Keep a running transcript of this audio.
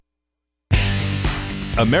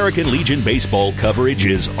American Legion baseball coverage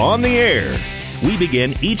is on the air. We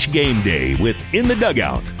begin each game day with In the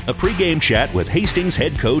Dugout, a pregame chat with Hastings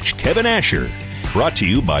head coach Kevin Asher. Brought to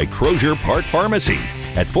you by Crozier Park Pharmacy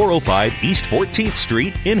at 405 East 14th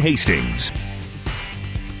Street in Hastings.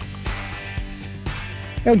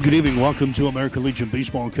 And good evening. Welcome to American Legion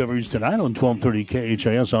baseball coverage tonight on 1230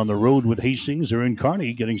 KHIS on the road with Hastings. They're in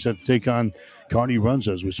Kearney, getting set to take on Kearney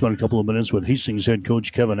Runza. As we spent a couple of minutes with Hastings head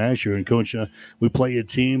coach Kevin Asher. And, Coach, we play a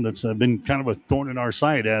team that's been kind of a thorn in our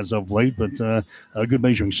side as of late, but a good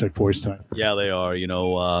measuring stick for us tonight. Yeah, they are. You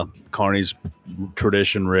know, Kearney's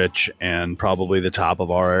tradition-rich and probably the top of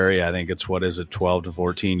our area. I think it's, 12 to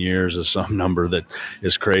 14 years is some number that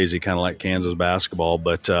is crazy, kind of like Kansas basketball.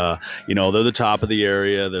 But, you know, they're the top of the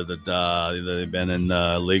area. They've been in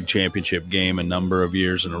the league championship game a number of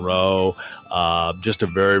years in a row. Just a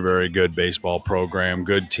very, very good baseball program,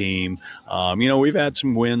 good team. You know, we've had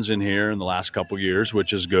some wins in here in the last couple of years,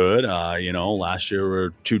 which is good. You know, last year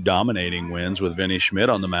were 2 dominating wins with Vinny Schmidt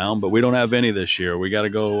on the mound, but we don't have Vinny this year. We got to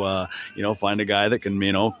go, you know, find a guy that can,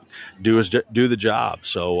 you know, do the job.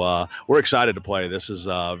 So we're excited to play. This is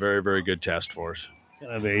a very, very good test for us.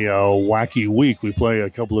 Kind of a wacky week. We play a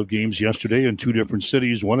couple of games yesterday in 2 different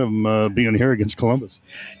cities, one of them being here against Columbus.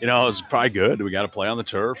 You know, it's probably good. We got to play on the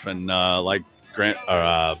turf, and like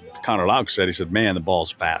Connor Lauk said, he said, man, the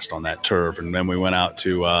ball's fast on that turf. And then we went out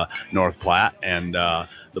to North Platte, and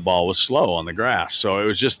the ball was slow on the grass. So it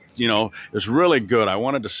was just, you know, it was really good. I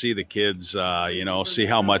wanted to see the kids, you know, see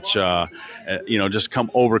how much, you know, just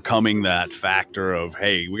overcoming that factor of,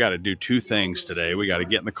 hey, we got to do 2 things today. We got to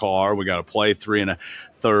get in the car. We got to play 3 1/3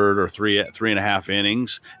 or 3.5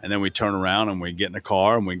 innings, and then we turn around and we get in the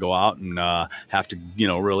car and we go out and have to, you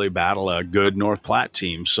know, really battle a good North Platte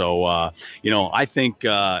team. So, you know, I think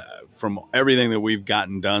from everything that we've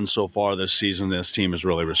gotten done so far this season, this team has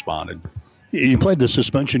really responded. You played the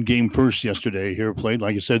suspension game first yesterday here, played,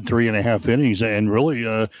 like you said, 3.5 innings, and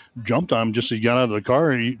really jumped on him just as you got out of the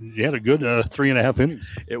car. You had a good 3.5 innings.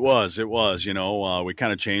 It was. You know, we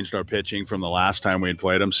kind of changed our pitching from the last time we had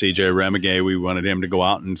played him. C.J. Remigay, we wanted him to go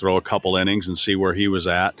out and throw a couple innings and see where he was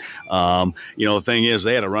at. You know, the thing is,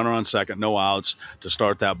 they had a runner on second, no outs to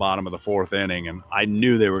start that bottom of the 4th inning, and I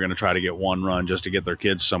knew they were going to try to get 1 run just to get their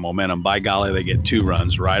kids some momentum. By golly, they get 2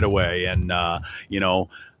 runs right away, and, you know,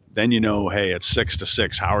 then you know, hey, it's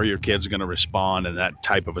 6-6. How are your kids going to respond in that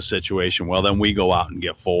type of a situation? Well, then we go out and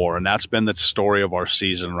get 4, and that's been the story of our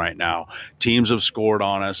season right now. Teams have scored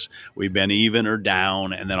on us. We've been even or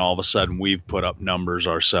down, and then all of a sudden we've put up numbers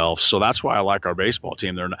ourselves. So that's why I like our baseball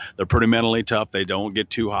team. They're pretty mentally tough. They don't get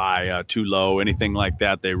too high, too low, anything like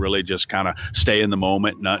that. They really just kind of stay in the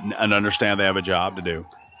moment and understand they have a job to do.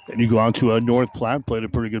 And you go out to North Platte, played a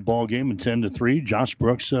pretty good ball game in 10-3. Josh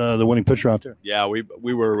Brooks, the winning pitcher out there. Yeah, we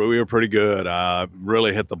were pretty good.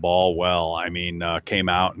 Really hit the ball well. I mean, came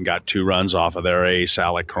out and got 2 runs off of their ace,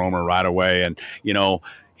 Alec Cromer, right away. And, you know,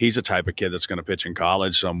 he's a type of kid that's going to pitch in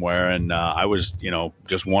college somewhere. And I was, you know,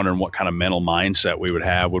 just wondering what kind of mental mindset we would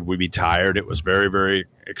have. Would we be tired? It was very, very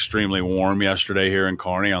extremely warm yesterday here in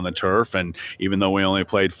Kearney on the turf. And even though we only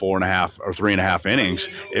played 4.5 or 3.5 innings,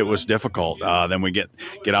 it was difficult. Then we get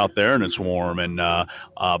out there and it's warm. And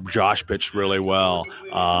Josh pitched really well.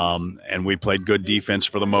 And we played good defense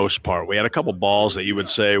for the most part. We had a couple balls that you would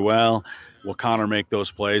say, well, will Connor make those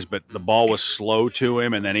plays? But the ball was slow to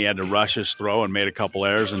him, and then he had to rush his throw and made a couple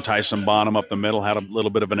errors. And Tyson Bonham up the middle had a little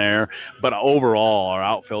bit of an error. But overall, our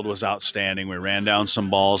outfield was outstanding. We ran down some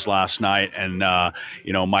balls last night, and,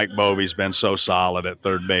 you know, Mike Bovey's been so solid at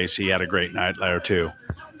third base. He had a great night there, too.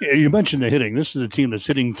 Yeah, you mentioned the hitting. This is a team that's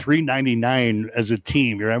hitting .399 as a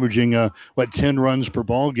team. You're averaging, 10 runs per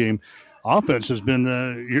ball game. Offense has been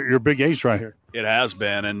your big ace right here. It has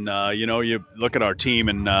been, and you know, you look at our team,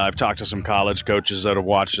 and I've talked to some college coaches that have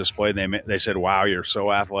watched us play, and they said, wow, you're so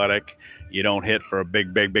athletic. You don't hit for a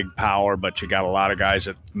big power, but you got a lot of guys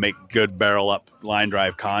that make good barrel-up line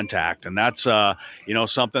drive contact, and that's, you know,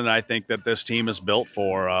 something that I think that this team is built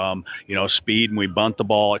for, you know, speed, and we bunt the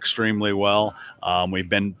ball extremely well. We've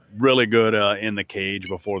been really good in the cage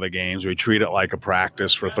before the games. We treat it like a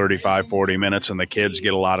practice for 35, 40 minutes, and the kids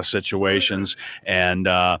get a lot of situations, and,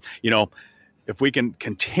 you know, if we can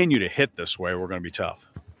continue to hit this way, we're going to be tough.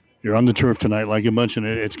 You're on the turf tonight, like you mentioned.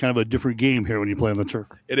 It's kind of a different game here when you play on the turf.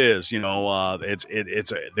 It is, you know.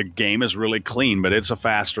 The game is really clean, but it's a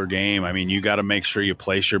faster game. I mean, you got to make sure you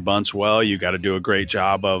place your bunts well. You got to do a great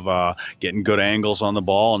job of getting good angles on the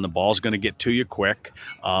ball, and the ball's going to get to you quick.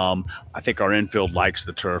 I think our infield likes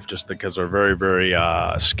the turf just because they're very, very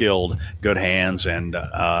skilled, good hands, and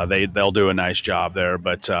they'll do a nice job there.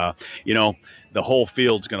 But you know, the whole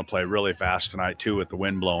field's going to play really fast tonight, too, with the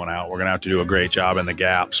wind blowing out. We're going to have to do a great job in the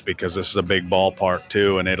gaps because this is a big ballpark,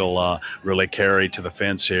 too, and it'll really carry to the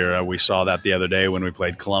fence here. We saw that the other day when we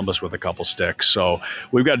played Columbus with a couple sticks. So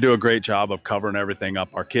we've got to do a great job of covering everything up.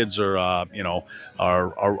 Our kids are,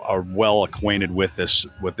 are well acquainted with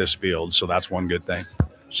this field, so that's one good thing.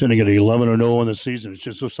 Sitting at 11-0 in the season, it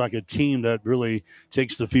just looks like a team that really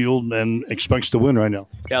takes the field and expects to win right now.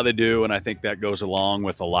 Yeah, they do, and I think that goes along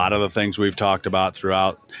with a lot of the things we've talked about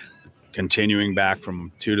throughout, continuing back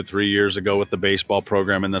from 2 to 3 years ago with the baseball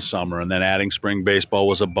program in the summer, and then adding spring baseball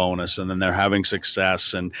was a bonus, and then they're having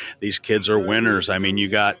success, and these kids are winners. I mean, you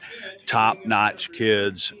got top-notch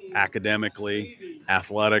kids academically,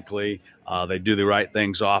 athletically. They do the right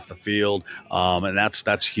things off the field, and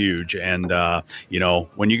that's huge. And,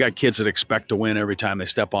 when you got kids that expect to win every time they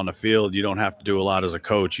step on the field, you don't have to do a lot as a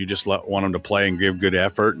coach. You just want them to play and give good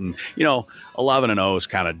effort. And, 11-0 is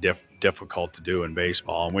kind of difficult to do in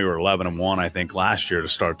baseball, and we were 11-1 I think last year to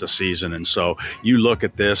start the season. And so you look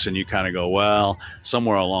at this and you kind of go, well,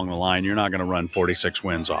 somewhere along the line you're not going to run 46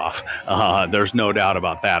 wins off. There's no doubt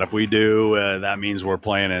about that. If we do, that means we're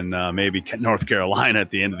playing in maybe North Carolina at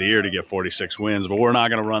the end of the year to get 46 wins, but we're not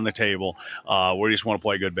going to run the table. We just want to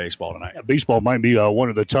play good baseball tonight. Yeah, baseball might be one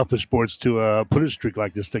of the toughest sports to put a streak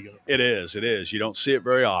like this together. It is. You don't see it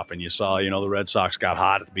very often. You saw the Red Sox got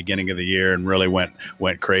hot at the beginning of the year and really went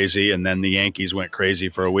crazy, and then the Yankees went crazy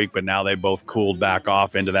for a week, but now they both cooled back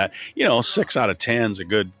off into that. 6 out of 10 is a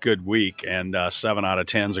good week, and 7 out of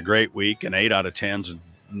 10 is a great week, and 8 out of 10 is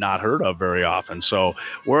not heard of very often. So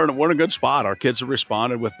we're in a good spot. Our kids have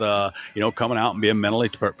responded with coming out and being mentally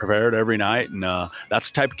prepared every night, and that's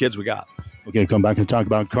the type of kids we got. Okay, come back and talk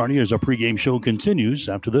about Kearney as our pregame show continues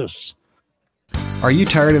after this. Are you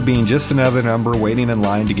tired of being just another number waiting in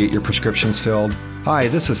line to get your prescriptions filled? Hi,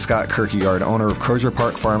 this is Scott Kierkegaard, owner of Crozier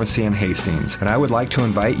Park Pharmacy in Hastings, and I would like to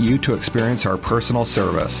invite you to experience our personal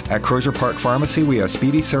service. At Crozier Park Pharmacy, we have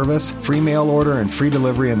speedy service, free mail order, and free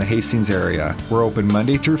delivery in the Hastings area. We're open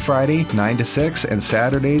Monday through Friday, 9 to 6, and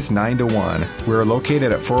Saturdays, 9 to 1. We're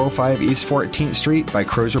located at 405 East 14th Street by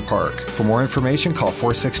Crozier Park. For more information, call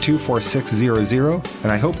 462-4600,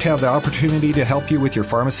 and I hope to have the opportunity to help you with your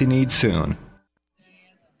pharmacy needs soon.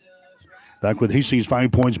 Back with Hastings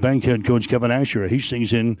 5 Points Bank head coach Kevin Asher.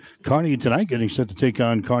 Hastings in Kearney tonight, getting set to take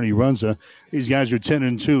on Kearney Runza. These guys are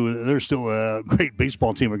 10-2. They're still a great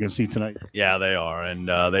baseball team we're going to see tonight. Yeah, they are, and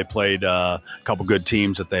they played a couple good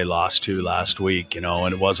teams that they lost to last week. And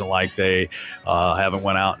it wasn't like they haven't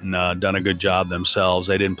went out and done a good job themselves.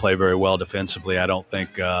 They didn't play very well defensively, I don't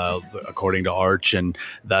think, according to Arch, and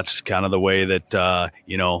that's kind of the way that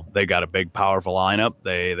they got a big, powerful lineup.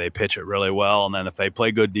 They pitch it really well, and then if they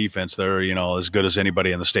play good defense, they're as good as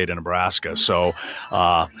anybody in the state of Nebraska. So,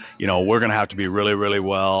 we're going to have to be really, really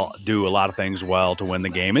well, do a lot of things well to win the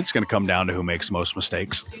game. It's going to come down to who makes the most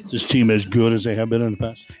mistakes. Is this team as good as they have been in the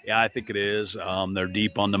past? Yeah, I think it is. They're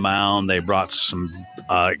deep on the mound. They brought some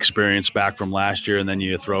experience back from last year, and then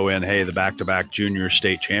you throw in, the back-to-back junior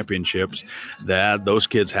state championships. Those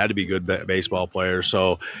kids had to be good baseball players.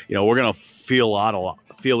 So, we're going to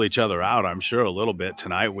feel each other out, I'm sure, a little bit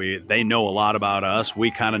tonight. They know a lot about us.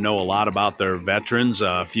 We kind of know a lot about their veterans.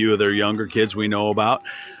 A few of their younger kids we know about.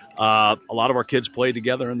 A lot of our kids played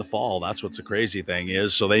together in the fall. That's what's the crazy thing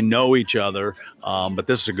is. So they know each other, but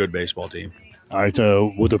this is a good baseball team. All right,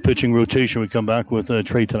 with the pitching rotation, we come back with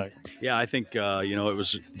Trey tonight. Yeah, I think, it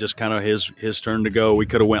was just kind of his turn to go. We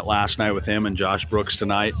could have went last night with him and Josh Brooks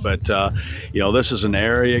tonight, but, this is an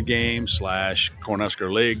area game /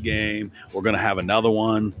 Cornhusker League game. We're going to have another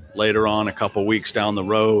one later on a couple weeks down the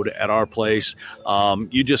road at our place.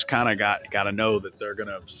 You just kind of got to know that they're going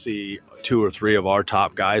to see 2 or 3 of our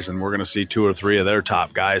top guys, and we're going to see 2 or 3 of their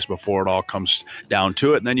top guys before it all comes down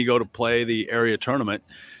to it. And then you go to play the area tournament,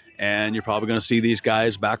 and you're probably going to see these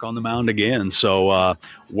guys back on the mound again. So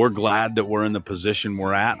we're glad that we're in the position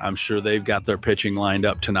we're at. I'm sure they've got their pitching lined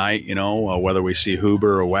up tonight, whether we see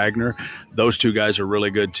Huber or Wagner. Those 2 guys are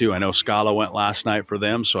really good, too. I know Scala went last night for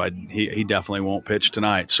them, so he definitely won't pitch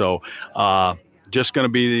tonight. So just going to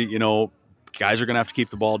be, guys are going to have to keep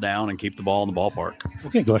the ball down and keep the ball in the ballpark.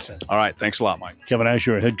 Okay, go ahead. All right, thanks a lot, Mike. Kevin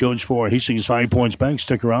Asher, head coach for Hastings 5 Points Bank.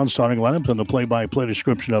 Stick around, starting lineups and the play-by-play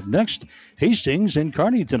description up next. Hastings and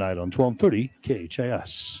Kearney tonight on 1230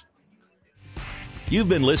 KHAS. You've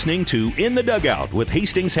been listening to In the Dugout with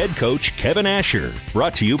Hastings head coach Kevin Asher.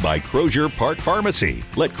 Brought to you by Crozier Park Pharmacy.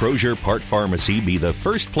 Let Crozier Park Pharmacy be the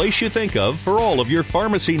first place you think of for all of your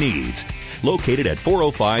pharmacy needs. Located at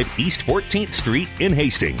 405 East 14th Street in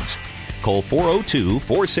Hastings. Call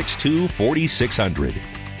 402-462-4600.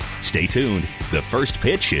 Stay tuned. The first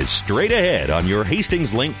pitch is straight ahead on your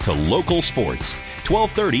Hastings link to local sports.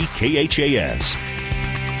 1230 KHAS.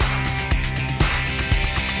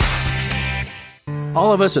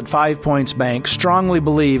 All of us at 5 Points Bank strongly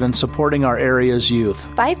believe in supporting our area's youth.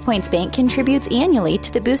 5 Points Bank contributes annually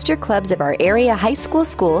to the booster clubs of our area high school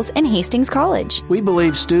schools and Hastings College. We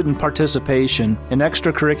believe student participation in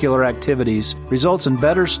extracurricular activities results in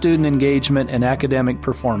better student engagement and academic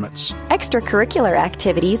performance. Extracurricular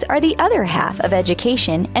activities are the other half of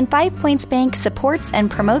education, and 5 Points Bank supports and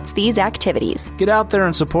promotes these activities. Get out there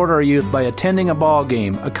and support our youth by attending a ball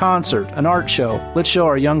game, a concert, an art show. Let's show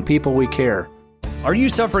our young people we care. Are you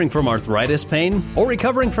suffering from arthritis pain or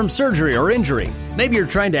recovering from surgery or injury? Maybe you're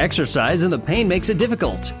trying to exercise and the pain makes it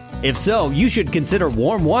difficult. If so, you should consider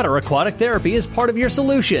warm water aquatic therapy as part of your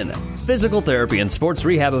solution. Physical Therapy and Sports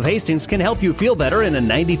Rehab of Hastings can help you feel better in a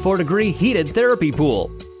 94-degree heated therapy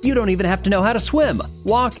pool. You don't even have to know how to swim.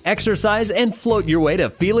 Walk, exercise, and float your way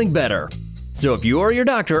to feeling better. So if you or your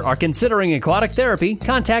doctor are considering aquatic therapy,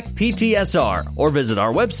 contact PTSR or visit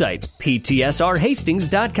our website,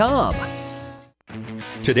 ptsrhastings.com.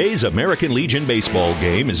 Today's American Legion baseball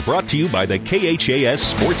game is brought to you by the KHAS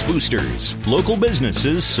Sports Boosters, local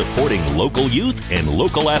businesses supporting local youth and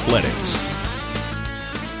local athletics.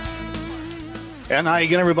 And hi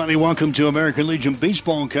again, everybody. Welcome to American Legion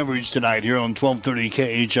baseball coverage tonight here on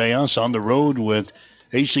 1230 KHAS on the road with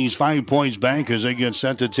Hastings 5 Points Bank as they get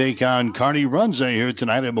set to take on Kearney Runza here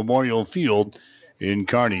tonight at Memorial Field in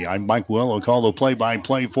Kearney. I'm Mike Will. I'll call the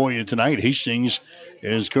play-by-play for you tonight. Hastings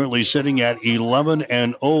is currently sitting at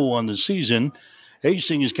 11-0 on the season.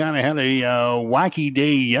 Hastings kind of had a wacky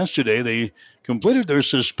day yesterday. They completed their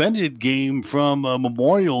suspended game from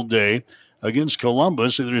Memorial Day against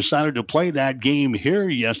Columbus. They decided to play that game here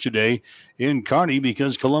yesterday in Kearney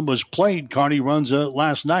because Columbus played Kearney Runza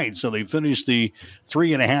last night. So they finished the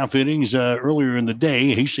 3.5 innings earlier in the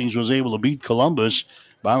day. Hastings was able to beat Columbus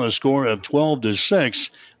by the score of 12-6.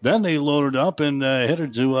 Then they loaded up and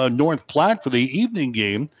headed to North Platte for the evening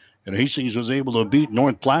game. And Hastings was able to beat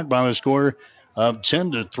North Platte by the score of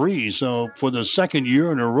 10-3. So for the second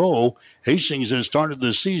year in a row, Hastings has started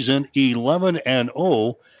the season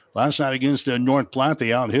 11-0. Last night against North Platte,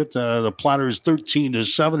 they out-hit the Platters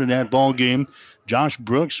 13-7 in that ball game. Josh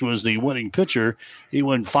Brooks was the winning pitcher. He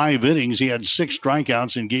went 5 innings. He had 6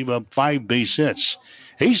 strikeouts and gave up 5 base hits.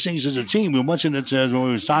 Hastings is a team, we mentioned it when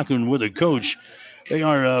we was talking with the coach, they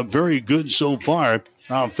are very good so far.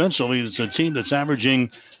 Offensively, it's a team that's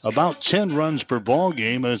averaging about 10 runs per ball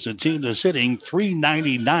game, and it's a team that's hitting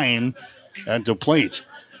 .399 at the plate.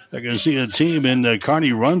 I can see a team in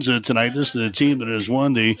Kearney Runza tonight. This is a team that has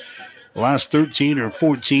won the last 13 or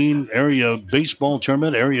 14 area baseball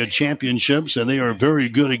tournament, area championships, and they are very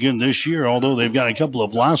good again this year, although they've got a couple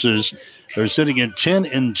of losses. They're sitting at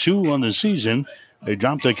 10-2 on the season. They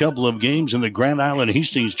dropped a couple of games in the Grand Island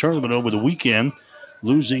Hastings tournament over the weekend,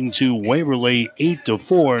 losing to Waverly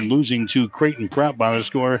 8-4 and losing to Creighton Prep by the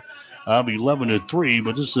score of 11-3.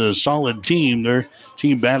 But this is a solid team. Their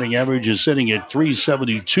team batting average is sitting at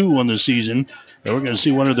 .372 on the season. And we're going to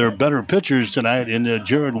see one of their better pitchers tonight in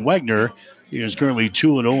Jared Wagner. He is currently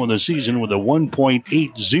 2-0 in the season with a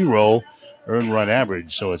 1.80 earned run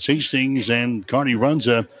average. So it's Hastings and Kearney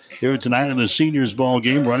Runza here tonight in the seniors ball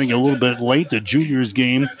game, running a little bit late. The juniors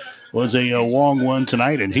game was a long one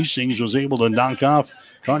tonight, and Hastings was able to knock off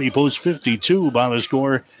Kearney Post 52 by the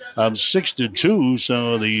score of 6-2.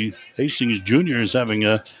 So the Hastings juniors having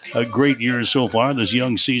a great year so far this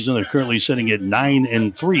young season. They're currently sitting at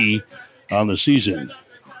 9-3 on the season.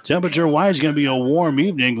 Temperature-wise, going to be a warm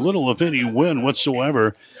evening, little if any wind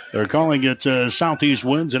whatsoever. They're calling it southeast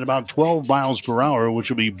winds at about 12 miles per hour, which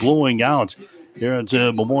will be blowing out here at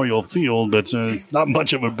Memorial Field, but not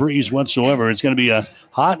much of a breeze whatsoever. It's going to be a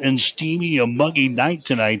hot and steamy, a muggy night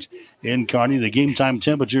tonight in Kearney. The game time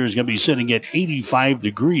temperature is going to be sitting at 85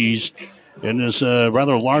 degrees in this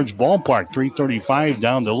rather large ballpark. 335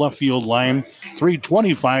 down the left field line,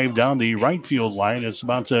 325 down the right field line. It's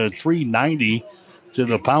about 390 to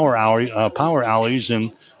the power alleys,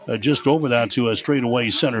 and just over that to a straightaway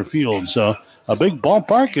center field. So a big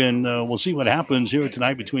ballpark, and we'll see what happens here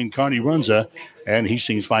tonight between Kearney Runza and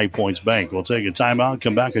Hastings 5 Points Bank. We'll take a timeout,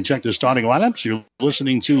 come back and check the starting lineups. You're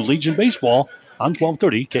listening to Legion Baseball on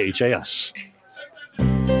 1230 KHAS.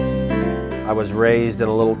 I was raised in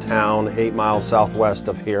a little town 8 miles southwest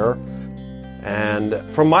of here, and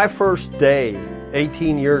from my first day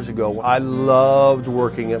 18 years ago, I loved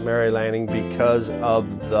working at Mary Lanning because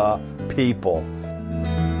of the people.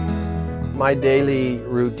 My daily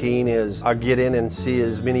routine is I get in and see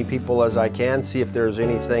as many people as I can, see if there's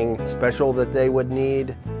anything special that they would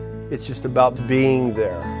need. It's just about being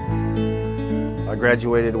there. I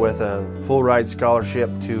graduated with a full ride scholarship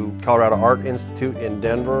to Colorado Art Institute in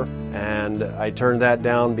Denver, and I turned that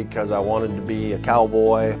down because I wanted to be a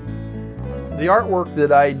cowboy. The artwork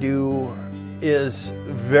that I do is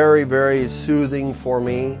very, very soothing for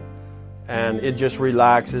me, and it just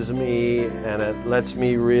relaxes me, and it lets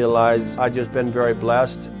me realize I've just been very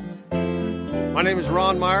blessed. My name is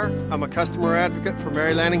Ron Meyer. I'm a customer advocate for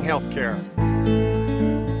Mary Lanning Healthcare.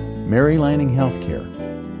 Mary Lanning Healthcare.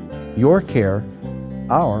 Your care,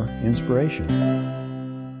 our inspiration.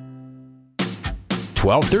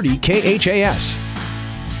 1230 KHAS.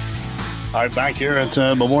 All right, back here at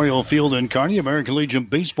Memorial Field in Kearney, American Legion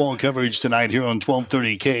baseball coverage tonight here on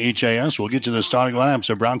 1230 KHAS. We'll get to the starting lineups.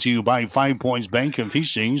 They're brought to you by 5 Points Bank of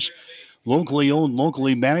Hastings. Locally owned,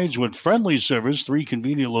 locally managed with friendly service, 3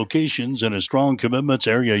 convenient locations, and a strong commitment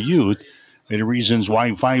to area youth. Many reasons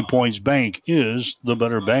why 5 Points Bank is the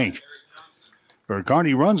better bank. For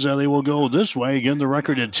Kearney Runza, they will go this way. Again, the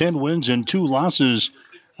record at 10 wins and 2 losses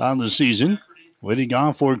on the season. Leading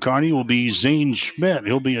off for Kearney will be Zane Schmidt.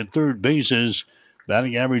 He'll be at third base. His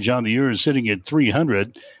batting average on the year is sitting at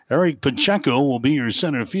 .300. Eric Pacheco will be your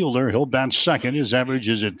center fielder. He'll bat second. His average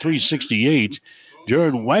is at .368.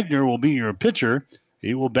 Jared Wagner will be your pitcher.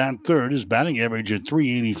 He will bat third. His batting average at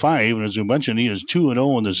 .385. And as we mentioned, he is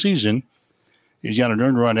 2-0 in the season. He's got an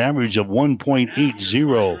earned run average of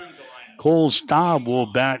 1.80. Cole Staub will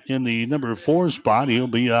bat in the number 4 spot. He'll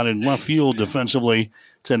be out in left field defensively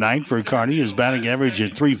tonight for Kearney. His batting average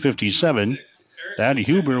at .357. Thad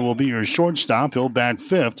Huber will be your shortstop. He'll bat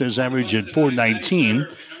fifth. His average at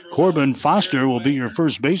 .419. Corbin Foster will be your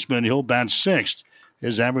first baseman. He'll bat sixth.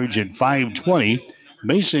 His average at .520.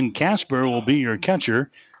 Mason Casper will be your catcher.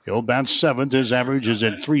 He'll bat seventh. His average is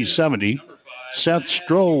at .370. Seth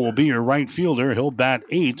Stroh will be your right fielder. He'll bat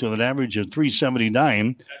eighth with an average of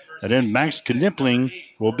 .379. And then Max Knipling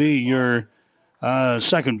will be your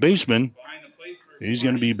second baseman. He's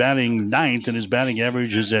going to be batting ninth, and his batting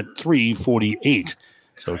average is at .348.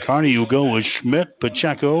 So Kearney will go with Schmidt,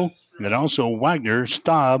 Pacheco, and also Wagner,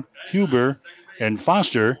 Staub, Huber, and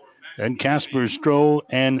Foster, and Casper, Stroh,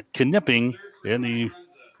 and Knipping in the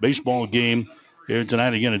baseball game here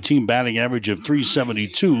tonight. Again, a team batting average of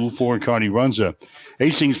 .372 for Kearney Runza.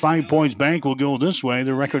 Hastings 5 Points Bank will go this way.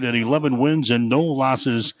 The record at 11 wins and no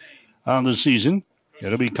losses on the season.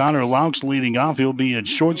 It'll be Connor Laux leading off. He'll be at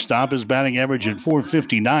shortstop. His batting average at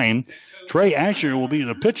 .459. Trey Asher will be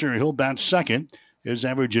the pitcher. He'll bat second. His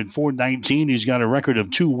average at .419. He's got a record of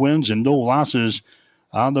 2 wins and no losses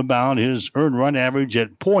on the mound. His earned run average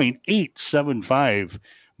at .875.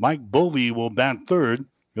 Mike Bovey will bat third.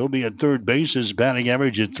 He'll be at third base. His batting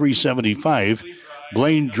average at .375.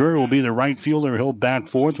 Blaine Dreher will be the right fielder. He'll bat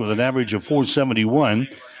fourth with an average of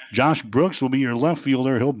 .471. Josh Brooks will be your left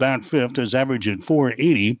fielder. He'll bat fifth. His average at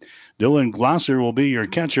 .480. Dylan Glosser will be your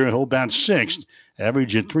catcher. He'll bat sixth.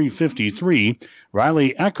 Average at .353.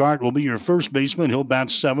 Riley Eckhart will be your first baseman. He'll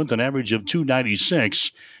bat seventh. An average of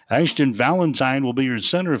 .296. Ashton Valentine will be your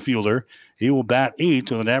center fielder. He will bat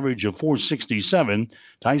eighth with an average of .467.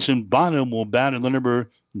 Tyson Bonham will bat in the number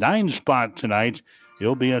 9 spot tonight.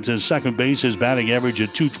 He'll be at his second base. His batting average at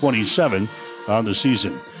 .227 on the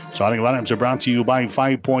season. Starting lineups are brought to you by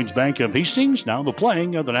 5 Points Bank of Hastings. Now the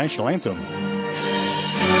playing of the national anthem.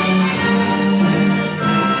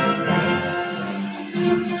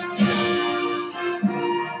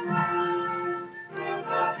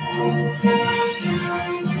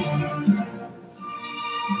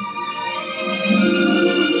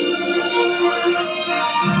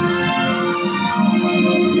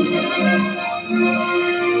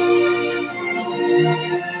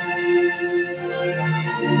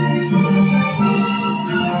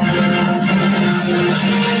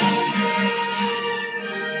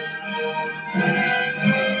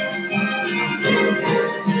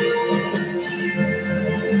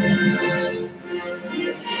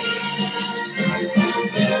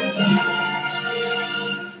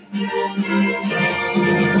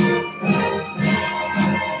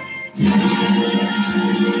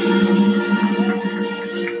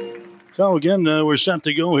 So again, we're set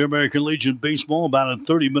to go here. American Legion baseball, about a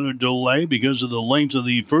 30-minute delay because of the length of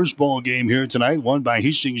the first ball game here tonight. Won by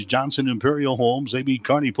Hastings Johnson Imperial Homes. They beat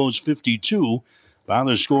Kearney Post 52 by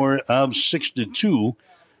the score of 6-2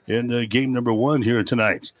 in game number 1 here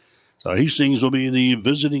tonight. So Hastings will be the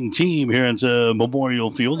visiting team here at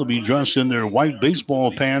Memorial Field. They'll be dressed in their white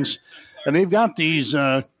baseball pants, and they've got these.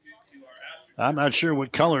 I'm not sure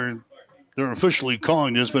what color they're officially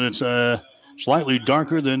calling this, but it's slightly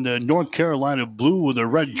darker than North Carolina blue with a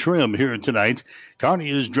red trim here tonight. Kearney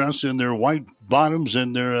is dressed in their white bottoms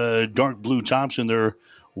and their dark blue tops and their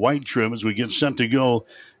white trim as we get set to go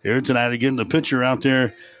here tonight. Again, the pitcher out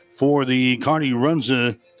there for the Kearney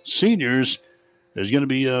Runza seniors is going to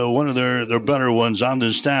be one of their better ones on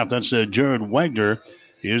this staff. That's Jared Wagner.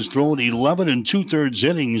 He has thrown 11 2/3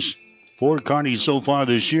 innings for Kearney so far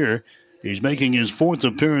this year. He's making his 4th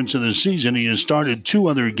appearance of the season. He has started 2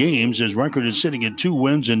 other games. His record is sitting at 2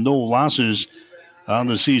 wins and no losses on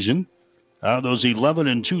the season. Out of those 11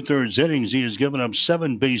 2/3 innings, he has given up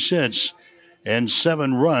 7 base hits and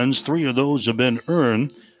 7 runs. 3 of those have been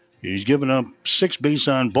earned. He's given up 6 base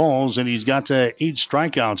on balls, and he's got 8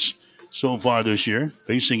 strikeouts so far this year,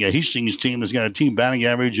 facing a Hastings team that's got a team batting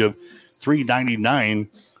average of .399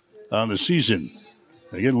 on the season.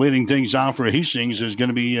 Again, leading things off for Hastings is going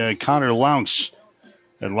to be Connor Laux.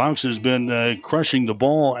 And Laux has been crushing the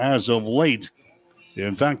ball as of late.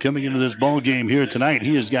 In fact, coming into this ball game here tonight,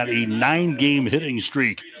 he has got a 9-game hitting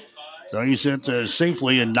streak. So he's hit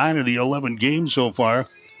safely in 9 of the 11 games so far.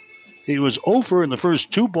 He was 0 in the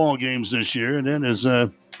first 2 ball games this year, and then has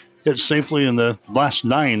hit safely in the last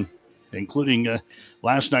 9, including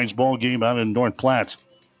last night's ball game out in North Platte.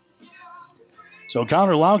 So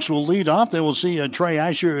Connor Laux will lead off. Then we'll see Trey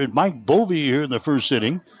Asher and Mike Bovey here in the first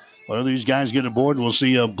inning. One of these guys get aboard. We'll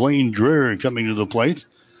see Blaine Dreher coming to the plate.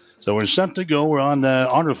 So we're set to go. We're on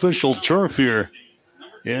artificial turf here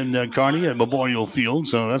in Kearney at Memorial Field.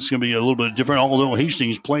 So that's going to be a little bit different. Although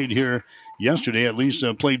Hastings played here yesterday, at least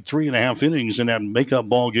played 3.5 innings in that makeup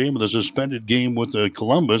ball game with a suspended game with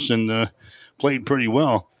Columbus and played pretty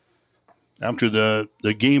well. After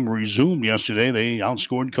the game resumed yesterday, they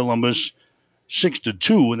outscored Columbus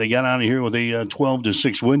 6-2, and they got out of here with a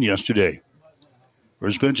 12-6 win yesterday.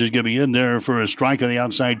 First pitch is going to be in there for a strike on the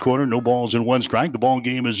outside corner. No balls and 1 strike. The ball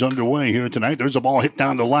game is underway here tonight. There's a ball hit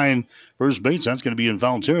down the line. First base, that's going to be in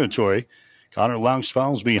foul territory. Connor Laux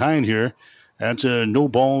fouls behind here. That's no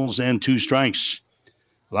balls and 2 strikes.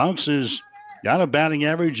 Laux has got a batting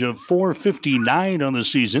average of .459 on the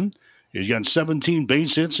season. He's got 17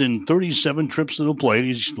 base hits and 37 trips to the plate.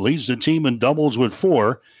 He leads the team in doubles with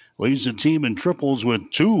 4. Leads the team in triples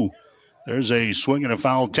with 2. There's a swing and a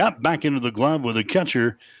foul. Tap back into the glove with a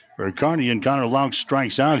catcher for Kearney, and Connor Laux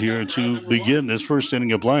strikes out here to begin this first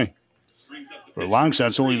inning of play. For Laux,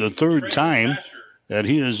 that's only the 3rd time that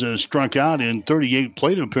he has struck out in 38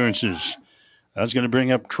 plate appearances. That's going to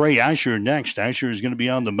bring up Trey Asher next. Asher is going to be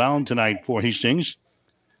on the mound tonight for Hastings.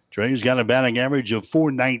 Trey's got a batting average of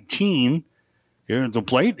 .419 here at the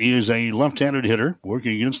plate. He is a left-handed hitter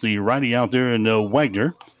working against the righty out there in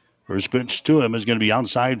Wagner. First pitch to him is going to be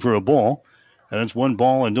outside for a ball. And it's 1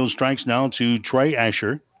 ball and no strikes now to Trey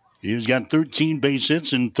Asher. He's got 13 base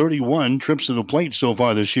hits and 31 trips to the plate so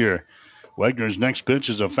far this year. Wagner's next pitch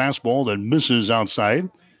is a fastball that misses outside.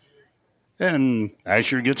 And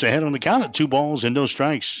Asher gets ahead on the count at 2 balls and no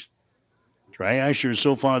strikes. Trey Asher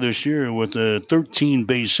so far this year with 13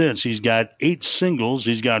 base hits. He's got 8 singles.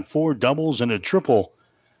 He's got 4 doubles and a triple.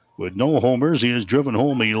 With no homers, he has driven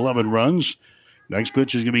home 11 runs. Next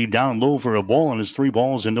pitch is going to be down low for a ball, and it's 3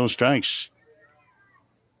 balls and no strikes.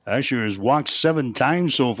 Asher has walked 7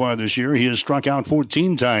 times so far this year. He has struck out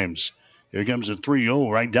 14 times. Here comes a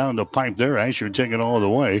 3-0 right down the pipe there. Asher taking all the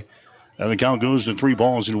way. And the count goes to 3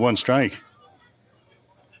 balls and 1 strike.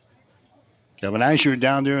 Kevin Asher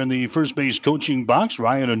down there in the first base coaching box.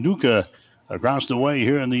 Ryan Anuka across the way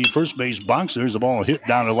here in the first base box. There's the ball hit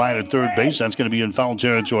down the line at third base. That's going to be in foul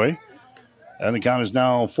territory. And the count is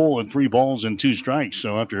now full at 3 balls and 2 strikes.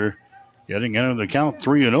 So after getting out of the count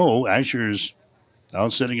 3-0, Asher's now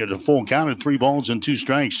sitting at a full count at 3 balls and 2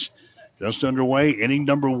 strikes. Just underway, inning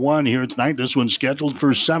number 1 here tonight. This one's scheduled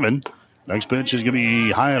for 7. Next pitch is going to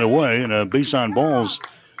be high and away and a base on balls.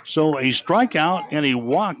 So a strikeout and a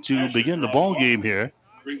walk to begin the ball game here.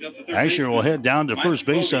 Asher will head down to first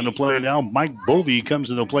base on the play now. Mike Bovey comes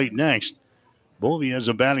to the plate next. Bovey has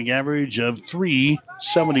a batting average of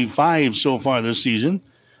 .375 so far this season.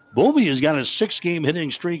 Bovey has got a 6-game hitting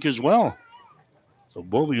streak as well. So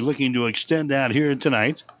Bovey looking to extend that here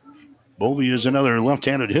tonight. Bovey is another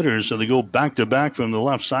left-handed hitter, so they go back-to-back from the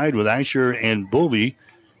left side with Asher and Bovey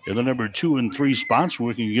in the number 2 and 3 spots,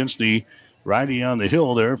 working against the righty on the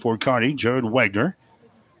hill there for Kearney, Jared Wagner.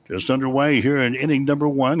 Just underway here in inning number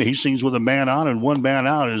 1. Hastings with a man on and 1 man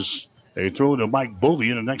out as they throw to Mike Bovey,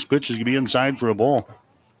 and the next pitch is going to be inside for a ball.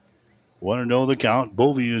 1-0 the count.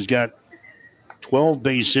 Bovey has got 12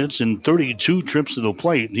 base hits and 32 trips to the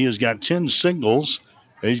plate. He has got 10 singles.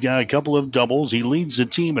 He's got a couple of doubles. He leads the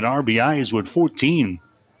team in RBIs with 14.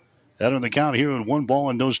 That on the count here with 1 ball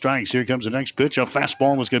and no strikes. Here comes the next pitch. A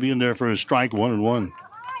fastball was going to be in there for a strike, 1-1.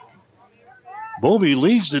 Bovey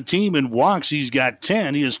leads the team in walks. He's got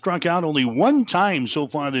 10. He has struck out only 1 time so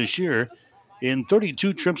far this year. in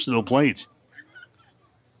 32 trips to the plate.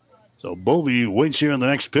 So Bovee waits here on the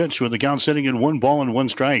next pitch with the count sitting at 1-1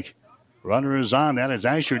 strike. Runner is on. That is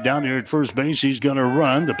Asher down there at first base. He's going to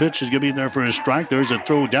run. The pitch is going to be there for a strike. There's a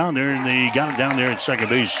throw down there, and they got it down there at second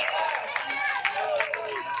base.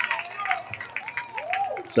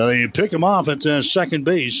 So they pick him off at second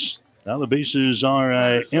base. Now the bases are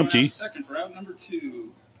empty. Second for out number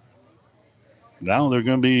 2. Now they're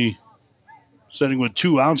going to be sitting with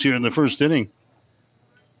 2 outs here in the first inning.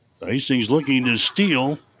 So Hastings looking to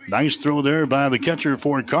steal. Nice throw there by the catcher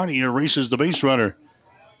for Kearney. Erases the base runner.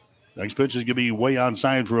 Next pitch is going to be way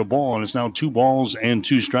outside for a ball, and it's now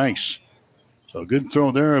 2-2 strikes. So good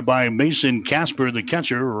throw there by Mason Casper, the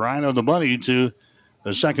catcher, right on the money to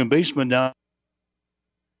the second baseman now.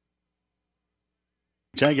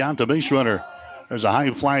 Tag out the base runner. There's a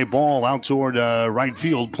high fly ball out toward right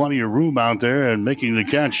field. Plenty of room out there, and making the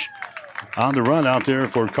catch on the run out there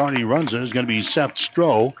for Kearney Runza is going to be Seth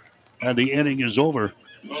Stroh, and the inning is over.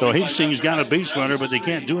 So Hastings got a base runner, but they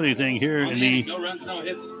can't do anything here in the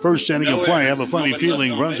first inning of play. I have a funny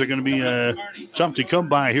feeling runs are going to be tough to come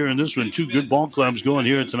by here in this one. 2 good ball clubs going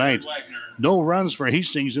here tonight. No runs for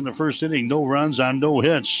Hastings in the first inning. No runs on no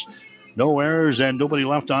hits. No errors and nobody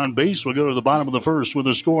left on base. We'll go to the bottom of the first with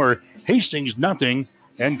a score. Hastings nothing,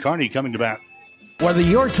 and Kearney coming to bat. Whether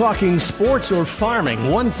you're talking sports or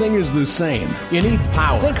farming, one thing is the same. You need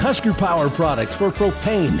power. Think Husker Power products for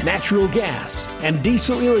propane, natural gas, and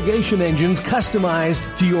diesel irrigation engines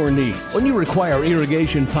customized to your needs. When you require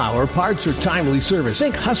irrigation power, parts, or timely service,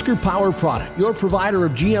 think Husker Power products, your provider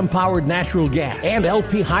of GM-powered natural gas and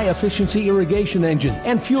LP high-efficiency irrigation engine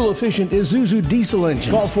and fuel-efficient Isuzu diesel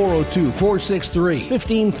engines. Call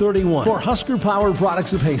 402-463-1531 for Husker Power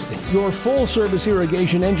products of Hastings, your full-service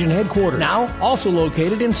irrigation engine headquarters. Now, also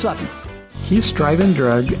located in Sutton. Keith's Drive-In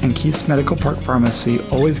Drug and Keith's Medical Park Pharmacy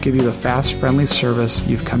always give you the fast, friendly service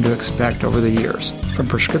you've come to expect over the years. From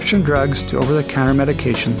prescription drugs to over-the-counter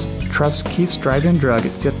medications, trust Keith's Drive-In Drug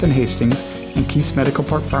at 5th and Hastings and Keith's Medical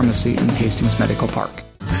Park Pharmacy in Hastings Medical Park.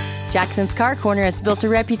 Jackson's Car Corner has built a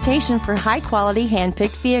reputation for high-quality,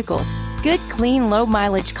 hand-picked vehicles. Good, clean,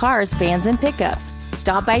 low-mileage cars, vans, and pickups.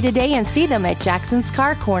 Stop by today and see them at Jackson's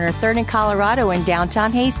Car Corner, 3rd and Colorado in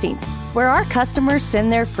downtown Hastings, where our customers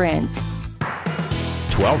send their friends.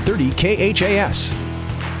 1230 KHAS.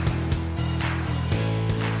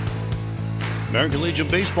 American Legion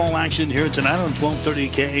baseball action here tonight on 1230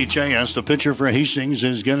 KHAS. The pitcher for Hastings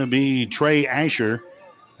is going to be Trey Asher.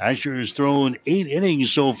 Asher has thrown 8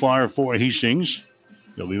 innings so far for Hastings.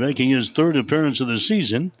 He'll be making his 3rd appearance of the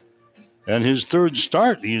season and his 3rd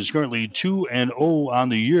start. He is currently 2-0 on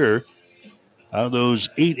the year. Out of those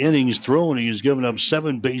 8 innings thrown, he has given up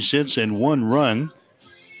 7 base hits and 1 run.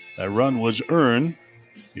 That run was earned.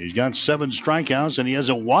 He's got 7 strikeouts, and he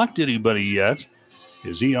hasn't walked anybody yet.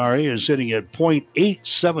 His ERA is sitting at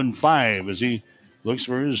 .875 as he looks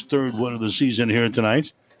for his 3rd win of the season here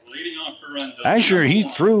tonight. Asher, he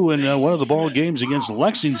threw in one of the ball games against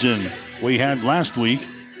Lexington we had last week.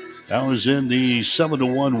 That was in the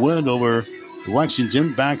 7-1 win over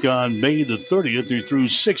Lexington back on May the 30th. He threw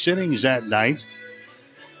 6 innings that night,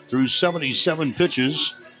 threw 77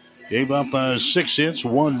 pitches, gave up 6 hits,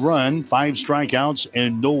 1 run, 5 strikeouts,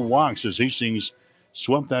 and no walks as Hastings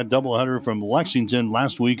swept that doubleheader from Lexington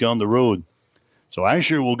last week on the road. So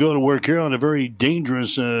Asher will go to work here on a very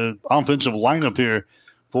dangerous offensive lineup here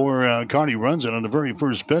for Kearney Runza. On the very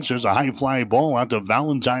first pitch, there's a high fly ball out to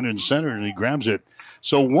Valentine in center, and he grabs it.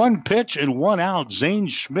 So 1 pitch and 1 out. Zane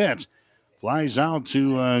Schmidt flies out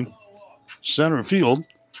to center field.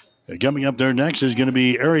 And coming up there next is going to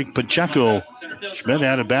be Eric Pacheco. Schmidt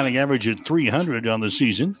had a batting average at .300 on the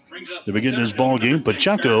season to begin this ball game.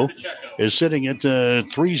 Pacheco is sitting at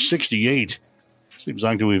 .368. Seems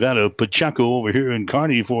like we've had a Pacheco over here in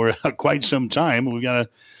Kearney for quite some time. We've got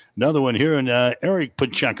another one here in Eric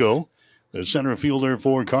Pacheco, the center fielder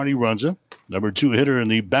for Kearney Runza. Number 2 hitter in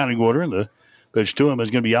the batting order. And the pitch to him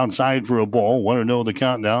is going to be outside for a ball. 1-0 the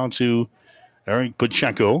count now to Eric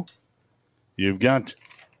Pacheco. You've got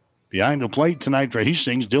behind the plate tonight for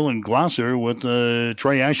Hastings, Dylan Glosser with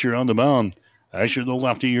Trey Asher on the mound. Asher, the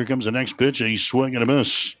lefty, here comes the next pitch, and he's swing and a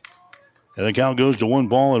miss. And the count goes to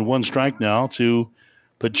 1-1 strike now to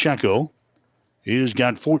Pacheco. He has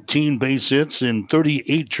got 14 base hits and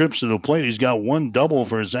 38 trips to the plate. He's got 1 double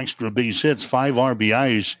for his extra base hits, 5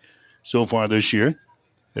 RBIs so far this year.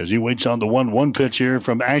 As he waits on the 1-1 pitch here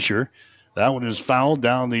from Asher. That one is fouled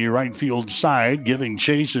down the right field side. Giving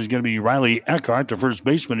chase is going to be Riley Eckhart, the first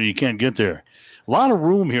baseman, and he can't get there. A lot of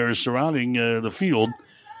room here surrounding the field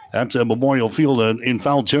at Memorial Field in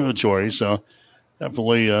foul territory. So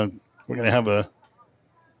definitely we're going to have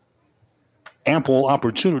ample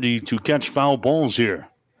opportunity to catch foul balls here.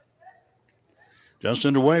 Just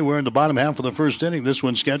underway. We're in the bottom half of the first inning. This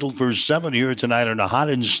one's scheduled for 7 here tonight on a hot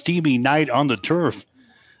and steamy night on the turf.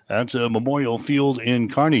 That's Memorial Field in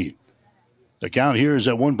Kearney. The count here is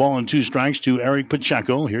at 1-2 to Eric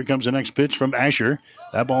Pacheco. Here comes the next pitch from Asher.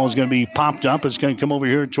 That ball is going to be popped up. It's going to come over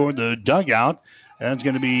here toward the dugout. And it's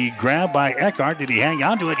going to be grabbed by Eckhart. Did he hang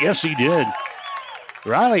on to it? Yes, he did.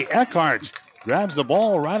 Riley Eckhart grabs the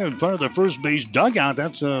ball right in front of the first base dugout.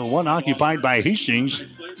 That's one occupied by Hastings.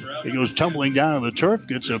 He goes tumbling down on the turf,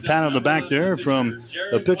 gets a pat on the back there from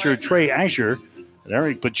the pitcher, Trey Asher. And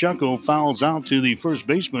Eric Pacheco fouls out to the first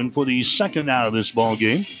baseman for the second out of this ball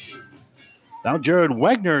game. Now Jared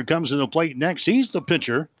Wagner comes to the plate next. He's the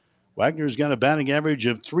pitcher. Wagner's got a batting average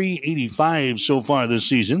of .385 so far this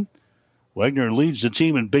season. Wagner leads the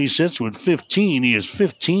team in base hits with 15. He is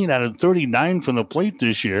 15 out of 39 from the plate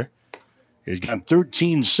this year. He's got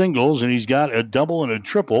 13 singles, and he's got a double and a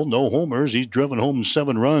triple. No homers. He's driven home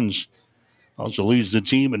 7 runs. Also leads the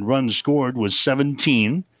team in runs scored with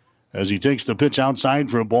 17. As he takes the pitch outside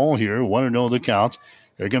for a ball here. 1-0 the count.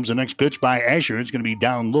 Here comes the next pitch by Asher. It's going to be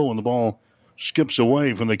down low, and the ball skips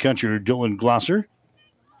away from the catcher, Dylan Glosser.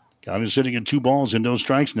 Count is sitting at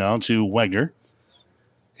 2-0 now to Wagner.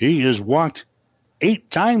 He has walked 8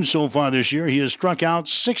 times so far this year. He has struck out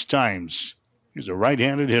 6 times. He's a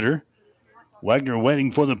right-handed hitter. Wagner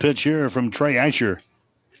waiting for the pitch here from Trey Asher.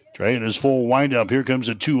 Trey in his full windup. Here comes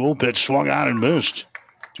a 2-0 pitch. Swung out and missed.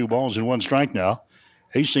 2-1 now.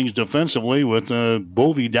 Hastings defensively with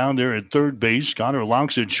Bovey down there at third base. Connor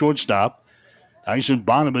Laux at shortstop. Tyson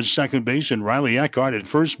Bonham at second base and Riley Eckhart at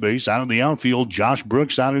first base. Out of the outfield, Josh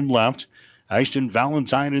Brooks out in left. Ashton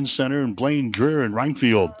Valentine in center and Blaine Dreher in right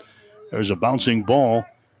field. There's a bouncing ball.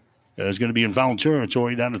 It's going to be in foul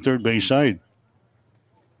territory down the third base side.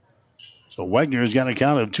 So Wagner's got a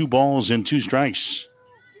count of 2-2.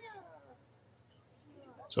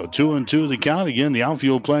 So 2-2 the count. Again, the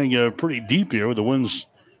outfield playing pretty deep here with the winds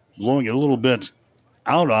blowing a little bit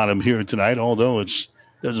out on him here tonight, although it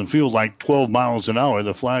doesn't feel like 12 miles an hour.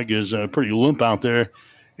 The flag is pretty limp out there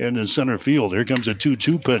in the center field. Here comes a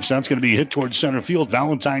 2-2 pitch. That's going to be hit towards center field.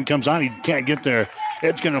 Valentine comes on. He can't get there.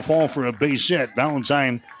 It's going to fall for a base hit.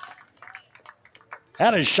 Valentine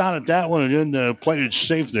had a shot at that one and then played it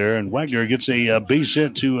safe there. And Wagner gets a base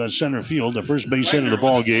hit to center field, the first base hit of the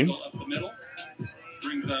ball game.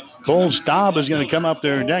 Cole Staub is going to come up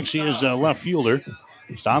there next. He is a left fielder.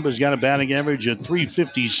 Staub has got a batting average of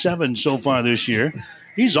 .357 so far this year.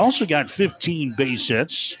 He's also got 15 base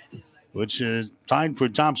hits, which is tied for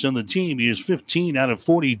tops on the team. He is 15 out of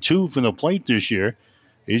 42 from the plate this year.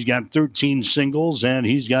 He's got 13 singles, and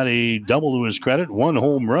he's got a double to his credit, 1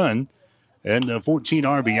 home run, and 14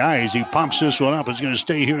 RBIs. He pops this one up. It's going to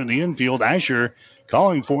stay here in the infield. Asher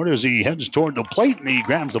calling for it as he heads toward the plate, and he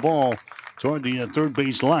grabs the ball toward the third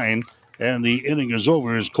base line, and the inning is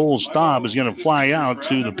over as Cole Staub is going to fly out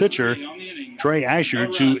to the pitcher, Trey Asher,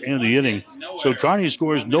 to end the inning. So Kearney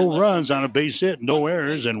scores no runs on a base hit, no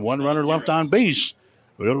errors, and 1 runner left on base.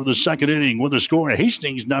 We go to the second inning with a score of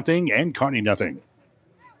Hastings 0 and Kearney 0.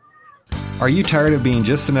 Are you tired of being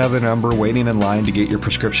just another number waiting in line to get your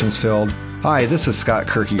prescriptions filled? Hi, this is Scott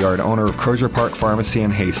Kierkegaard, owner of Crozier Park Pharmacy in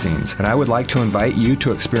Hastings, and I would like to invite you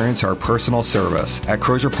to experience our personal service. At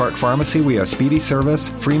Crozier Park Pharmacy, we have speedy service,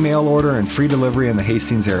 free mail order, and free delivery in the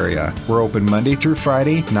Hastings area. We're open Monday through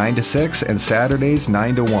Friday, 9 to 6, and Saturdays,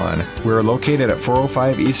 9 to 1. We are located at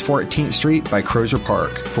 405 East 14th Street by Crozier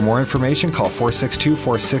Park. For more information, call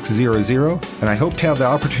 462-4600, and I hope to have the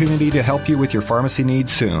opportunity to help you with your pharmacy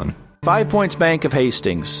needs soon. 5 Points Bank of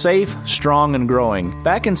Hastings, safe, strong, and growing.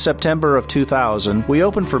 Back in September of 2000, we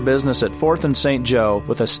opened for business at 4th and St. Joe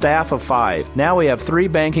with a staff of 5. Now we have 3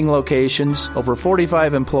 banking locations, over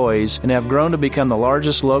 45 employees, and have grown to become the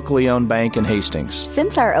largest locally owned bank in Hastings.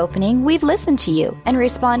 Since our opening, we've listened to you and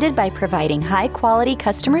responded by providing high-quality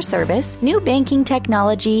customer service, new banking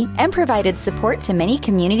technology, and provided support to many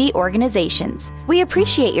community organizations. We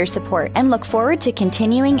appreciate your support and look forward to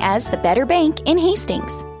continuing as the better bank in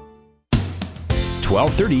Hastings.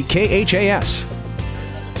 1230 KHAS.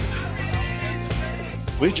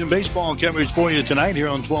 Legion baseball coverage for you tonight here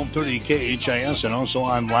on 1230 KHAS and also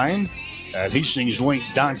online at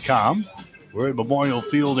HastingsLink.com. We're at Memorial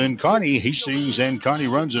Field in Kearney. Hastings and Kearney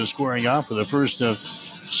Runza squaring off for the first of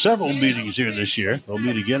several meetings here this year. They'll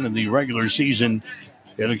meet again in the regular season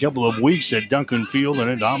in a couple of weeks at Duncan Field, and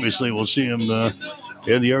then obviously we'll see them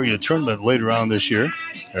in the area tournament later on this year.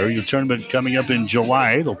 Area tournament coming up in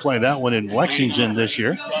July. They'll play that one in Lexington this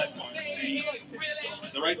year.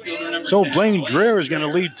 So Blaine Dreher is going to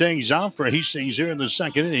lead things off for Hastings here in the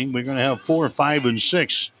second inning. We're going to have 4, 5, and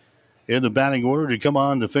 6 in the batting order to come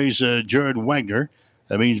on to face Jared Wagner.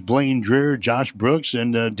 That means Blaine Dreher, Josh Brooks,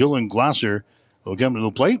 and Dylan Glosser will come to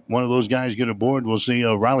the plate. One of those guys get aboard. We'll see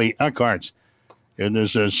Riley Eckhart in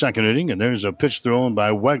this second inning. And there's a pitch thrown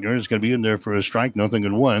by Wagner. It's going to be in there for a strike.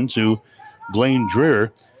 0-1 to Blaine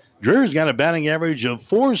Dreher. Dreher's got a batting average of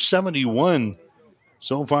 .471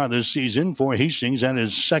 so far this season for Hastings, and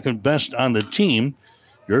is second best on the team.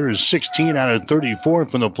 Dreher is 16 out of 34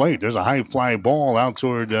 from the plate. There's a high fly ball out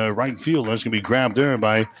toward right field. That's going to be grabbed there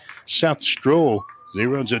by Seth Stroh. He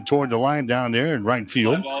runs it toward the line down there in right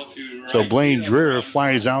field. So Blaine Dreher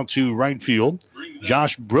flies out to right field.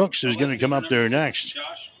 Josh Brooks is going to come up there next.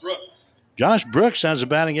 Josh Brooks has a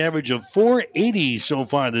batting average of .480 so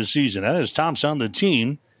far this season. That is tops on the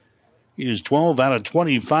team. He is 12 out of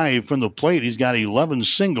 25 from the plate. He's got 11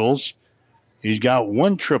 singles. He's got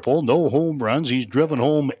 1 triple, no home runs. He's driven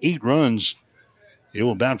home 8 runs. He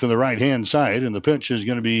will bat from the right-hand side, and the pitch is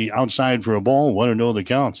going to be outside for a ball. 1-0 the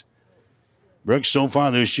count. Brooks so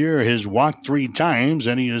far this year has walked 3 times,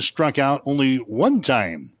 and he has struck out only 1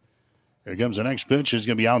 time. Here comes the next pitch. It's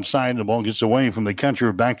going to be outside. The ball gets away from the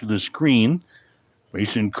catcher back to the screen.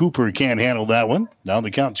 Mason Cooper can't handle that one. Now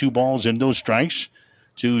the count 2 balls and no strikes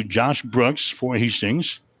to Josh Brooks for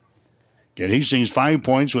Hastings. Get Hastings 5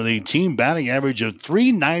 points with a team batting average of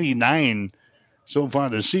 .399 so far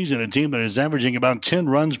this season. A team that is averaging about 10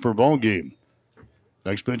 runs per ball game.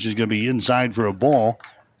 Next pitch is going to be inside for a ball.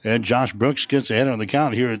 And Josh Brooks gets ahead on the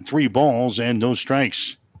count here at 3 balls and no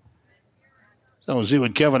strikes. So we'll see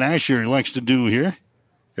what Kevin Asher likes to do here.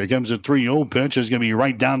 Here comes a 3-0 pitch. It's going to be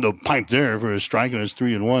right down the pipe there for a strike, and it's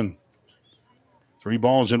 3-1. 3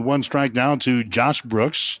 balls and 1 strike now to Josh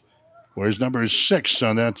Brooks. Wears number 6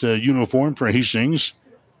 on that uniform for Hastings.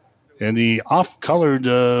 And the off-colored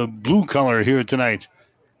blue color here tonight.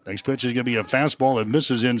 Next pitch is going to be a fastball that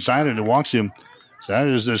misses inside and it walks him. So that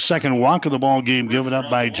is the second walk of the ball game given up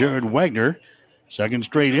by Jared Wagner. Second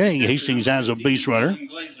straight inning, Hastings has a base runner.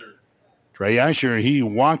 Trey Asher, he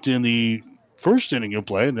walked in the first inning of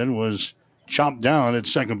play and then was chopped down at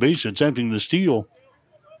second base, attempting the steal.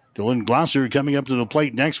 Dylan Glosser coming up to the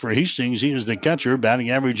plate next for Hastings. He is the catcher, batting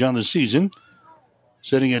average on the season,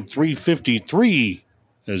 sitting at .353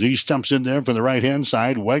 as he stumps in there for the right-hand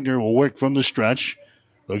side. Wagner will work from the stretch.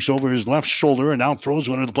 Looks over his left shoulder and now throws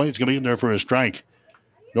one to the plate. It's going to be in there for a strike.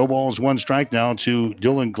 No balls, 1 strike now to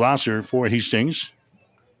Dylan Glosser for Hastings.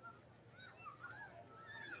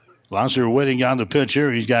 Glosser waiting on the pitch here.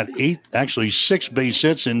 He's got 6 base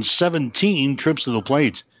hits and 17 trips to the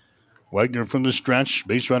plate. Wagner from the stretch.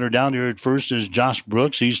 Base runner down here at first is Josh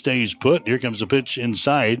Brooks. He stays put. Here comes the pitch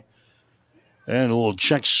inside. And a little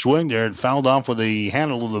check swing there. It fouled off with the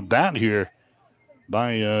handle of the bat here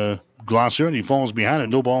by Glosser, and he falls behind it.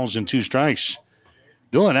 No balls and 2 strikes.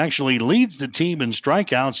 Dylan actually leads the team in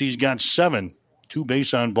strikeouts. He's got 7. 2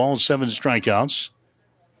 base on balls, 7 strikeouts.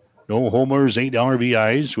 No homers, 8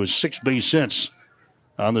 RBIs with 6 base hits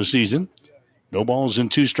on the season. No balls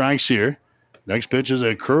and 2 strikes here. Next pitch is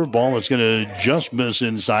a curveball that's going to just miss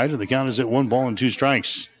inside, and the count is at 1 ball and 2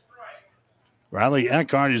 strikes. Riley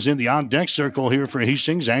Eckhart is in the on-deck circle here for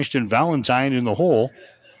Hastings. Ashton Valentine in the hole.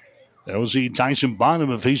 That will see Tyson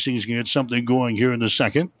Bonham if Hastings can get something going here in the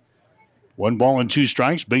second. 1 ball and 2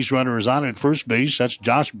 strikes. Base runner is on at first base. That's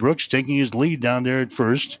Josh Brooks taking his lead down there at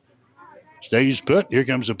first. Stays put. Here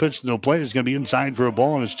comes the pitch to the plate. It's going to be inside for a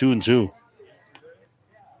ball, and it's 2-2.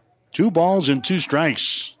 2 balls and 2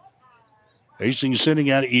 strikes. Hastings sitting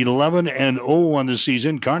at 11-0 on the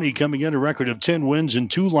season. Kearney coming in a record of 10 wins and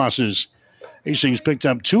 2 losses. Hastings picked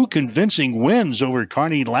up 2 convincing wins over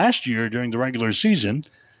Kearney last year during the regular season.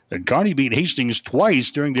 Then Kearney beat Hastings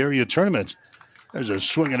twice during the area tournament. There's a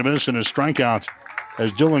swing and a miss and a strikeout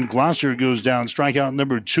as Dylan Glosser goes down. Strikeout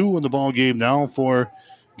number 2 in the ball game now for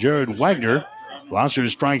Jared Wagner. Glosser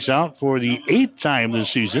strikes out for the 8th time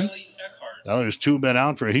this season. Now there's 2 men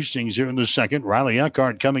out for Hastings here in the second. Riley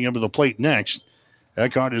Eckhart coming up to the plate next.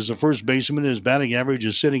 Eckhart is the first baseman. His batting average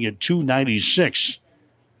is sitting at .296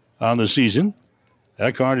 on the season.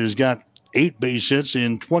 Eckhart has got 8 base hits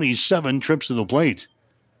in 27 trips to the plate.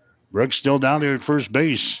 Brooks still down there at first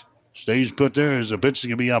base. Stays put there as the pitch is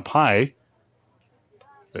going to be up high.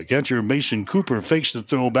 The catcher, Mason Cooper, fakes the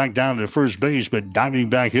throw back down to first base, but diving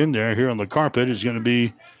back in there here on the carpet is going to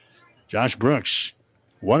be Josh Brooks.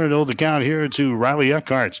 1-0 the count here to Riley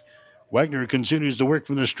Eckhart. Wagner continues to work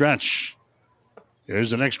from the stretch.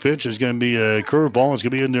 Here's the next pitch. It's going to be a curveball. It's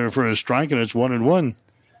going to be in there for a strike, and it's 1-1.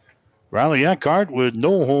 Riley Eckhart with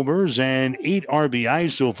no homers and 8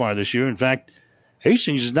 RBIs so far this year. In fact,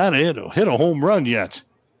 Hastings has not hit a home run yet.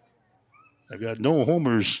 They've got no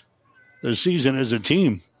homers this season as a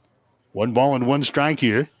team. 1 ball and 1 strike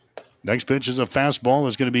here. Next pitch is a fastball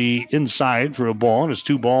that's going to be inside for a ball, and it's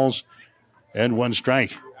 2 balls and 1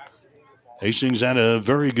 strike. Hastings had a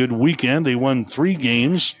very good weekend. They won 3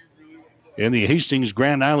 games in the Hastings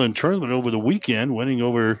Grand Island Tournament over the weekend, winning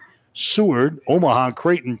over Seward, Omaha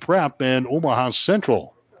Creighton Prep, and Omaha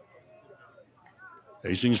Central.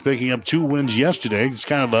 Hastings picking up 2 wins yesterday. It's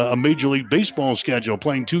kind of a Major League Baseball schedule,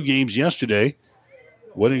 playing 2 games yesterday,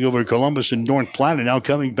 winning over Columbus and North Platte, and now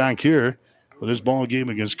coming back here for this ball game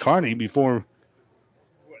against Kearney before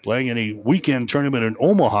playing in a weekend tournament in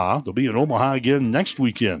Omaha. They'll be in Omaha again next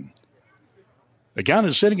weekend. The count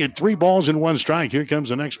is sitting at 3 balls and 1 strike. Here comes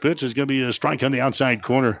the next pitch. It's going to be a strike on the outside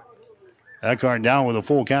corner. Eckhart down with a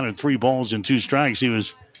full count of 3 balls and 2 strikes. He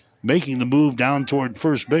was making the move down toward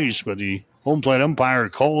first base, but the home plate umpire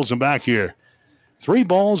calls him back here. 3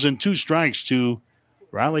 balls and 2 strikes to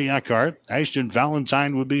Riley Eckhart. Ashton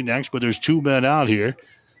Valentine would be next, but there's 2 men out here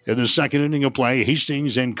in the second inning of play.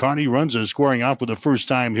 Hastings and Kearney Runza scoring out for the first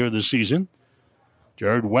time here this season.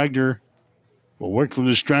 Jared Wagner will work from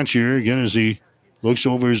the stretch here again as he looks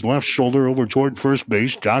over his left shoulder over toward first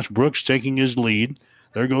base. Josh Brooks taking his lead.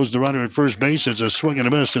 There goes the runner at first base. It's a swing and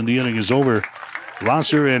a miss, and the inning is over.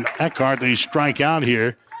 Rosser and Eckhart, they strike out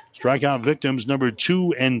here. Strikeout victims number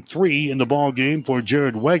 2 and 3 in the ball game for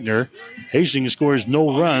Jared Wagner. Hastings scores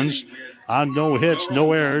no runs on no hits,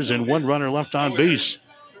 no errors, and 1 runner left on base.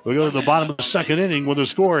 We go to the bottom of the second inning with a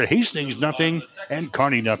score: Hastings nothing and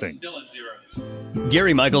Kearney nothing.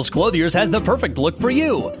 Gary Michaels Clothiers has the perfect look for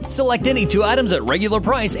you. Select any 2 items at regular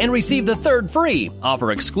price and receive the 3rd free.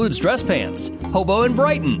 Offer excludes dress pants. Hobo and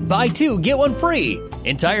Brighton, buy 2, get 1 free.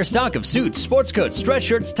 Entire stock of suits, sports coats, stretch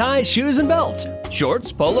shirts, ties, shoes, and belts.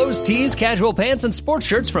 Shorts, polos, tees, casual pants, and sports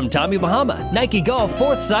shirts from Tommy Bahama, Nike Golf,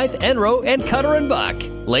 Forsyth, Enro, and Cutter & Buck.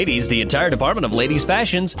 Ladies, the entire department of ladies'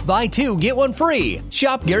 fashions, buy 2, get 1 free.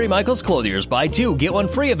 Shop Gary Michaels Clothiers, buy 2, get 1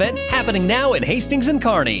 free event happening now in Hastings and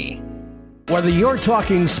Kearney. Whether you're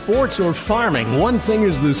talking sports or farming, one thing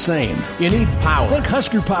is the same. You need power. Think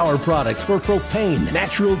Husker Power products for propane,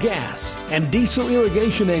 natural gas, and diesel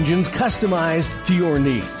irrigation engines customized to your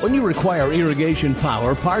needs. When you require irrigation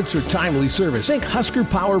power, parts, or timely service, think Husker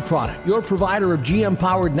Power products, your provider of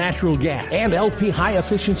GM-powered natural gas and LP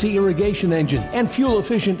high-efficiency irrigation engine and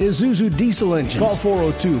fuel-efficient Isuzu diesel engines. Call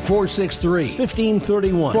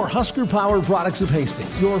 402-463-1531 for Husker Power products of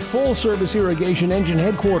Hastings, your full-service irrigation engine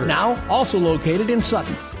headquarters. Now, also located in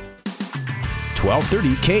Sutton.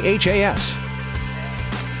 1230 KHAS.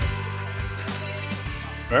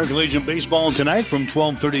 American Legion Baseball tonight from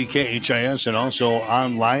 1230 KHIS and also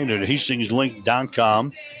online at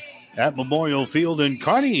HastingsLink.com at Memorial Field in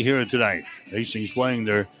Kearney here tonight. Hastings playing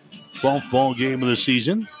their 12th ball game of the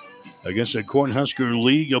season against a Cornhusker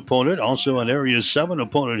League opponent, also an Area 7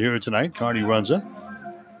 opponent here tonight, Kearney Runza.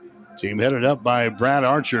 Team headed up by Brad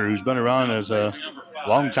Archer, who's been around as a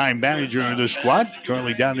longtime manager of the squad,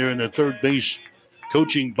 currently down there in the third base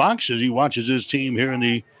coaching box as he watches his team here in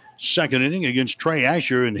the second inning against Trey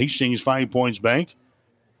Asher in Hastings 5 Points Bank.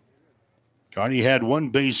 Kearney had 1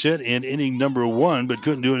 base hit in inning number 1, but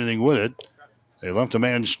couldn't do anything with it. They left a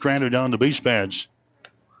man stranded on the base pads.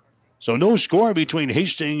 So no score between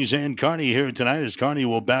Hastings and Kearney here tonight as Kearney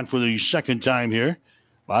will bat for the second time here.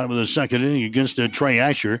 Bottom of the second inning against Trey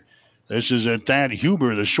Asher. This is Thad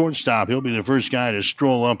Huber, the shortstop. He'll be the first guy to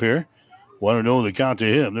stroll up here. Want to know the count to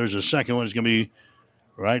him. There's a second one. It's going to be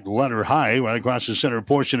right letter high, right across the center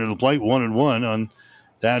portion of the plate. 1-1 on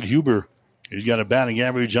Thad Huber. He's got a batting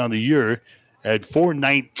average on the year at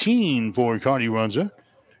 .419 for Kearney Runza.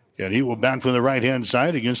 And he will bat from the right-hand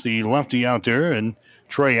side against the lefty out there and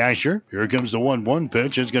Trey Asher. Here comes the 1-1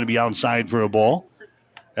 pitch. It's going to be outside for a ball.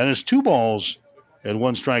 And it's 2 balls and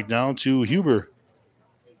 1 strike now to Huber.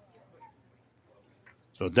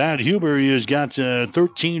 So Thad Huber, he has got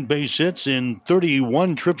 13 base hits and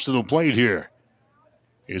 31 trips to the plate here.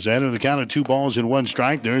 He's added the count of 2 balls and 1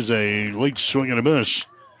 strike. There's a late swing and a miss.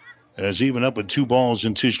 As even up with 2 balls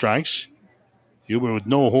and 2 strikes. Huber with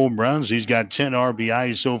no home runs. He's got 10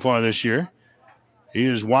 RBIs so far this year. He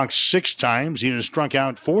has walked 6 times. He has struck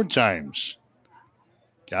out 4 times.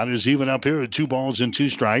 Count is even up here with 2 balls and 2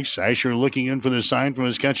 strikes. Asher looking in for the sign from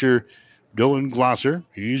his catcher, Dylan Glosser.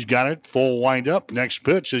 He's got it. Full windup. Next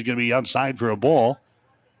pitch is going to be outside for a ball.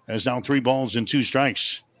 That's now 3 balls and 2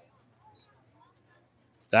 strikes.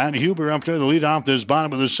 Thad Huber up there to lead off this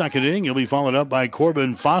bottom of the second inning. He'll be followed up by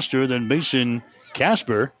Corbin Foster, then Mason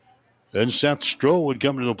Casper. Then Seth Stroh would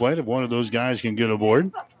come to the plate if one of those guys can get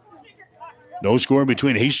aboard. No score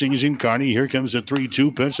between Hastings and Kearney. Here comes the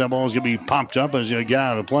 3-2 pitch. That ball is going to be popped up as they get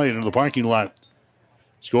out of the plate into the parking lot.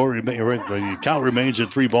 The count remains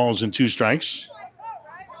at 3 balls and 2 strikes.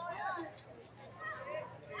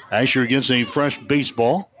 Asher gets a fresh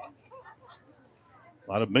baseball.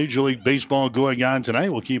 A lot of Major League Baseball going on tonight.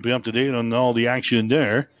 We'll keep you up to date on all the action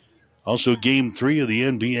there. Also, Game 3 of the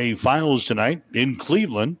NBA Finals tonight in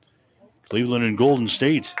Cleveland. Cleveland and Golden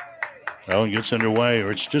State. That one gets underway,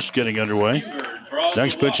 or it's just getting underway.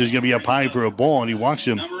 Next pitch is going to be up high for a ball, and he walks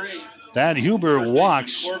him. Thad Huber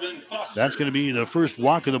walks. That's going to be the first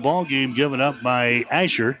walk of the ball game given up by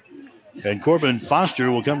Asher. And Corbin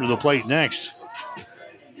Foster will come to the plate next.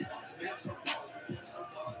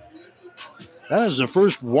 That is the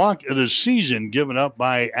first walk of the season given up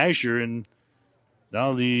by Asher. And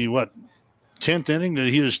now the, 10th inning that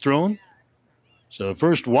he has thrown. So the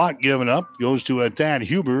first walk given up goes to Thad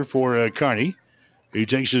Huber for Kearney. He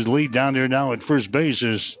takes his lead down there now at first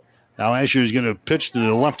base. Now Asher is going to pitch to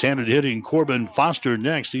the left-handed hitting Corbin Foster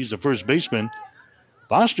next. He's the first baseman.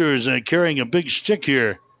 Foster is carrying a big stick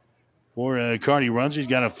here for Kearney Runza. He's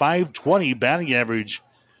got a .520 batting average.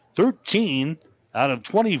 13 out of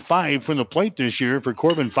 25 from the plate this year for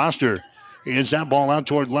Corbin Foster. He hits that ball out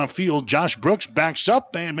toward left field. Josh Brooks backs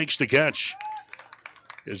up and makes the catch.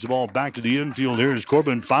 Gets the ball back to the infield here as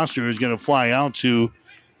Corbin Foster is going to fly out to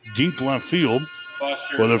deep left field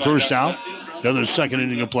for the first out. Another second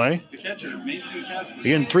inning of play.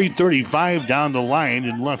 Again, 335 down the line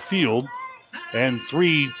in left field and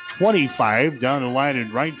 325 down the line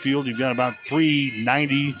in right field. You've got about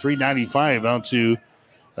 390, 395 out to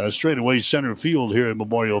straightaway center field here at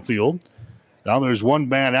Memorial Field. Now there's one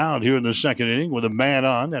man out here in the second inning with a man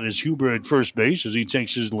on. That is Huber at first base as he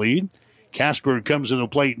takes his lead. Casper comes to the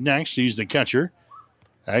plate next. He's the catcher.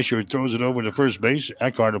 Asher throws it over to first base.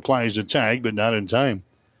 Eckhart applies the tag, but not in time.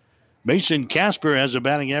 Mason Casper has a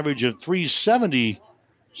batting average of .370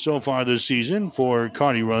 so far this season for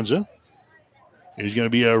Kearney Runza. He's going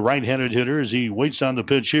to be a right-handed hitter as he waits on the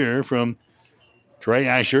pitch here from Trey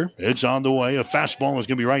Asher. It's on the way. A fastball is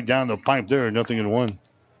going to be right down the pipe there. 0-1.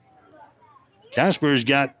 Casper's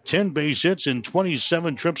got 10 base hits and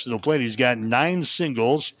 27 trips to the plate. He's got 9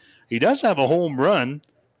 singles. He does have a home run.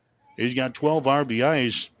 He's got 12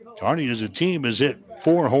 RBIs. Kearney as a team has hit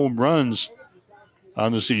 4 home runs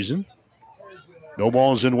on the season. No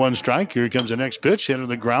balls in 1 strike. Here comes the next pitch. Hit on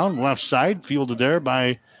the ground. Left side. Fielded there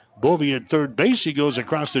by Bovey at third base. He goes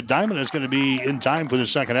across the diamond. It's going to be in time for the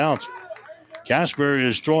second out. Casper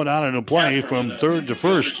is thrown out of the play from third to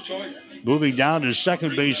first. Moving down to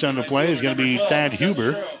second base on the play is going to be Thad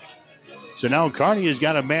Huber. So now Kearney has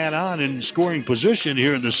got a man on in scoring position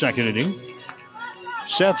here in the second inning.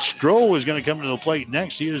 Seth Stroh is going to come to the plate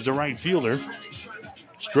next. He is the right fielder.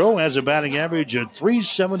 Stroh has a batting average of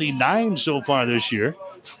 .379 so far this year.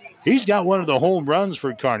 He's got one of the home runs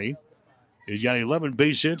for Kearney. He's got 11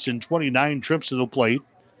 base hits and 29 trips to the plate.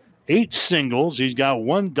 8 singles. He's got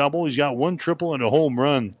 1 double. He's got 1 triple and a home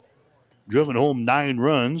run. Driven home 9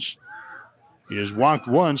 runs. He has walked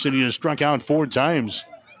once and he has struck out 4 times.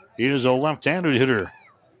 He is a left-handed hitter.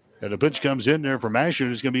 And the pitch comes in there from Asher.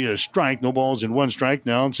 It's going to be a strike. No balls in 1 strike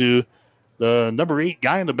now to the number 8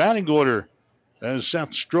 guy in the batting order. That is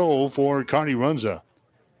Seth Stroh for Kearney Runza.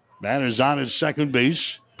 Man is on at second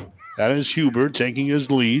base. That is Huber taking his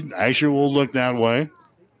lead. Asher will look that way.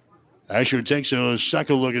 Asher takes a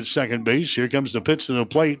second look at second base. Here comes the pitch to the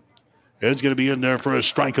plate. It's going to be in there for a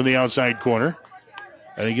strike on the outside corner.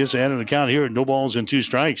 And he gets ahead of the count here. No balls and 2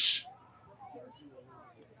 strikes.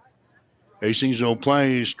 Hastings will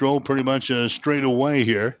play Stroh pretty much straight away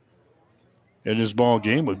here in this ball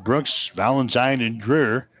game with Brooks, Valentine, and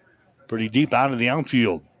Dreher pretty deep out of the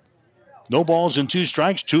outfield. No balls and 2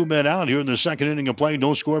 strikes. 2 men out here in the second inning of play.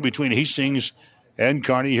 No score between Hastings and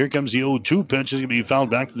Kearney. Here comes the 0-2 pitch. It's going to be fouled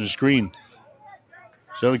back to the screen.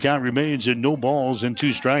 So the count remains at no balls and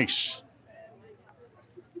 2 strikes.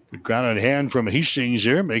 Good crowd on hand from Hastings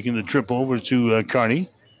here, making the trip over to Kearney.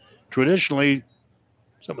 Traditionally,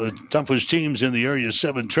 some of the toughest teams in the Area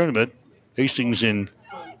 7 tournament. Hastings and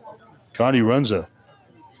Kearney Runza.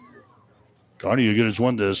 Kearney has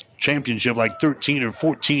won this championship like 13 or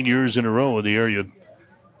 14 years in a row in the Area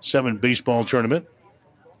 7 baseball tournament.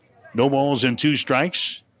 No balls and 2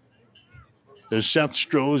 strikes. There's Seth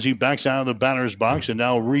Stroh as he backs out of the batter's box and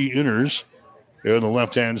now re-enters here on the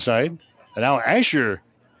left-hand side. And now Asher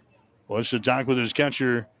wants to talk with his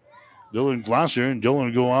catcher, Dylan Glosser, and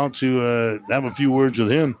Dylan will go out to have a few words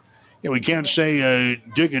with him. We can't say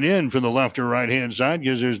digging in from the left or right-hand side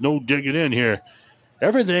because there's no digging in here.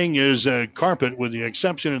 Everything is carpet with the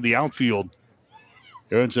exception of the outfield.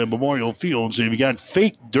 Here it's a Memorial Field, so you've got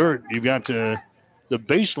fake dirt. You've got the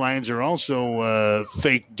baselines are also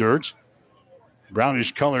fake dirt.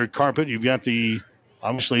 Brownish color carpet. You've got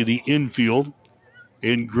obviously the infield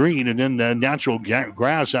in green and then the natural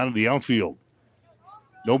grass out of the outfield.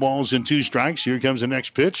 No balls and 2 strikes. Here comes the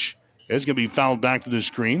next pitch. It's going to be fouled back to the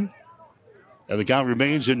screen. And the count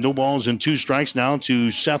remains at no balls and 2 strikes now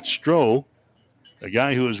to Seth Stroh, a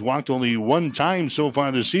guy who has walked only 1 time so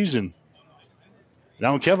far this season.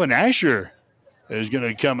 Now Kevin Asher is going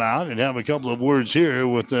to come out and have a couple of words here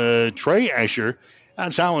with Trey Asher.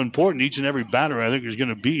 That's how important each and every batter, I think, is going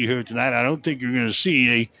to be here tonight. I don't think you're going to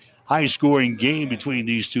see a high-scoring game between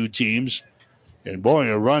these two teams. And, boy,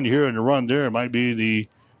 a run here and a run there might be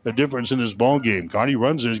the difference in this ball game. Kearney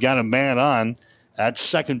Runza has got a man on at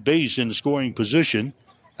second base in scoring position.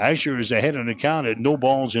 Asher is ahead on the count at no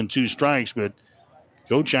balls and 2 strikes, but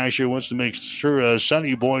Coach Asher wants to make sure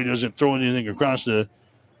Sonny Boy doesn't throw anything across the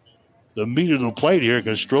meat of the plate here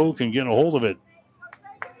because Stroh can get a hold of it.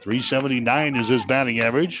 379 is his batting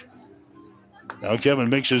average. Now Kevin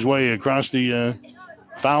makes his way across the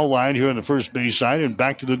foul line here on the first base side and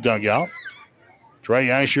back to the dugout. Trey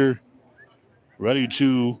Asher ready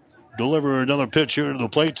to deliver another pitch here to the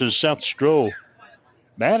plate to Seth Stroh.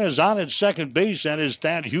 Man is on at second base. That is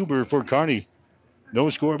Thad Huber for Kearney. No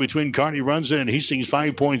score between Kearney Runza and Hastings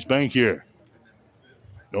 5 Points Bank here.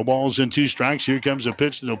 No balls and 2 strikes. Here comes a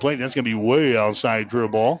pitch to the plate. That's going to be way outside for a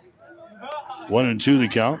ball. 1-2 the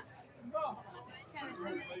count.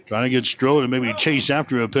 Trying to get Stroh to maybe chase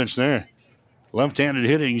after a pitch there. Left-handed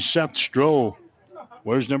hitting Seth Stroh.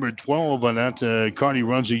 Where's number 12 on that Kearney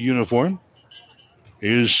Runza uniform? He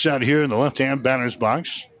is set here in the left-hand batter's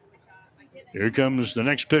box. Here comes the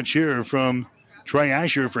next pitch here from Trey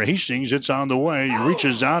Asher for Hastings. It's on the way. He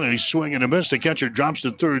reaches out and he's swinging a miss. The catcher drops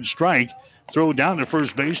the third strike. Throw down to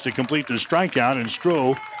first base to complete the strikeout, and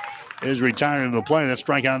Stroh is retiring the play. That's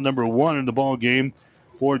strikeout number 1 in the ball game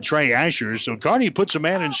for Trey Asher. So Kearney puts a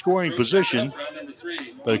man in scoring position,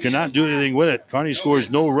 but cannot do anything with it. Kearney scores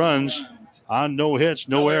no runs on no hits,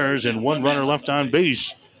 no errors, and 1 runner left on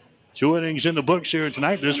base. 2 innings in the books here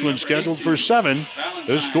tonight. This one's scheduled for 7.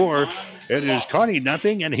 The score, it is Kearney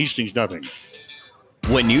nothing and Hastings nothing.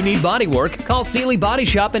 When you need body work, call Seeley Body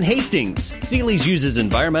Shop in Hastings. Seeley's uses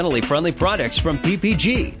environmentally friendly products from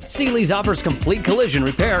PPG. Seeley's offers complete collision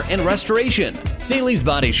repair and restoration. Seeley's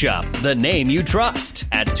Body Shop, the name you trust,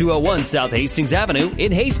 at 201 South Hastings Avenue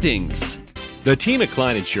in Hastings. The team at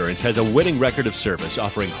Klein Insurance has a winning record of service,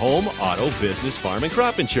 offering home, auto, business, farm, and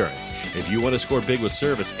crop insurance. If you want to score big with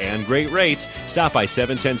service and great rates, stop by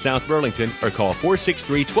 710 South Burlington or call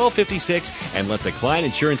 463-1256 and let the Klein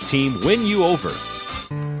Insurance team win you over.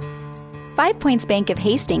 5 Points Bank of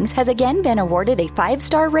Hastings has again been awarded a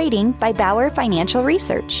 5-star rating by Bauer Financial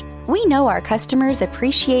Research. We know our customers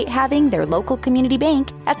appreciate having their local community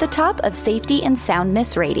bank at the top of safety and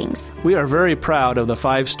soundness ratings. We are very proud of the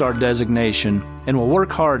 5-star designation and will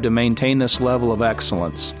work hard to maintain this level of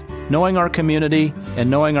excellence. Knowing our community and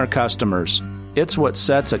knowing our customers, it's what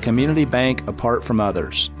sets a community bank apart from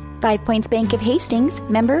others. 5 Points Bank of Hastings,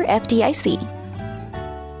 member FDIC.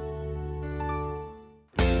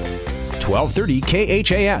 1230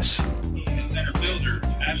 KHAS.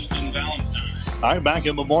 All right, back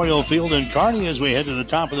at Memorial Field in Kearney as we head to the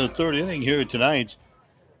top of the 3rd inning here tonight.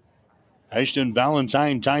 Ashton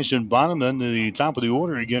Valentine, Tyson Bonham, to the top of the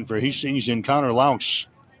order again for Hastings and Connor Laux.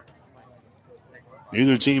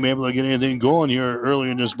 Neither team able to get anything going here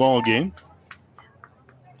early in this ball game.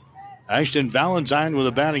 Ashton Valentine with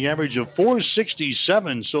a batting average of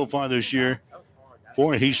 .467 so far this year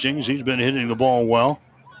for Hastings. He's been hitting the ball well.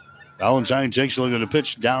 Valentine takes a look at the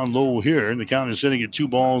pitch down low here, and the count is sitting at 2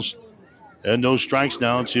 balls and no strikes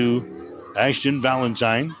now to Ashton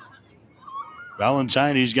Valentine.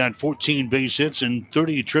 Valentine, he's got 14 base hits and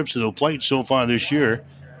 30 trips to the plate so far this year.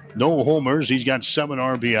 No homers. He's got 7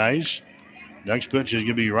 RBIs. Next pitch is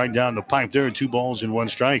going to be right down the pipe there, 2 balls and 1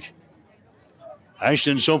 strike.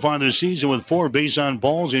 Ashton so far this season with 4 base on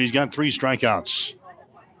balls, and he's got 3 strikeouts.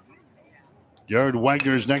 Jared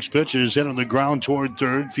Wagner's next pitch is hit on the ground toward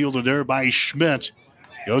third, fielded there by Schmidt.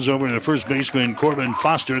 Goes over to the first baseman, Corbin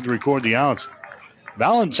Foster, to record the out.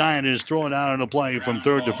 Valentine is throwing out on the play from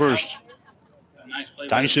third to first.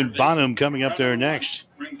 Tyson Bonham coming up there next.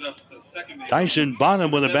 Tyson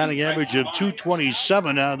Bonham with a batting average of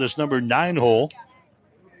 .227 out of this number 9 hole.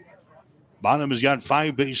 Bonham has got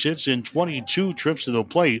 5 base hits and 22 trips to the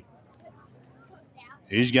plate.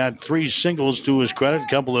 He's got 3 singles to his credit, a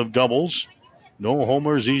couple of doubles. No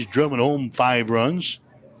homers. He's driven home 5 runs.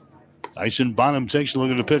 Tyson Bonham takes a look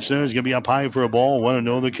at the pitch there. He's going to be up high for a ball.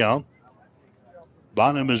 1-0 the count.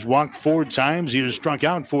 Bonham has walked 4 times. He has struck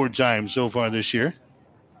out 4 times so far this year.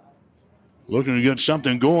 Looking to get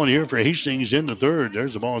something going here for Hastings in the 3rd.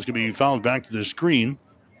 There's the ball. It's going to be fouled back to the screen.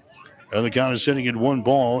 And the count is sitting at 1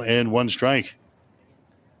 ball and 1 strike.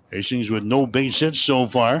 Hastings with no base hits so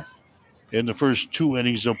far. in the first 2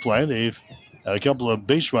 innings of play. They've had a couple of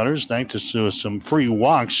base runners thanks to some free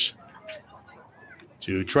walks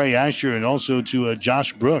to Trey Asher and also to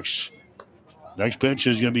Josh Brooks. Next pitch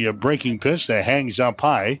is going to be a breaking pitch that hangs up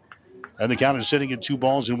high. And the count is sitting at 2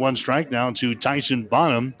 balls and 1 strike now to Tyson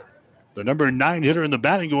Bonham, the number 9 hitter in the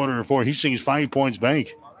batting order for Hastings 5 Points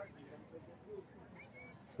Bank.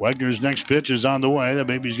 Wagner's next pitch is on the way. That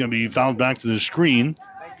baby's going to be fouled back to the screen.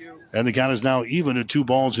 And the count is now even at 2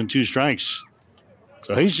 balls and 2 strikes.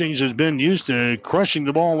 So Hastings has been used to crushing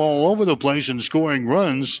the ball all over the place and scoring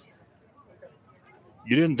runs.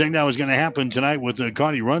 You didn't think that was going to happen tonight with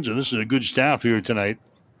Kearney Runza. This is a good staff here tonight.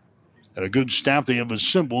 And a good staff they have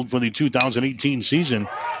assembled for the 2018 season.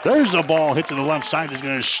 There's the ball hit to the left side. Is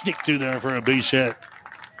going to sneak through there for a base hit.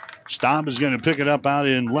 Staub is going to pick it up out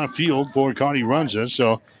in left field for Kearney Runza.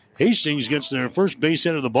 So Hastings gets their first base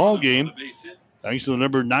hit of the ball game, thanks to the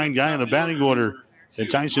number 9 guy in the batting order,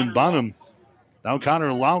 Tyson Bonham. Now Connor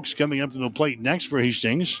Laux coming up to the plate next for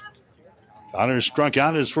Hastings. Connor struck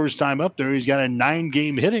out his first time up there. He's got a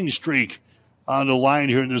 9-game hitting streak on the line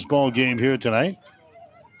here in this ball game here tonight.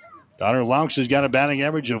 Connor Laux has got a batting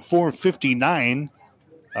average of .459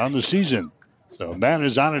 on the season. So man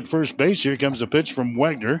is on at first base. Here comes a pitch from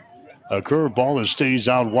Wagner. A curveball that stays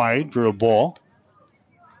out wide for a ball.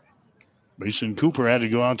 Mason Cooper had to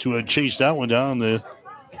go out to chase that one down the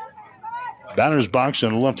batter's box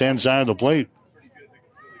on the left-hand side of the plate.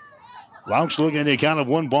 Laux looking at a count of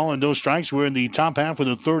 1 ball and no strikes. We're in the top half of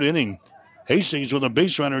the 3rd inning. Hastings with a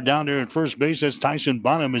base runner down there at first base. That's Tyson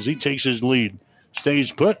Bonham as he takes his lead.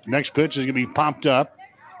 Stays put. Next pitch is going to be popped up.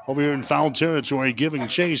 Over here in foul territory, giving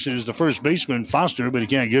chase is the first baseman, Foster, but he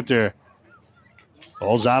can't get there.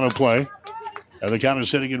 Ball's out of play. And the count is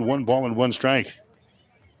sitting at 1 ball and 1 strike.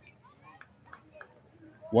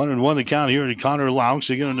 1-1 the count here to Connor Laux.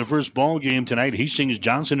 Again in the first ball game tonight, Hastings,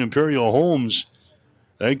 Johnson, Imperial Homes.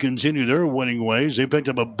 They continue their winning ways. They picked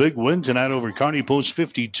up a big win tonight over Kearney Post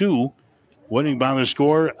 52, winning by the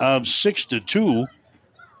score of 6-2.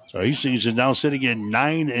 So Hastings is now sitting at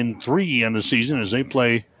 9-3 in the season as they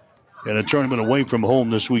play in a tournament away from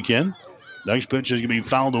home this weekend. Next pitch is going to be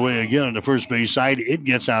fouled away again on the first base side. It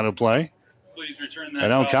gets out of play. And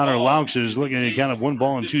now Connor Laux is looking at a count of 1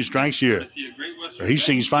 ball and 2 strikes here. So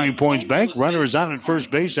Hastings 5 Points Bank. Runner is out at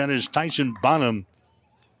first base. That is Tyson Bonham.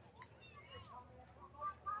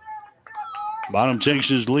 Bonham takes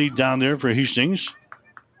his lead down there for Hastings.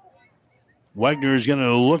 Wagner is going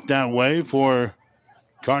to look that way for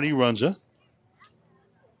Kearney Runza.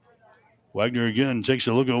 Wagner again takes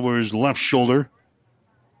a look over his left shoulder.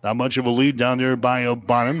 Not much of a lead down there by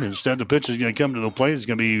Bonham. Instead, the pitch is going to come to the plate. It's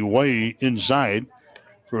going to be way inside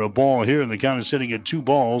for a ball here, and the count is sitting at 2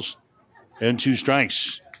 balls and 2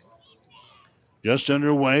 strikes. Just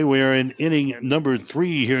underway. We are in inning number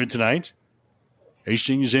 3 here tonight.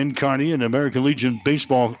 Hastings and Kearney in American Legion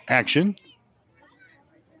baseball action.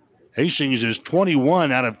 Hastings is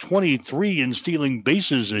 21 out of 23 in stealing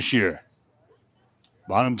bases this year.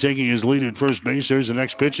 Bonham taking his lead at first base. There's the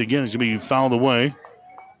next pitch. Again, it's going to be fouled away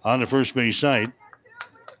on the first base side.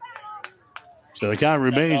 So the count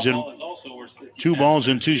remains at 2 balls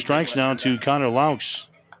and 2 strikes now to Connor Laux.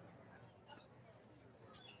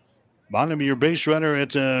 Bonham, your base runner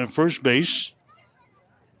at first base.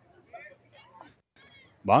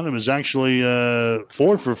 Bonham is actually 4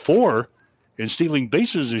 for 4 in stealing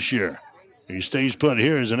bases this year. He stays put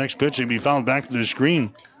here as the next pitch will be fouled back to the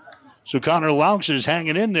screen. So Connor Laux is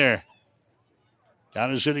hanging in there.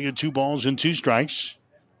 Count is sitting at 2 balls and 2 strikes.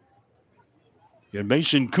 And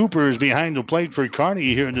Mason Cooper is behind the plate for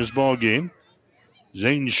Kearney here in this ball game.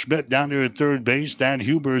 Zane Schmidt down there at third base. Thad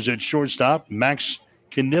Huber is at shortstop. Max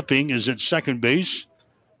Knipping is at second base.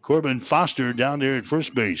 Corbin Foster down there at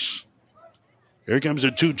first base. Here comes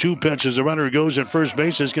a 2-2 pitch as the runner goes at first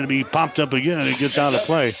base. It's going to be popped up again. It gets out of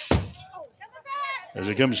play as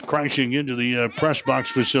it comes crashing into the press box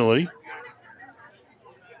facility.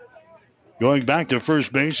 Going back to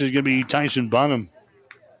first base is going to be Tyson Bonham.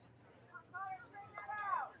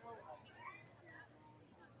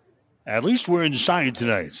 At least we're inside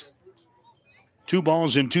tonight. 2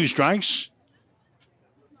 balls and 2 strikes.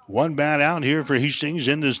 1 bat out here for Hastings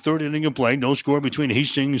in this 3rd inning of play. No score between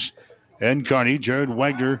Hastings and Kearney. Jared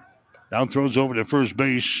Wagner now throws over to first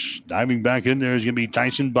base. Diving back in there is going to be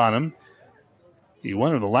Tyson Bonham. He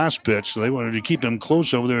won on the last pitch, so they wanted to keep him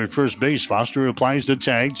close over there at first base. Foster applies the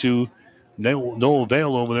tag to no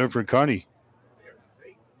avail over there for Kearney.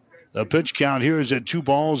 The pitch count here is at 2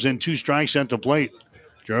 balls and 2 strikes at the plate.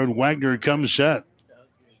 Jared Wagner comes set.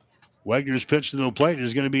 Wagner's pitch to the plate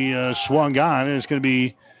is going to be swung on, and it's going to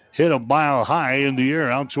be hit a mile high in the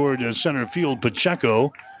air out toward center field.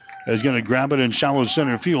 Pacheco is going to grab it in shallow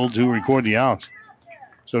center field to record the out.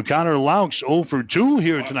 So Connor Laux 0 for 2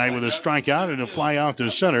 here tonight with a strikeout and a fly out to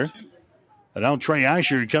center. And now Trey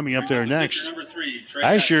Asher coming up there next.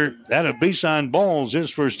 Asher had a base on balls his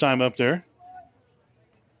first time up there.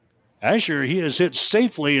 Asher, he has hit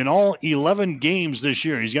safely in all 11 games this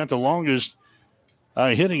year. He's got the longest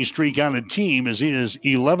hitting streak on the team as he is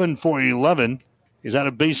 11 for 11. He's had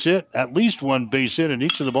a base hit, at least one base hit in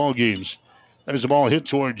each of the ball games. There's the ball hit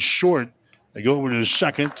towards short. They go over to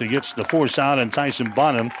second to get the force out on Tyson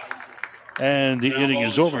Bonham. And the inning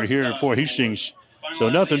is over here for Hastings. So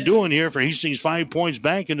nothing doing here for Hastings. 5 points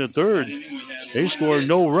back in the third. They scored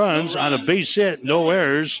no runs on a base hit, no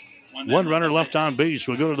errors. One runner left on base.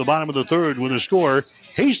 We'll go to the bottom of the third with a score.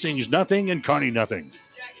 Hastings nothing and Kearney nothing.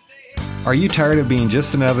 Are you tired of being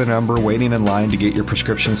just another number waiting in line to get your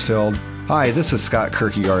prescriptions filled? Hi, this is Scott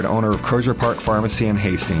Kierkegaard, owner of Crozier Park Pharmacy in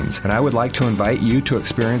Hastings, and I would like to invite you to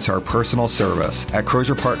experience our personal service. At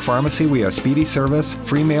Crozier Park Pharmacy, we have speedy service,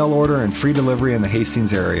 free mail order, and free delivery in the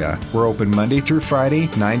Hastings area. We're open Monday through Friday,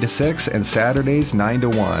 9 to 6, and Saturdays, 9 to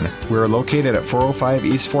 1. We are located at 405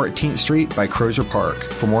 East 14th Street by Crozier Park.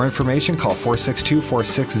 For more information, call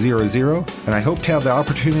 462-4600, and I hope to have the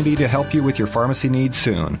opportunity to help you with your pharmacy needs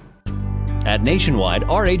soon. At Nationwide,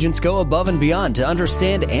 our agents go above and beyond to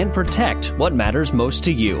understand and protect what matters most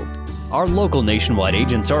to you. Our local Nationwide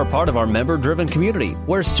agents are a part of our member-driven community,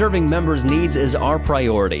 where serving members' needs is our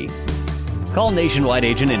priority. Call Nationwide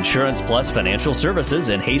Agent Insurance Plus Financial Services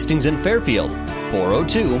in Hastings and Fairfield,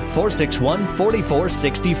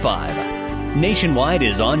 402-461-4465. Nationwide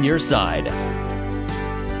is on your side.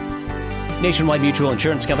 Nationwide Mutual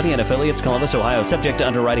Insurance Company and affiliates, Columbus, Ohio, subject to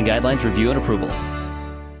underwriting guidelines, review, and approval.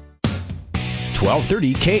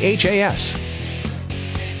 1230 KHAS.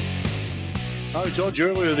 I told you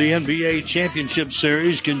earlier, the NBA Championship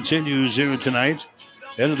Series continues here tonight.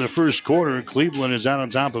 End of the first quarter, Cleveland is out on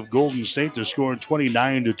top of Golden State. The score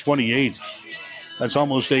 29-28. That's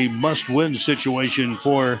almost a must-win situation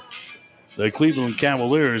for the Cleveland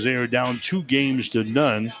Cavaliers. They are down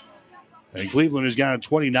 2-0. And Cleveland has got a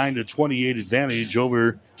 29-28 advantage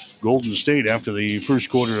over Golden State after the first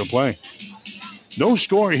quarter of play. No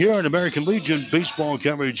score here in American Legion baseball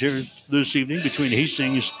coverage here this evening between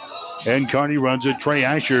Hastings and Kearney Runza. Trey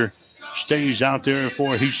Asher stays out there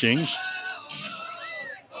for Hastings.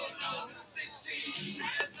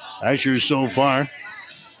 Asher so far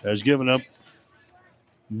has given up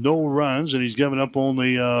no runs, and he's given up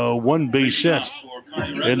only one base hit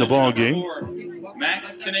in the ball game.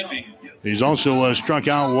 He's also struck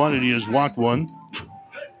out one, and he has walked one.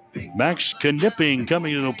 Max Knipping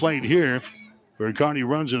coming to the plate here for Kearney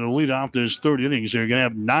Runza to lead off this third inning. So they're going to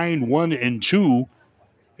have 9-1-2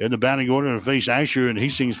 in the batting order to face Asher and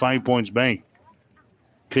Hastings 5 points back.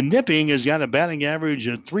 Knipping has got a batting average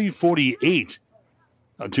of .348.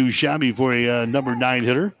 Too shabby for a number 9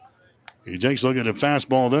 hitter. He takes a look at the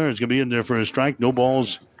fastball there. It's going to be in there for a strike. No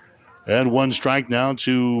balls and one strike now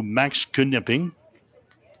to Max Knipping.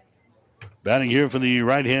 Batting here for the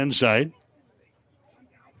right-hand side.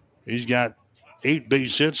 He's got 8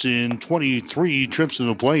 base hits in 23 trips to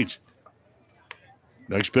the plate.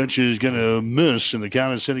 Next pitch is going to miss, and the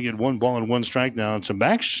count is sitting at 1 ball and 1 strike now to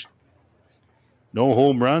Max. No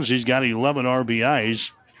home runs. He's got 11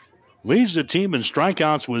 RBIs. Leads the team in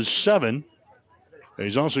strikeouts with 7.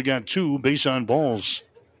 He's also got 2 base on balls.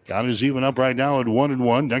 Count is even up right now at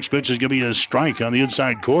 1-1. Next pitch is going to be a strike on the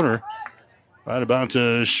inside corner. Right about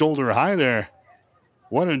shoulder high there.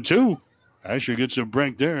 1-2. Asher gets a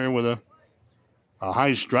break there with a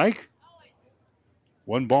high strike.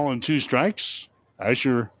 1 ball and 2 strikes.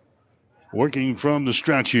 Asher working from the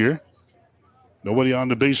stretch here. Nobody on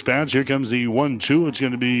the base pads. Here comes the 1-2. It's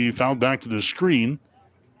going to be fouled back to the screen.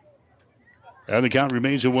 And the count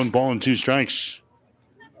remains at 1 ball and 2 strikes.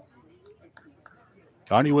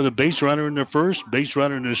 Kearney with a base runner in the first, base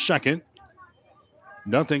runner in the second.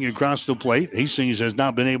 Nothing across the plate. Hastings has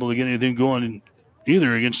not been able to get anything going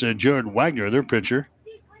either against Jared Wagner, their pitcher.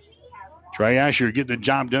 Trey Asher getting the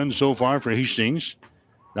job done so far for Hastings.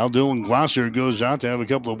 Now Dylan Glosser goes out to have a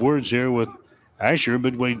couple of words here with Asher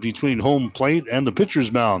midway between home plate and the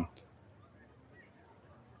pitcher's mound.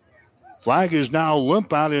 Flag is now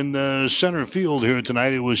limp out in the center field here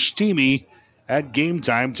tonight. It was steamy at game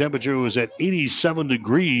time. Temperature was at 87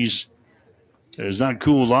 degrees. It has not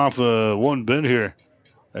cooled off one bit here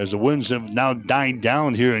as the winds have now died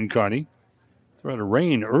down here in Kearney. There had a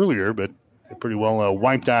rain earlier, but they pretty well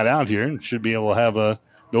wiped that out here and should be able to have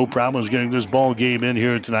no problems getting this ball game in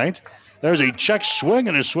here tonight. There's a check swing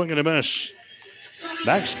and a miss.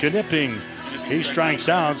 Max Knipping, he strikes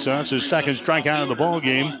out, so that's his second strikeout of the ball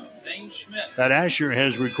game. that Asher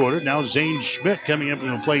has recorded. Now Zane Schmidt coming up to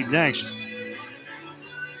the plate next.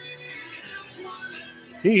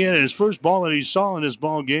 He hit his first ball that he saw in this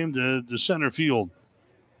ball game to center field.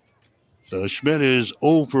 So Schmidt is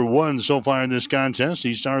 0 for 1 so far in this contest.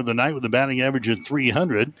 He started the night with a batting average of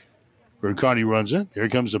 300 for Kearney Runza. Here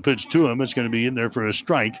comes the pitch to him. It's going to be in there for a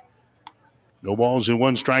strike. No balls and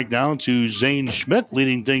 1 strike now to Zane Schmidt,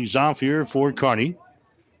 leading things off here for Kearney.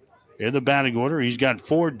 In the batting order, he's got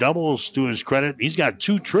 4 doubles to his credit. He's got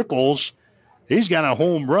 2 triples. He's got a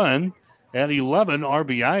home run and 11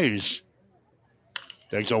 RBIs.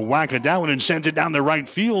 Takes a whack at that one and sends it down the right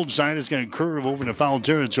field side. It's going to curve over to foul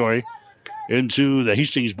territory into the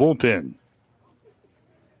Hastings bullpen.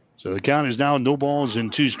 So the count is now no balls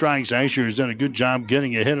and 2 strikes. Asher has done a good job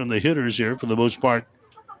getting ahead on the hitters here for the most part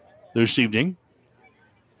this evening.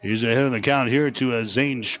 He's ahead of the count here to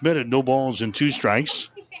Zane Schmidt at no balls and 2 strikes.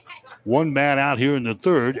 1 man out here in the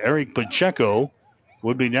third. Eric Pacheco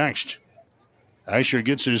would be next. Asher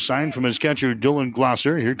gets his sign from his catcher, Dylan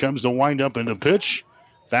Glosser. Here comes the windup and the pitch.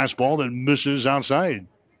 Fastball that misses outside.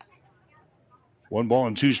 1 ball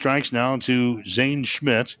and 2 strikes now to Zane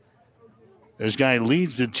Schmidt. This guy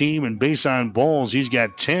leads the team in base on balls. He's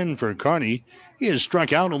got 10 for Kearney. He has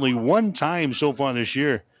struck out only 1 time so far this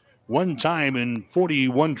year. 1 time in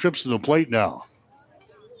 41 trips to the plate now.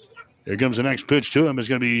 Here comes the next pitch to him. It's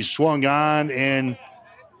going to be swung on and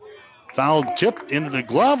foul tipped into the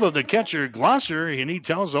glove of the catcher, Glosser. And he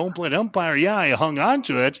tells the home plate umpire, yeah, he hung on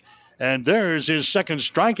to it. And there's his second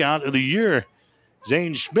strikeout of the year.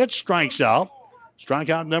 Zane Schmidt strikes out.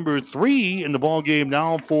 Strikeout number 3 in the ball game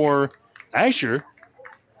now for Asher.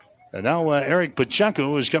 And now Eric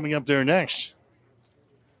Pacheco is coming up there next.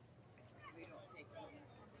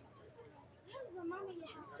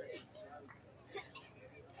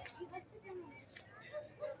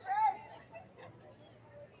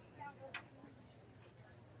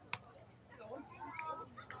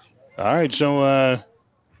 All right, so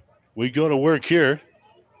we go to work here.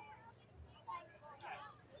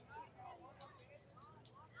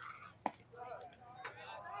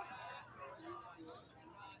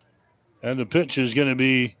 And the pitch is going to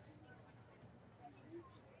be,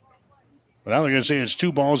 well, they're going to say it's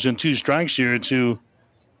 2 balls and 2 strikes here to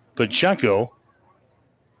Pacheco.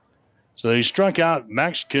 So they struck out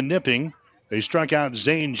Max Knipping. They struck out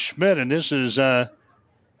Zane Schmidt, and this is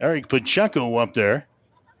Eric Pacheco up there.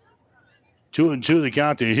 2-2 the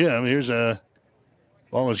count to him. Here's a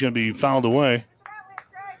ball that's going to be fouled away.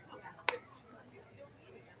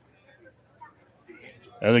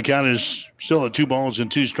 And the count is still at 2 balls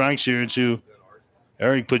and 2 strikes here to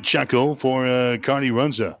Eric Pacheco for Kearney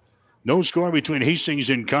Runza. No score between Hastings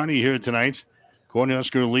and Kearney here tonight.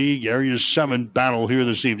 Cornhusker League Area 7 battle here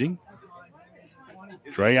this evening.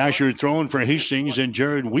 Trey Asher throwing for Hastings and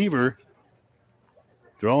Jared Weaver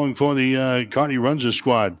throwing for the Kearney Runza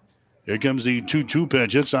squad. Here comes the 2-2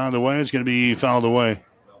 pitch. It's on the way. It's going to be fouled away.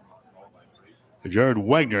 Jared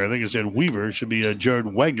Wagner, I think it said Weaver. It should be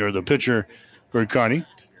Jared Wagner, the pitcher for Kearney.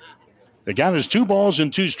 The count is 2 balls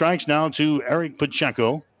and 2 strikes now to Eric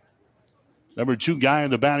Pacheco. Number 2 guy in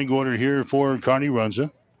the batting order here for Kearney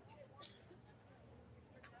Runza.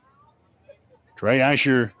 Trey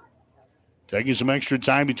Asher taking some extra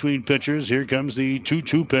time between pitchers. Here comes the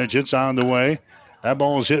 2-2 pitch. It's on the way. That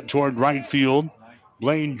ball is hit toward right field.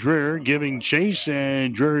 Blaine Dreher giving chase,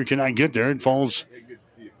 and Dreher cannot get there. It falls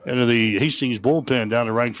into the Hastings bullpen down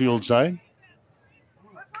the right field side.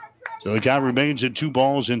 So the count remains at 2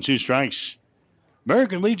 balls and 2 strikes.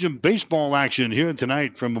 American Legion baseball action here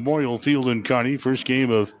tonight from Memorial Field in Kearney. First game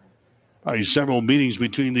of probably several meetings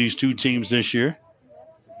between these 2 teams this year.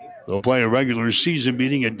 They'll play a regular season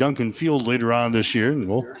meeting at Duncan Field later on this year. And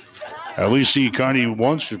we'll at least see Kearney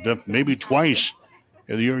once, maybe twice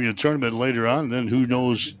in the area tournament later on. And then who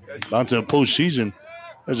knows about the postseason.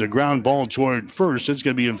 There's a ground ball toward first. It's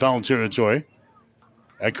going to be in foul territory.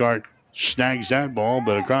 Eckhart snags that ball,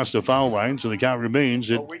 but across the foul line. So the count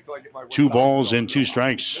remains at 2 balls and 2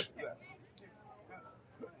 strikes.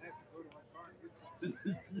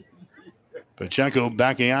 Pacheco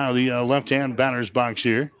backing out of the left-hand batter's box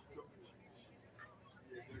here.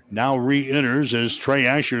 Now re-enters as Trey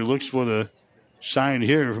Asher looks for the sign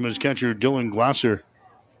here from his catcher, Dylan Glosser.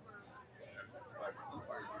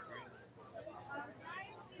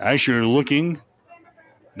 Asher looking.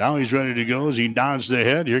 Now he's ready to go as he nods the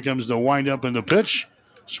head. Here comes the windup and the pitch.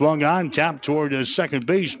 Swung on, tapped toward second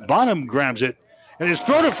base. Bonham grabs it. And his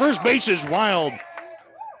throw to first base is wild.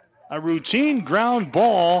 A routine ground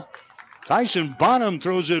ball. Tyson Bonham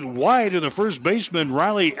throws it wide to the first baseman,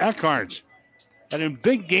 Riley Eckhart. And in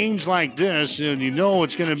big games like this, and you know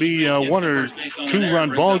it's going to be a 1 or 2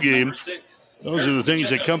 run ball game, those are the things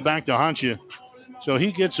that come back to haunt you. So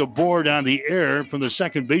he gets a board on the air from the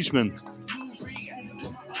second baseman.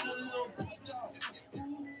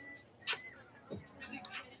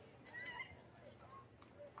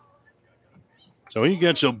 So he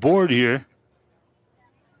gets a board here.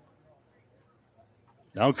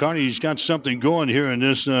 Now Kearney's got something going here in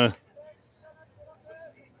this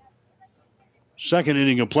second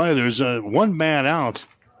inning of play. There's one man out.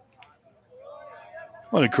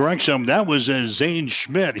 I want to correct something. That was Zane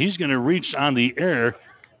Schmidt. He's going to reach on the air.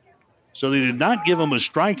 So they did not give him a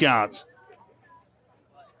strikeout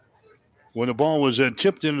when the ball was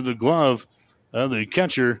tipped into the glove of the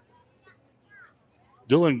catcher,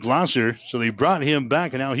 Dylan Glosser. So they brought him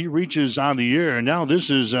back, and now he reaches on the air. And now this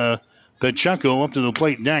is Pacheco up to the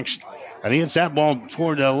plate next. And he hits that ball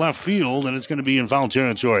toward left field, and it's going to be in foul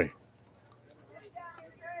territory.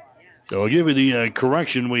 So I'll give you the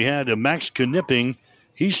correction. We had Max Knipping.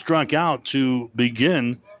 He struck out to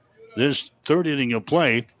begin this third inning of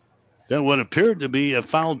play. Then what appeared to be a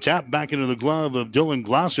foul tap back into the glove of Dylan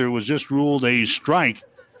Glosser was just ruled a strike.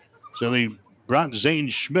 So they brought Zane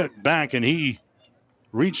Schmidt back, and he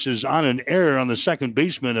reaches on an error on the second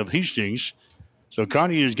baseman of Hastings. So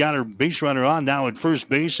Kearney has got her base runner on now at first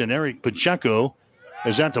base, and Eric Pacheco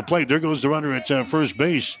is at the plate. There goes the runner at first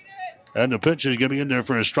base. And the pitch is going to be in there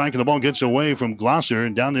for a strike, and the ball gets away from Glosser,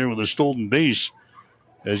 and down there with a stolen base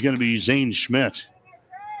is going to be Zane Schmidt.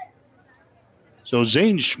 So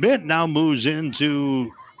Zane Schmidt now moves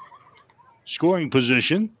into scoring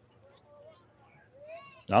position.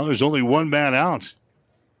 Now there's only one man out.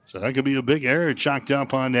 So that could be a big error chalked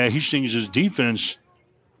up on Hastings' defense.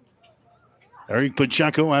 Eric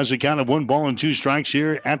Pacheco has a count of 1 ball and 2 strikes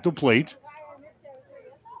here at the plate.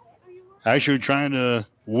 Asher trying to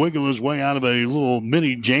wiggle his way out of a little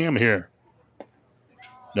mini jam here.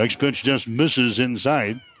 Next pitch just misses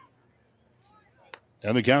inside.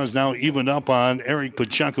 And the count is now evened up on Eric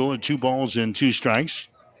Pacheco at 2 balls and 2 strikes.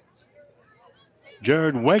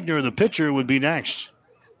 Jared Wegner, the pitcher, would be next.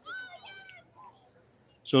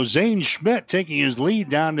 So Zane Schmidt taking his lead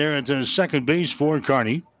down there at the second base for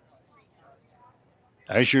Kearney.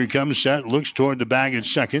 Asher comes set, looks toward the bag at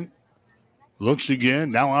second. Looks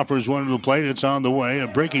again, now offers one to the plate. It's on the way. A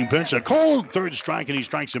breaking pitch, a cold third strike, and he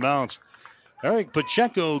strikes him out. Eric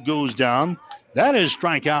Pacheco goes down. That is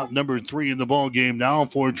strikeout number 3 in the ball game now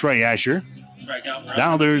for Trey Asher.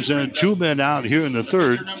 Now there's 2 men out here in the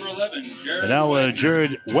third. And now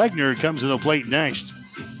Jared Wegner comes to the plate next.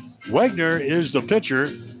 Wegner is the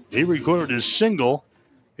pitcher. He recorded a single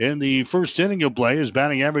in the first inning of play. His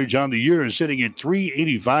batting average on the year is sitting at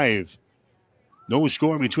 .385. No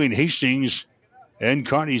score between Hastings and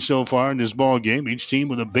Kearney so far in this ball game. Each team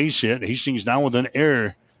with a base hit. Hastings now with an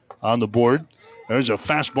error on the board. There's a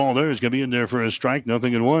fastball there. It's going to be in there for a strike.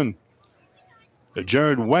 0-1.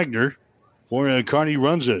 Jared Wegner for Kearney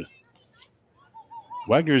Runza.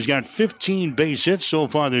 Wagner's got 15 base hits so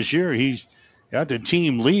far this year. He's got the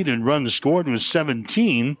team lead in runs scored with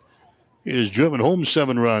 17. He has driven home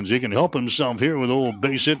 7 runs. He can help himself here with a little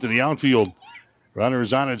base hit to the outfield. Runner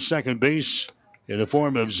is on at second base in the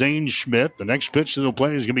form of Zane Schmidt. The next pitch to the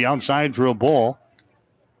plate is going to be outside for a ball.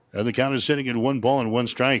 And the count is sitting at 1 ball and 1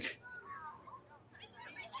 strike.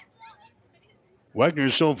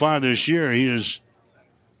 Wegner so far this year, he has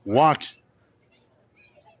walked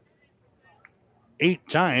 8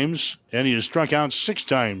 times, and he has struck out 6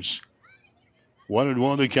 times.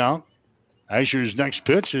 1-1 the count. Asher's next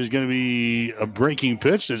pitch is going to be a breaking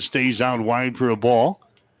pitch that stays out wide for a ball.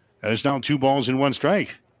 And it's now 2 balls and 1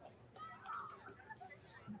 strike.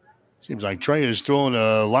 Seems like Trey is throwing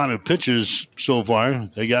a lot of pitches so far.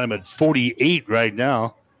 They got him at 48 right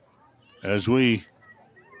now as we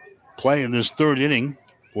play in this third inning.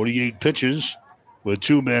 48 pitches with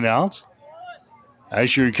 2 men out.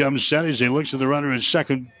 Asher comes set as he looks at the runner at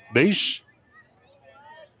second base.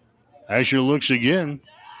 Asher looks again.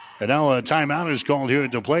 And now a timeout is called here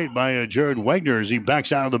at the plate by Jared Wegner as he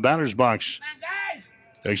backs out of the batter's box.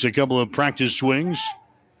 Takes a couple of practice swings.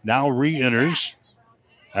 Now re-enters.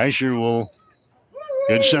 Asher will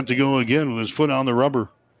get set to go again with his foot on the rubber.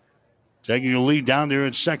 Taking a lead down there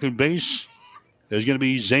at second base is going to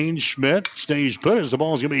be Zane Schmidt. Stays put as the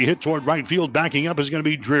ball is going to be hit toward right field. Backing up is going to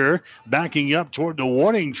be Dreer. Backing up toward the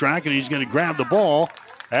warning track, and he's going to grab the ball.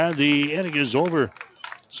 And the inning is over.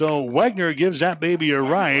 So Wegner gives that baby a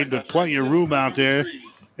ride, but plenty of room out there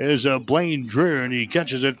is Blaine Dreer, and he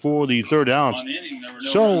catches it for the third out.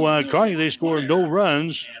 So Kearney, they score no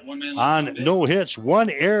runs on no hits. 1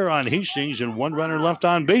 error on Hastings and 1 runner left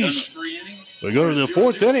on base. We go to the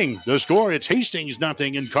fourth inning. The score, it's Hastings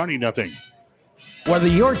nothing and Kearney nothing. Whether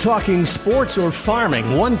you're talking sports or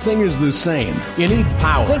farming, one thing is the same. You need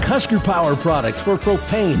power. Think Husker Power products for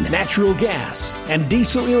propane, natural gas, and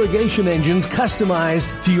diesel irrigation engines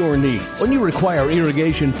customized to your needs. When you require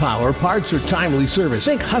irrigation power, parts, or timely service,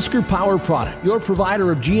 think Husker Power products, your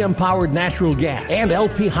provider of GM-powered natural gas and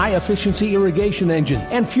LP high-efficiency irrigation engines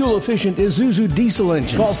and fuel-efficient Isuzu diesel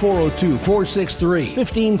engines. Call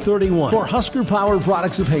 402-463-1531 for Husker Power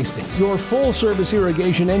products of Hastings, your full-service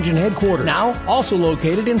irrigation engine headquarters. Now, also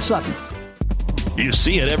located in Sutton. You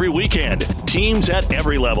see it every weekend. Teams at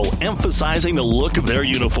every level emphasizing the look of their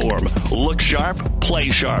uniform. Look sharp, play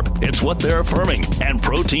sharp. It's what they're affirming. And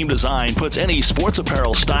Pro Team Design puts any sports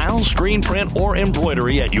apparel style, screen print, or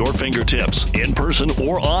embroidery at your fingertips. In person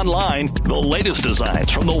or online, the latest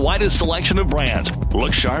designs from the widest selection of brands.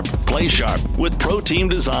 Look sharp, play sharp with Pro Team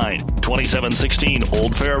Design. 2716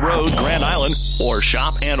 Old Fair Road, Grand Island, or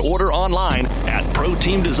shop and order online at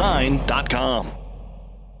ProTeamDesign.com.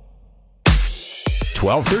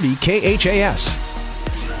 1230 KHAS.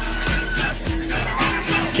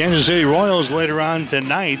 Kansas City Royals later on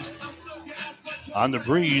tonight on the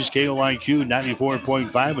Breeze, KOIQ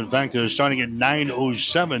 94.5. In fact, they're starting at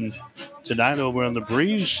 9:07 tonight over on the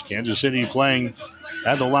Breeze. Kansas City playing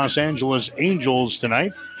at the Los Angeles Angels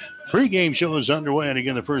tonight. Pre-game show is underway, and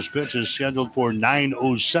again, the first pitch is scheduled for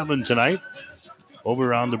 9:07 tonight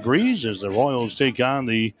over on the Breeze as the Royals take on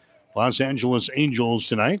the Los Angeles Angels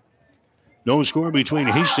tonight. No score between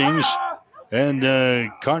Hastings and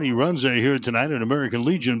Kearney Runza here tonight in American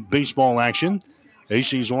Legion baseball action.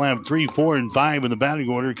 Hastings will have 3, 4, and 5 in the batting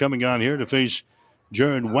order coming on here to face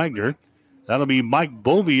Jared Wagner. That'll be Mike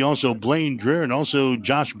Bovey, also Blaine Dreher, and also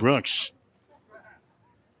Josh Brooks.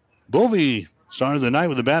 Bovey started the night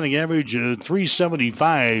with a batting average of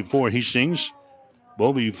 .375 for Hastings.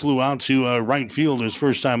 Bovey flew out to right field his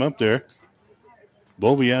first time up there.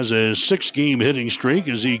 Bovey has a 6-game hitting streak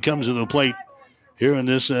as he comes to the plate here in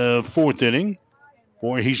this fourth inning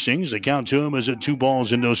for Hastings. The count to him is at 2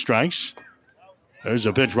 balls and no strikes. There's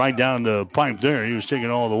a pitch right down the pipe there. He was taken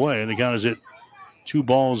all the way, and the count is at 2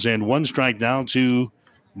 balls and 1 strike down to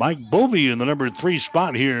Mike Bovey in the number 3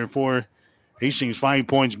 spot here for Hastings 5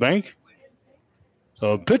 Points Bank.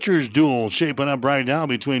 So pitcher's duel shaping up right now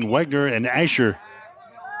between Wagner and Asher.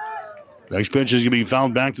 Next pitch is going to be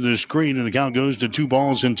fouled back to the screen, and the count goes to 2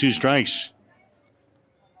 balls and 2 strikes.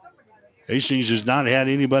 Hastings has not had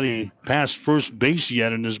anybody past first base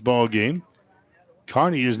yet in this ball game.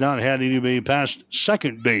 Kearney has not had anybody past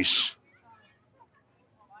second base.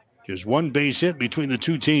 Just 1 base hit between the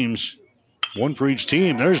 2 teams. 1 for each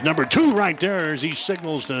team. There's number 2 right there as he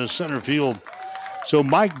signals to center field. So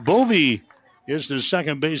Mike Bovey is the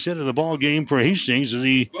second base hit of the ball game for Hastings as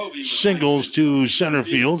he singles to center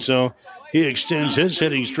field. So he extends his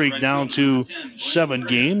hitting streak down to 7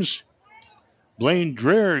 games. Blaine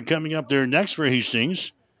Dreher coming up there next for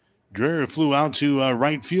Hastings. Dreher flew out to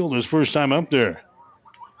right field his first time up there.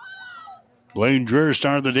 Blaine Dreher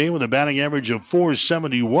started the day with a batting average of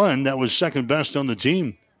 .471. That was second best on the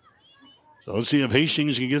team. So let's see if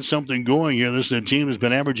Hastings can get something going here. This is a team that's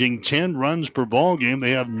been averaging 10 runs per ball game.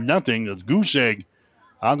 They have nothing. That's goose egg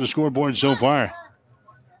on the scoreboard so far.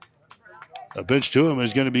 A pitch to him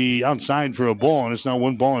is going to be outside for a ball, and it's now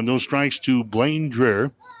 1 ball and no strikes to Blaine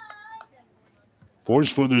Dreher.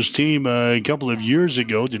 Forced for this team a couple of years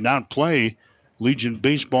ago, did not play Legion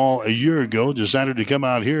baseball a year ago, decided to come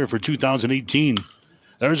out here for 2018.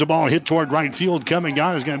 There's a ball hit toward right field. Coming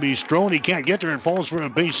on is going to be Strone. He can't get there and falls for a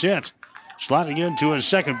base hit. Sliding into a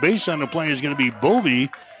second base on the play is going to be Bovey.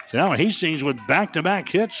 So now Hastings with back-to-back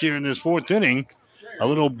hits here in this fourth inning. A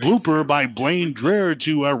little blooper by Blaine Dreher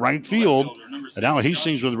to right field. And now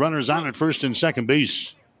Hastings with runners on at first and second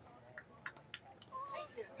base.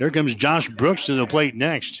 Here comes Josh Brooks to the plate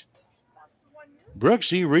next. Brooks,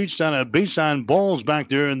 he reached on a base on balls back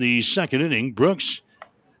there in the second inning. Brooks,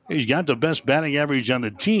 he's got the best batting average on the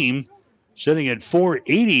team, sitting at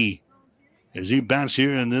 .480 as he bats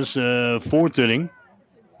here in this fourth inning.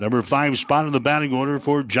 Number 5 spot in the batting order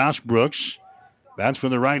for Josh Brooks. Bats from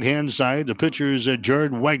the right-hand side. The pitcher is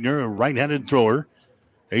Jared Wagner, a right-handed thrower.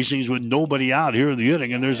 Hastings with nobody out here in the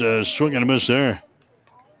inning, and there's a swing and a miss there.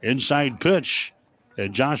 Inside pitch.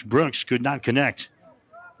 Josh Brooks could not connect.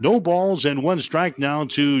 No balls and 1 strike now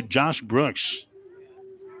to Josh Brooks.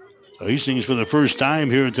 So Hastings for the first time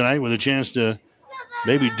here tonight with a chance to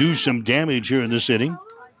maybe do some damage here in this inning.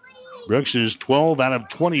 Brooks is 12 out of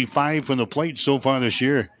 25 from the plate so far this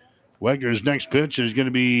year. Wagner's next pitch is going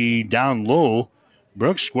to be down low.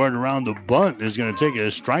 Brooks squared around the bunt, is going to take a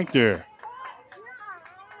strike there.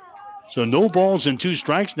 So no balls and 2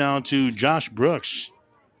 strikes now to Josh Brooks.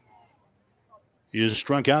 He has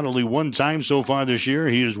struck out only 1 time so far this year.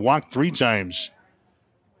 He has walked 3 times.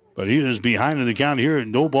 But he is behind in the count here at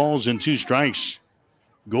no balls and 2 strikes.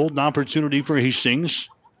 Golden opportunity for Hastings.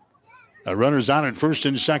 Runners on at first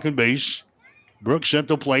and second base. Brooks at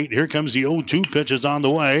the plate. Here comes the 0-2 pitch is on the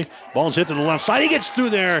way. Ball's hit to the left side. He gets through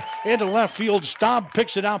there into left field. Staub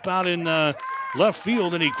picks it up out in left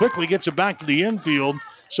field, and he quickly gets it back to the infield.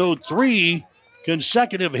 So 3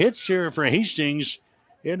 consecutive hits here for Hastings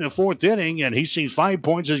in the 4th inning, and Hastings 5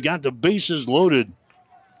 points has got the bases loaded.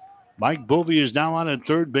 Mike Bovey is now on at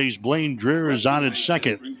third base. Blaine Dreher is on at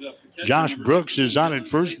second. Josh Brooks is on at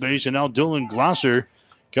first base, and now Dylan Glosser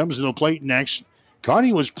comes to the plate next.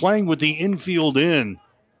 Kearney was playing with the infield in.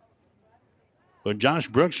 But Josh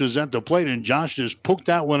Brooks was at the plate, and Josh just poked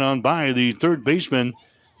that one on by the third baseman,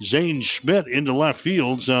 Zane Schmidt, into left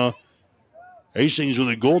field. So Hastings with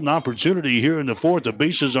a golden opportunity here in the 4th. The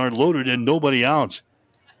bases are loaded and nobody out.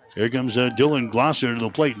 Here comes Dylan Glosser to the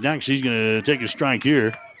plate next. He's going to take a strike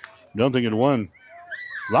here. 0-1.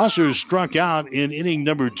 Glosser struck out in inning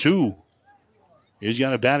number 2. He's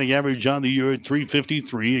got a batting average on the year at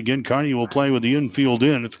 .353. Again, Kearney will play with the infield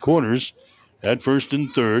in at the corners at first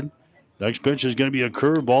and third. Next pitch is going to be a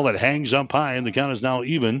curveball that hangs up high, and the count is now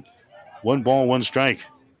even. 1 ball, 1 strike.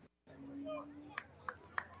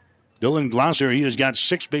 Dylan Glosser, he has got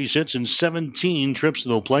 6 base hits and 17 trips to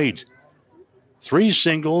the plate. 3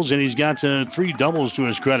 singles, and he's got 3 doubles to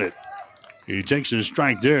his credit. He takes his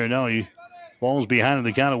strike there. Now he falls behind in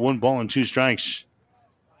the count of 1 ball and 2 strikes.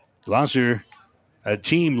 Glosser, a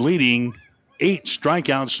team leading 8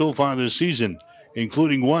 strikeouts so far this season,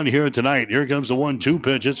 including 1 here tonight. Here comes the 1-2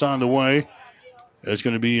 pitch. It's on the way. It's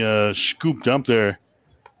going to be scooped up there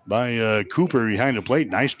by Cooper behind the plate.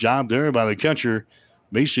 Nice job there by the catcher,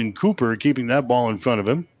 Mason Cooper, keeping that ball in front of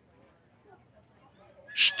him.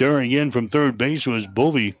 Staring in from third base was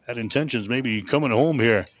Bovey. Had intentions maybe coming home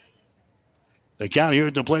here. The count here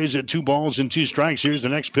at the plate is at 2 balls and 2 strikes. Here's the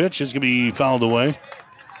next pitch. It's going to be fouled away.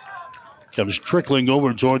 Comes trickling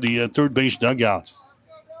over toward the third base dugout.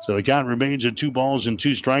 So the count remains at 2 balls and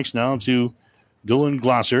 2 strikes now to Dylan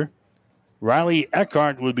Glosser. Riley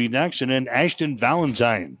Eckhart will be next, and then Ashton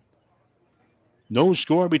Valentine. No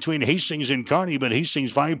score between Hastings and Kearney, but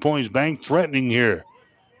Hastings 5 points banked, threatening here.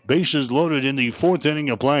 Bases loaded in the 4th inning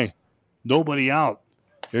of play. Nobody out.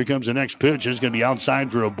 Here comes the next pitch. It's going to be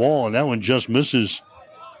outside for a ball, and that one just misses.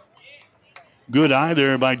 Good eye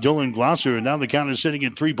there by Dylan Glosser. And now the count is sitting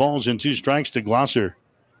at 3 balls and 2 strikes to Glosser.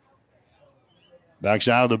 Backs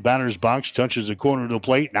out of the batter's box, touches the corner of the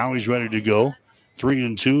plate. Now he's ready to go.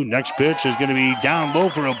 3-2. Next pitch is going to be down low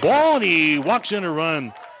for a ball, and he walks in a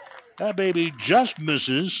run. That baby just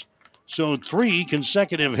misses. So 3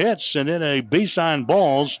 consecutive hits and then a base on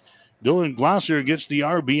balls. Dylan Glosser gets the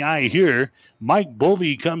RBI here. Mike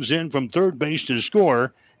Bovey comes in from third base to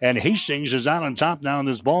score. And Hastings is out on top now in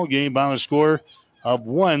this ball game by a score of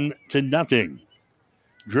 1-0.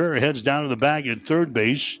 Dreher heads down to the bag at third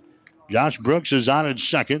base. Josh Brooks is on at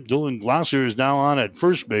second. Dylan Glosser is now on at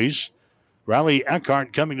first base. Riley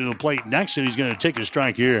Eckhart coming to the plate next, and he's going to take a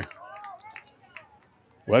strike here.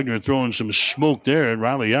 Wagner throwing some smoke there, and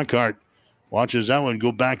Riley Eckhart watches that one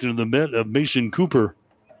go back into the mitt of Mason Cooper.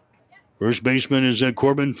 First baseman is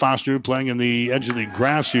Corbin Foster playing in the edge of the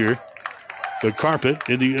grass here. The carpet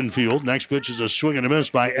in the infield. Next pitch is a swing and a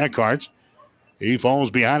miss by Eckhart. He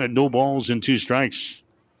falls behind it. No balls and 2 strikes.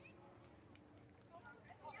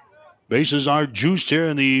 Bases are juiced here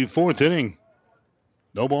in the 4th inning.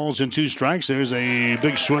 No balls and 2 strikes. There's a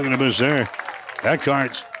big swing and a miss there.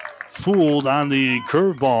 Eckhart fooled on the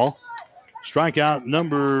curveball. Strikeout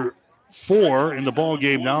number 4 in the ball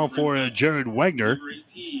game now for Jared Wagner.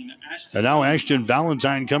 And now Ashton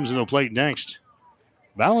Valentine comes to the plate next.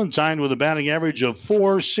 Valentine with a batting average of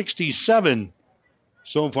 .467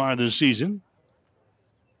 so far this season.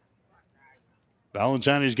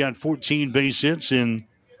 Valentine has got 14 base hits and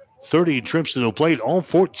 30 trips to the plate. All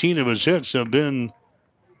 14 of his hits have been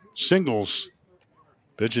singles.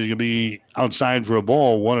 Pitch is going to be outside for a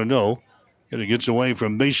ball, 1-0. And it gets away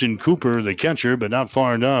from Mason Cooper, the catcher, but not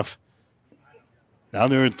far enough. Now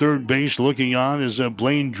they're at third base. Looking on is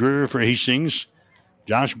Blaine Dreher for Hastings.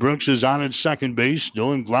 Josh Brooks is on at second base.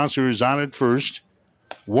 Dylan Glosser is on at first.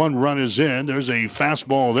 1 run is in. There's a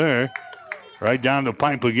fastball there. Right down the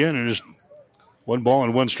pipe again. And it's 1 ball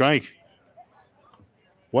and 1 strike.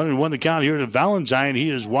 1-1 the count here to Valentine. He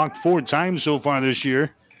has walked 4 times so far this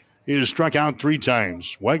year. He has struck out 3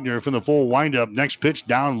 times. Wagner from the full windup. Next pitch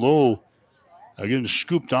down low. Again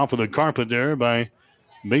scooped off of the carpet there by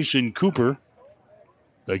Mason Cooper,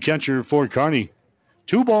 the catcher for Kearney.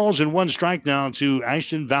 2 balls and 1 strike now to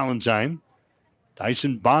Ashton Valentine.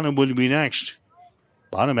 Tyson Bonham would be next.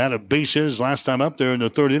 Bonham had a base hit last time up there in the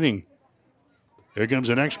 3rd inning. Here comes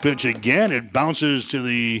the next pitch again. It bounces to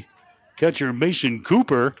the catcher, Mason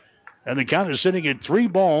Cooper. And the count is sitting at 3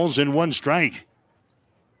 balls and 1 strike.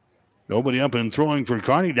 Nobody up and throwing for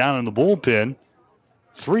Kearney down in the bullpen.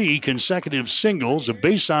 3 consecutive singles, a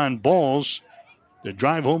base on balls to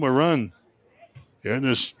drive home a run. Here in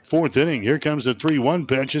this 4th inning, here comes the 3-1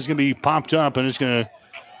 pitch. It's going to be popped up, and it's going to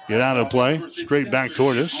get out of play. Straight back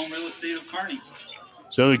toward us.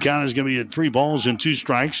 So the count is going to be at 3 balls and 2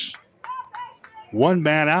 strikes. 1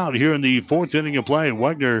 man out here in the 4th inning of play.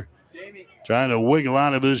 Wegner trying to wiggle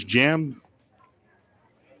out of this jam.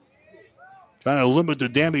 Trying to limit the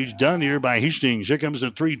damage done here by Hastings. Here comes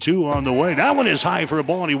the 3-2 on the way. That one is high for a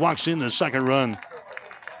ball, and he walks in the 2nd run.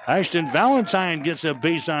 Ashton Valentine gets a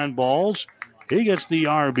base on balls. He gets the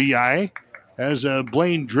RBI as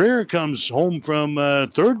Blaine Dreher comes home from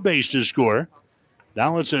 3rd base to score.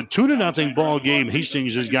 Now it's a 2-0 ball game.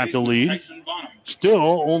 Hastings has got the lead. Still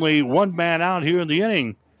only 1 man out here in the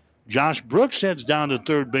inning. Josh Brooks heads down to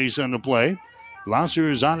 3rd base on the play. Glosser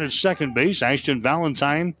is on at 2nd base. Ashton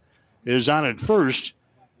Valentine is on at 1st.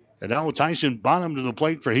 And now Tyson Bonham to the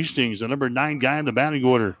plate for Hastings, the number 9 guy in the batting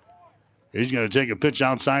order. He's going to take a pitch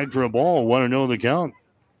outside for a ball. 1-0 the count.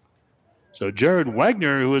 So Jared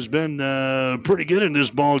Wegner, who has been pretty good in this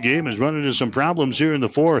ball game, is running into some problems here in the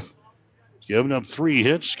 4th. Giving up 3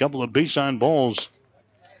 hits, a couple of base on balls.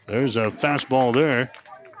 There's a fastball there.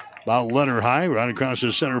 About letter high, right across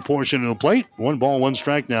the center portion of the plate. 1 ball, 1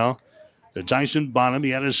 strike now. To Tyson Bonham, he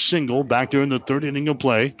had a single back there in the 3rd inning of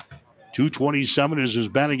play. 227 is his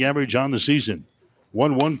batting average on the season.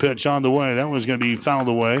 1-1 pitch on the way. That one's going to be fouled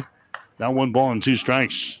away. Now 1 ball and 2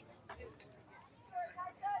 strikes.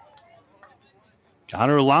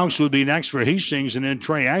 Connor Laux would be next for Hastings, and then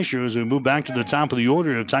Trey Asher as we move back to the top of the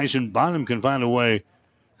order. If Tyson Bonham can find a way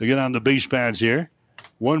to get on the base pads here.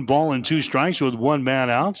 1 ball and 2 strikes with 1 man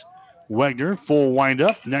out. Wegner, full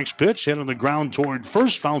windup. Next pitch, hit on the ground toward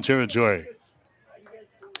first, foul territory.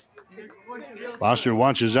 Foster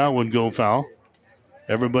watches that one go foul.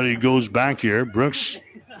 Everybody goes back here. Brooks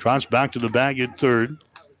trots back to the bag at 3rd.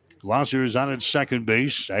 Glosser is on at 2nd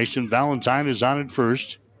base. Ashton Valentine is on at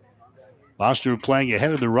 1st. Foster playing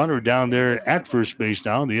ahead of the runner down there at 1st base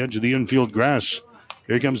now on the edge of the infield grass.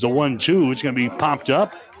 Here comes the 1-2. It's going to be popped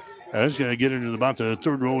up. It's going to get into about the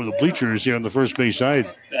 3rd row of the bleachers here on the 1st base side.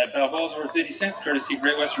 That ball's worth 50 cents, courtesy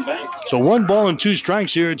Great Western Bank. So 1 ball and 2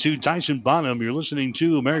 strikes here to Tyson Bonham. You're listening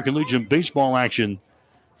to American Legion baseball action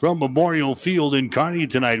from Memorial Field in Kearney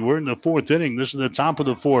tonight. We're in the 4th inning. This is the top of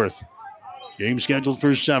the 4th. Game scheduled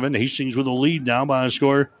for 7. Hastings with a lead now by a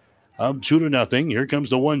score of 2-0. Here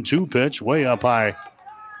comes the 1-2 pitch, way up high.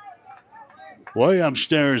 Way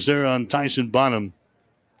upstairs there on Tyson Bonham.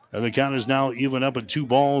 And the count is now even up at 2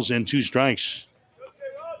 balls and 2 strikes.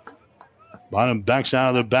 Bonham backs out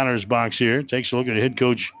of the batter's box here. Takes a look at head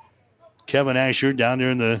coach Kevin Asher down there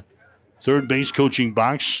in the 3rd base coaching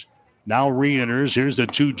box. Now re-enters. Here's the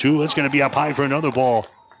 2-2. It's going to be up high for another ball.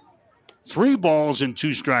 3 balls and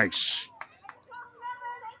 2 strikes.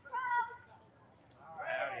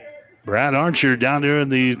 Brad Archer down there in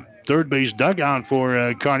the 3rd base dugout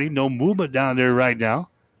for Kearney. No movement down there right now.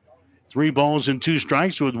 3 balls and 2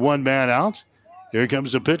 strikes with 1 man out. Here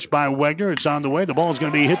comes the pitch by Wegner. It's on the way. The ball is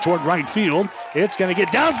going to be hit toward right field. It's going to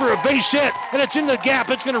get down for a base hit, and it's in the gap.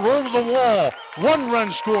 It's going to roll to the wall. 1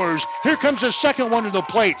 run scores. Here comes the 2nd one to the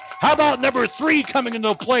plate. How about number 3 coming to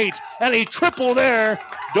the plate? And a triple there,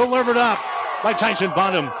 delivered up by Tyson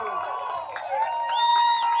Bonham.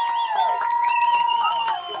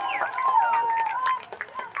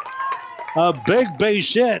 A big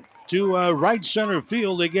base hit to right center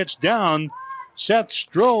field. It gets down. Seth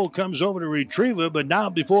Stroh comes over to retrieve it, but now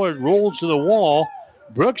before it rolls to the wall,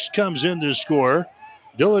 Brooks comes in to score.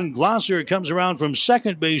 Dylan Glosser comes around from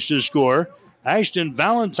 2nd base to score. Ashton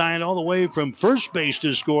Valentine all the way from 1st base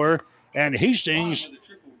to score. And Hastings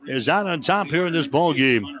is out on top here in this ball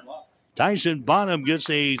game. Tyson Bonham gets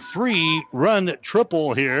a 3-run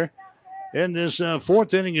triple here in this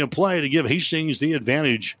 4th inning of play to give Hastings the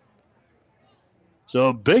advantage. So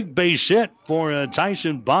a big base hit for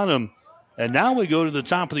Tyson Bonham. And now we go to the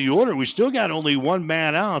top of the order. We still got only 1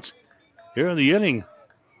 man out here in the inning.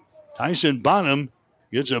 Tyson Bonham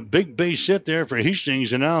gets a big base hit there for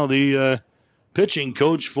Hastings. And now the pitching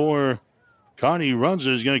coach for Kearney Runza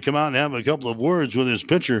is going to come out and have a couple of words with his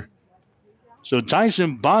pitcher. So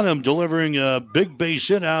Tyson Bonham delivering a big base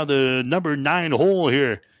hit out of the number 9 hole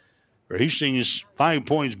here for Hastings 5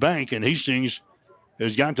 Points Bank. And Hastings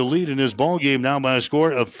has got the lead in this ball game now by a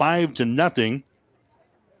score of 5-0.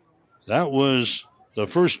 That was the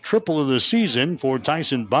first triple of the season for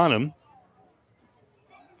Tyson Bonham.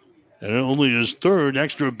 And only his third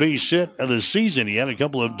extra base hit of the season. He had a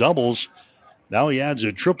couple of doubles. Now he adds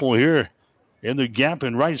a triple here in the gap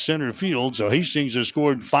in right center field. So Hastings has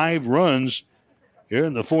scored 5 runs here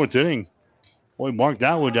in the 4th inning. Boy, mark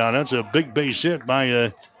that one down. That's a big base hit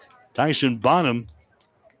by Tyson Bonham.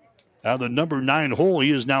 Out of the number 9 hole, he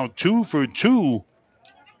is now 2 for 2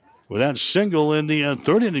 with that single in the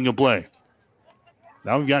 3rd inning of play.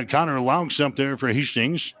 Now we've got Connor Laux up there for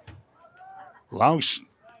Hastings. Laux,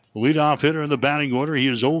 leadoff hitter in the batting order. He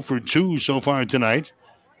is 0 for 2 so far tonight.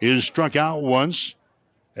 He has struck out once,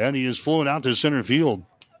 and he has flown out to center field.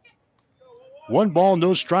 1 ball,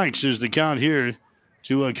 no strikes is the count here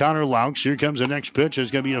to Connor Laux. Here comes the next pitch. It's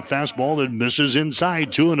going to be a fastball that misses inside,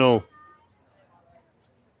 2-0.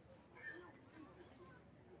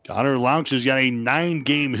 Connor Laux has got a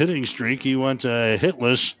 9-game hitting streak. He went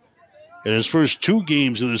hitless in his first 2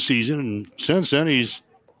 games of the season, and since then he's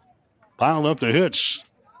piled up the hits.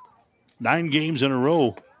 9 games in a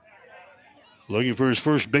row. Looking for his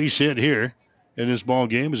first base hit here in this ball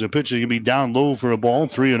game as a pitch is going to be down low for a ball,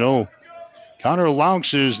 3-0. Connor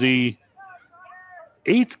Laux is the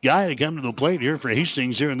 8th guy to come to the plate here for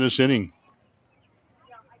Hastings here in this inning.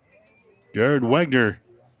 Jared Wegner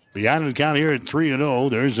behind the count here at 3-0.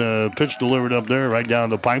 There's a pitch delivered up there right down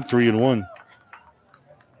the pipe, 3-1.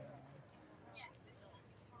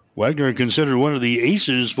 Wegner considered one of the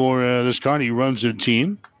aces for this Kearney Runza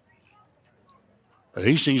team. But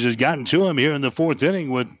Hastings has gotten to him here in the 4th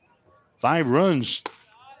inning with 5 runs.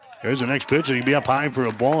 There's the next pitch. He'll be up high for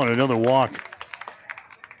a ball and another walk.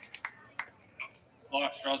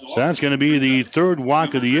 So that's going to be the 3rd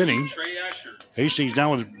walk of the inning. Hastings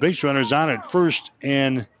now with base runners on at first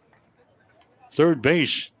and third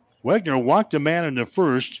base. Wegner walked a man in the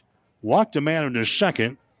first, walked a man in the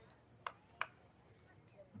second.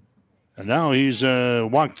 And now he's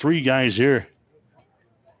walked 3 guys here.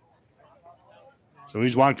 So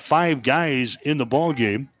he's walked 5 guys in the ball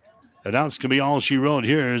game. And now it's going to be all she wrote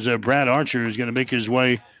here as Brad Archer is going to make his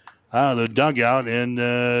way out of the dugout. And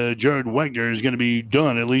Jared Wegner is going to be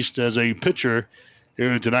done, at least as a pitcher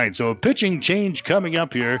here tonight. So a pitching change coming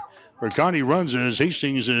up here for Kearney Runza as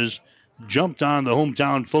Hastings has jumped on the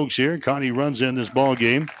hometown folks here. Kearney Runza in this ball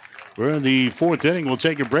game. We're in the 4th inning. We'll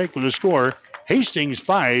take a break with the score. Hastings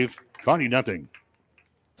 5, Kearney nothing.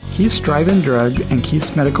 Keith's Drive-In Drug and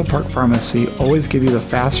Keith's Medical Park Pharmacy always give you the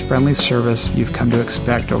fast, friendly service you've come to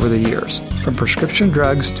expect over the years. From prescription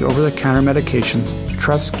drugs to over-the-counter medications,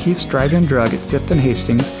 trust Keith's Drive-In Drug at 5th and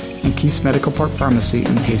Hastings and Keith's Medical Park Pharmacy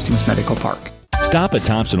in Hastings Medical Park. Stop at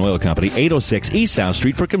Thompson Oil Company, 806 East South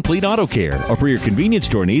Street for complete auto care. Or for your convenience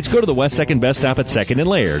store needs, go to the West 2nd Best Stop at 2nd and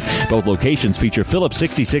Laird. Both locations feature Phillips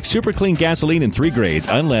 66 Super Clean gasoline in 3 grades,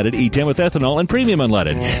 unleaded, E10 with ethanol, and premium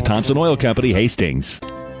unleaded. Thompson Oil Company, Hastings.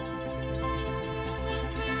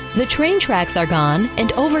 The train tracks are gone,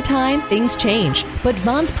 and over time, things change. But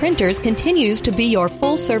Vaughn's Printers continues to be your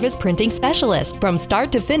full-service printing specialist. From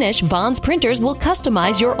start to finish, Vaughn's Printers will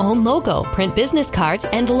customize your own logo, print business cards,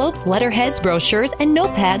 envelopes, letterheads, brochures, and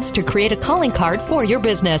notepads to create a calling card for your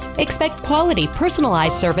business. Expect quality,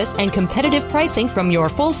 personalized service and competitive pricing from your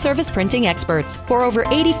full-service printing experts. For over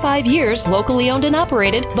 85 years, locally owned and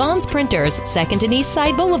operated, Vaughn's Printers, 2nd and East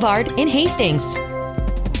Side Boulevard in Hastings.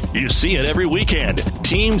 You see it every weekend.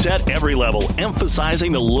 Teams at every level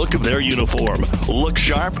emphasizing the look of their uniform. Look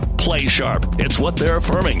sharp, play sharp. It's what they're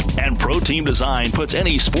affirming. And Pro Team Design puts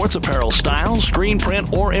any sports apparel style, screen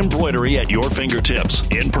print, or embroidery at your fingertips.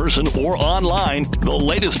 In person or online, the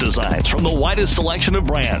latest designs from the widest selection of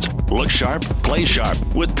brands. Look sharp, play sharp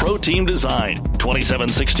with Pro Team Design.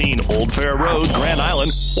 2716 Old Fair Road, Grand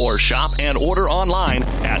Island. Or shop and order online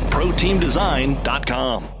at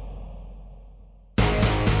ProTeamDesign.com.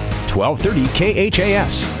 1230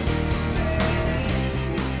 KHAS.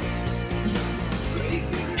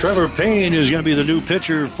 Trevor Payne is going to be the new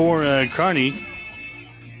pitcher for Kearney.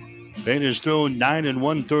 Payne has thrown 9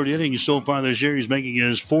 1/3 innings so far this year. He's making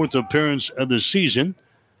his 4th appearance of the season.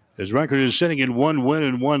 His record is sitting at 1 win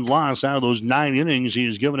and 1 loss. Out of those 9 innings, he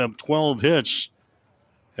has given up 12 hits.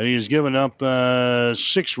 And he has given up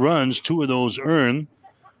 6 runs, 2 of those earned,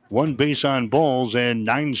 1 base on balls, and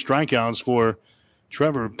 9 strikeouts for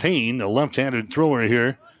Trevor Payne, a left-handed thrower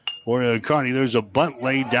here for Kearney. There's a bunt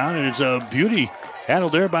laid down, and it's a beauty.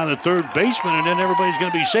 Handled there by the third baseman, and then everybody's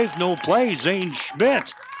going to be safe. No play. Zane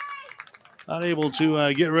Schmidt unable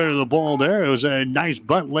to get rid of the ball there. It was a nice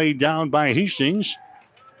bunt laid down by Hastings.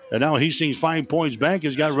 And now Hastings 5 points back.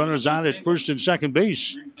 Has got runners on at first and second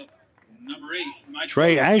base.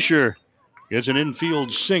 Trey Asher gets an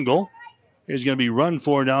infield single is going to be run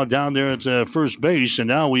for now down there at first base. And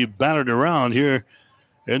now we've battered around here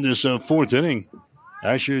in this fourth inning.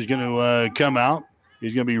 Asher is going to come out.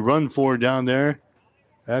 He's going to be run for down there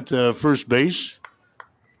at first base.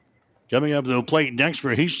 Coming up to the plate next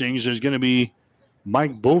for Hastings is going to be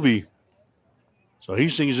Mike Bovey. So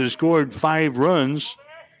Hastings has scored 5 runs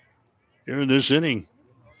here in this inning.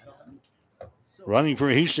 Running for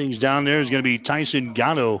Hastings down there is going to be Tyson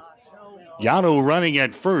Gatto. Gatto running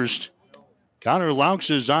at first. Connor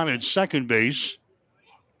Laux is on at second base.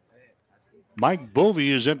 Mike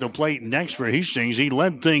Bovey is at the plate next for Hastings. He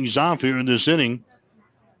led things off here in this inning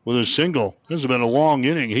with a single. This has been a long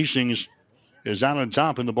inning. Hastings is out on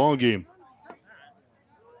top in the ball game.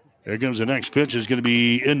 Here comes the next pitch. Is going to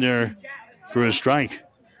be in there for a strike.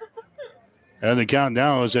 And the count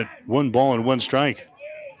now is at 1 ball and 1 strike.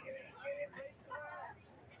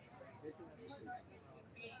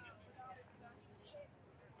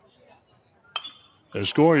 The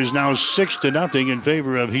score is now 6-0 in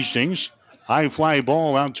favor of Hastings. High fly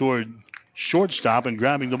ball out toward shortstop, and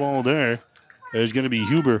grabbing the ball there is going to be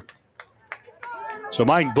Huber. So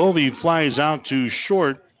Mike Bovey flies out to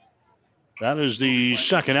short. That is the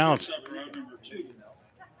second out.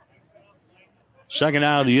 Second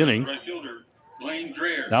out of the inning.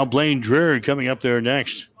 Now Blaine Dreher coming up there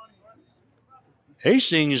next.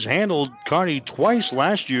 Hastings handled Kearney twice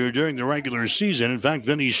last year during the regular season. In fact,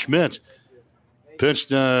 Vinny Schmidt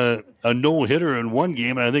pitched a no-hitter in one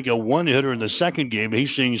game, and I think a one-hitter in the second game.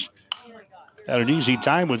 Hastings had an easy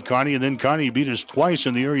time with Kearney, and then Kearney beat us twice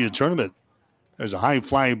in the area tournament. There's a high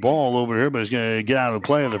fly ball over here, but it's going to get out of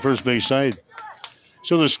play on the first base side.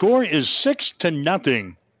 So the score is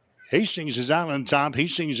 6-0. Hastings is out on top.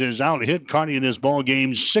 Hastings has out-hit Kearney in this ball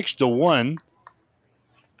game 6-1.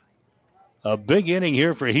 A big inning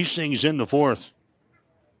here for Hastings in the fourth.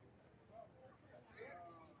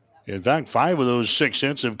 In fact, 5 of those 6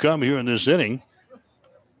 hits have come here in this inning.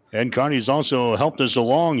 And Kearney's also helped us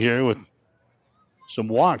along here with some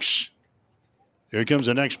walks. Here comes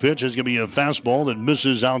the next pitch. It's going to be a fastball that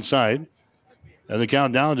misses outside. And the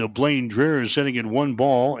count down to Blaine Dreher sitting at 1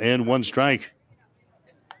 ball and 1 strike.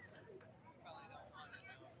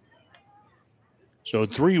 So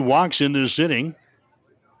 3 walks in this inning.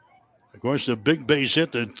 Of course, the big base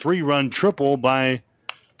hit, the 3-run triple by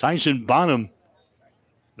Tyson Bonham.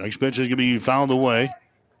 Next pitch is going to be fouled away.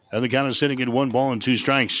 And the count is sitting at 1 ball and 2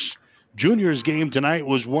 strikes. Juniors game tonight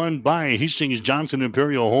was won by Hastings Johnson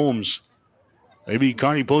Imperial Homes. They beat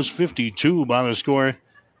Kearney Post 52 by the score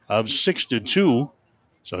of 6-2.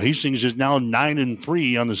 So Hastings is now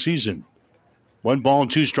 9-3 on the season. 1 ball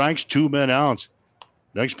and 2 strikes, 2 men out.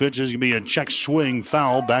 Next pitch is going to be a check swing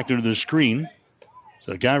foul back into the screen.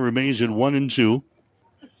 So the guy remains at 1-2.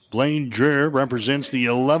 Blaine Dreher represents the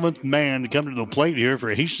 11th man to come to the plate here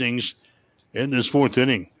for Hastings in this fourth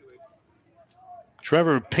inning.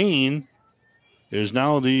 Trevor Payne is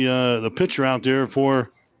now the pitcher out there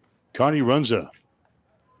for Kearney Runza.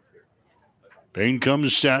 Payne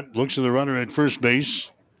comes set, looks at the runner at first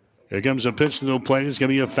base. Here comes a pitch to the plate. It's going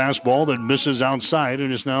to be a fastball that misses outside,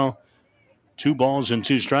 and it's now 2 balls and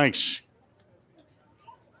 2 strikes.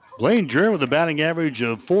 Blaine Dreher with a batting average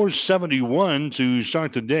of .471 to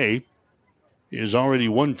start the day. He is already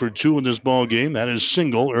 1 for 2 in this ball game. That is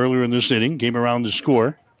single earlier in this inning. Came around to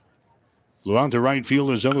score. Flew out to right field.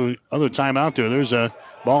 There's other time out there. There's a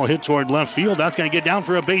ball hit toward left field. That's going to get down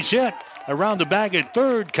for a base hit. Around the bag at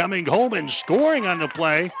third. Coming home and scoring on the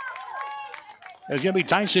play. It's going to be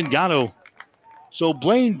Tyson Gatto. So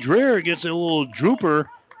Blaine Dreher gets a little drooper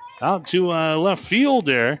out to left field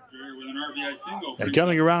there. And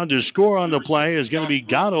coming around to score on the play is going to be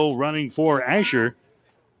Gatto running for Asher.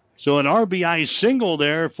 So an RBI single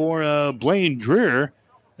there for Blaine Dreher.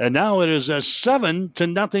 And now it is a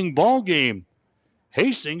 7-0 ball game.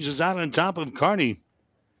 Hastings is out on top of Kearney.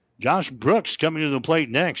 Josh Brooks coming to the plate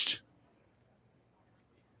next.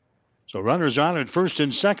 So runners on at first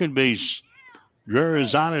and second base. Dreher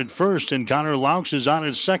is on at first, and Connor Laux is on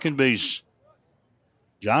at second base.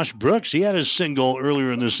 Josh Brooks, he had a single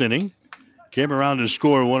earlier in this inning. Came around to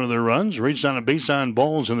score one of their runs. Reached on a base on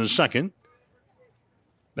balls in the second.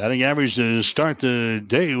 Batting average to start the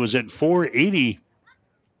day was at .480.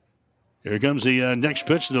 Here comes the next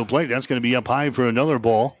pitch to the plate. That's going to be up high for another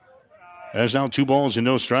ball. That's now 2 balls and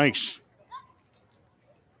no strikes.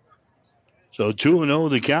 So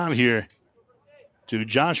 2-0 the count here to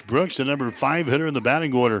Josh Brooks, the number 5 hitter in the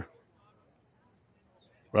batting order.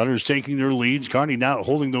 Runners taking their leads. Kearney now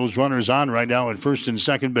holding those runners on right now at first and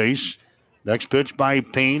second base. Next pitch by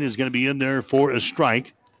Payne is going to be in there for a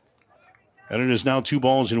strike. And it is now 2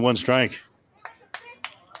 balls and 1 strike.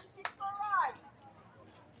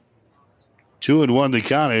 2-1 the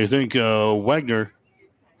count. I think Wagner,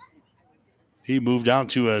 he moved out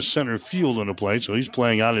to center field on the play, so he's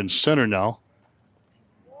playing out in center now.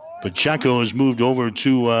 Pacheco has moved over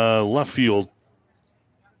to left field.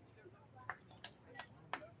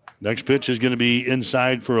 Next pitch is going to be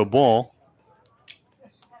inside for a ball.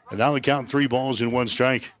 And now the count 3 balls and 1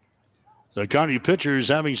 strike. The Kearney pitcher is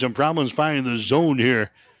having some problems finding the zone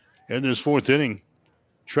here in this 4th inning.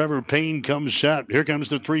 Trevor Payne comes set. Here comes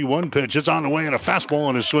the 3-1 pitch. It's on the way and a fastball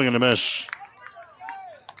and a swing and a miss.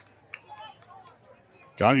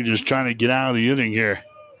 Kearney just trying to get out of the inning here.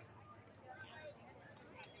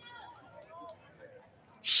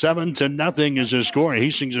 7-0 is the score.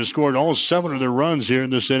 Hastings has scored all 7 of their runs here in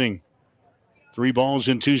this inning. 3 balls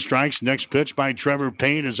and 2 strikes. Next pitch by Trevor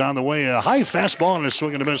Payne is on the way. A high fastball and a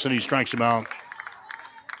swing and a miss, and he strikes him out.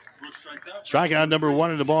 Strikeout number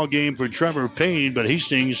 1 in the ball game for Trevor Payne, but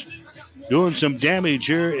Hastings doing some damage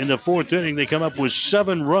here in the 4th inning. They come up with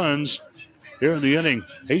 7 runs here in the inning.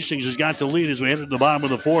 Hastings has got the lead as we enter the bottom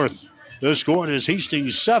of the 4th. The score is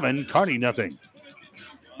Hastings 7, Kearney 0.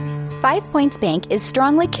 5 Points Bank is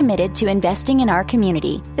strongly committed to investing in our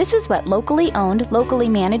community. This is what locally owned, locally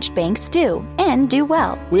managed banks do, and do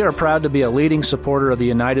well. We are proud to be a leading supporter of the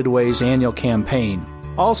United Way's annual campaign.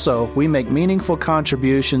 Also, we make meaningful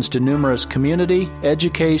contributions to numerous community,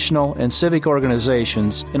 educational, and civic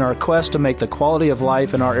organizations in our quest to make the quality of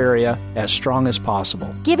life in our area as strong as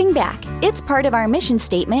possible. Giving back. It's part of our mission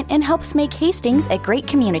statement and helps make Hastings a great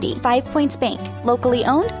community. 5 Points Bank. Locally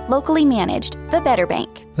owned, locally managed. The better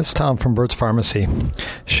bank. This is Tom from Bird's Pharmacy.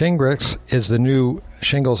 Shingrix is the new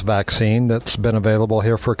shingles vaccine that's been available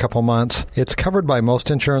here for a couple months. It's covered by most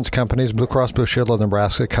insurance companies. Blue Cross Blue Shield of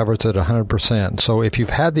Nebraska covers it 100%. So if you've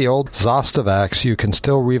had the old Zostavax, you can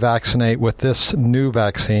still revaccinate with this new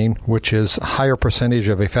vaccine, which is a higher percentage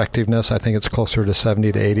of effectiveness. I think it's closer to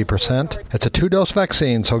 70 to 80%. It's a 2-dose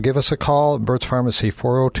vaccine, so give us a call at Bird's Pharmacy,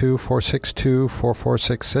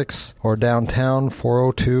 402-462-4466, or downtown,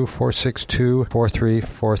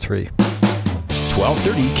 402-462-4343.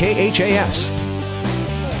 1230 KHAS.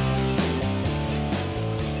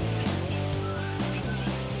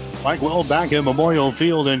 Mike Well back at Memorial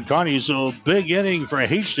Field in Kearney. So big inning for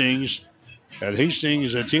Hastings. And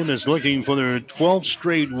Hastings, a team that's looking for their 12th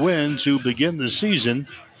straight win to begin the season,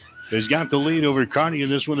 has got the lead over Kearney.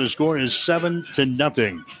 And this one, the score is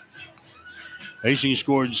 7-0. Hastings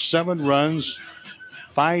scored 7 runs,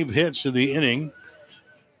 5 hits in the inning.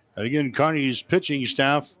 And again, Kearney's pitching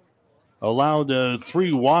staff allowed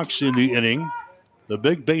 3 walks in the inning. The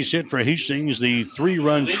big base hit for Hastings, the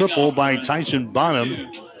 3-run triple by Tyson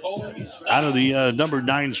Bonham out of the number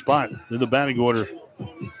 9 spot in the batting order.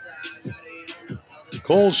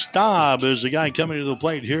 Cole Staub is the guy coming to the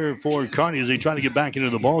plate here for Kearney as they try to get back into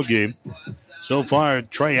the ball game. So far,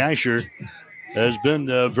 Trey Asher has been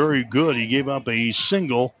very good. He gave up a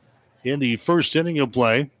single in the first inning of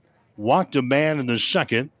play, walked a man in the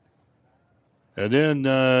second, and then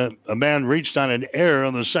a man reached on an error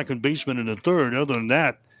on the second baseman in the third. Other than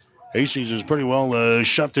that, Hastings has pretty well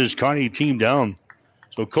shut this Kearney team down.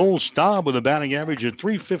 So Cole Staub with a batting average of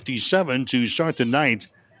 .357 to start the ninth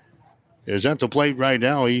is at the plate right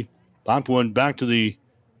now. He popped one back to the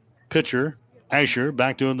pitcher, Asher,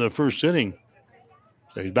 back to in the first inning.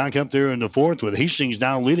 So he's back up there in the 4th with Hastings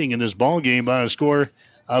now leading in this ball game by a score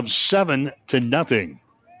of 7-0.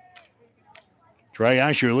 Trey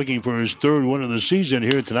Asher looking for his 3rd win of the season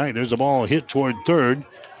here tonight. There's a ball hit toward third.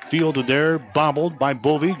 Fielded there, bobbled by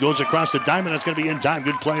Bovey. Goes across the diamond. That's going to be in time.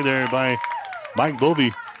 Good play there by Mike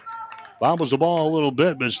Bovey. Bobbles the ball a little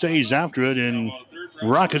bit, but stays after it and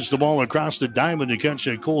rockets the ball across the diamond to catch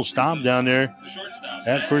a Cole Staub down there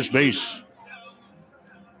at first base.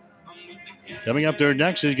 Coming up there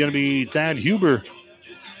next is going to be Thad Huber.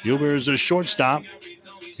 Huber is a shortstop.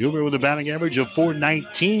 Huber with a batting average of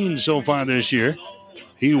 .419 so far this year.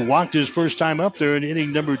 He walked his first time up there in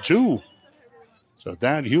inning number 2. So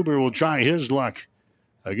Thad Huber will try his luck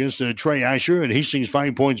against Trey Asher and Hastings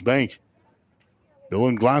 5 Points Bank.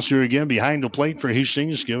 Dylan Glosser again behind the plate for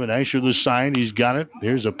Hastings, giving Asher the sign. He's got it.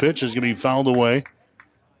 Here's a pitch. It's going to be fouled away.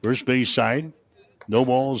 First base side. No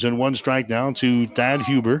balls and 1 strike now to Thad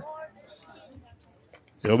Huber.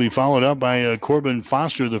 He'll be followed up by Corbin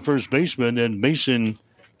Foster, the first baseman, and Mason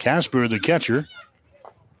Casper, the catcher.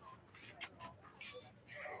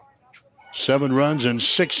 7 runs and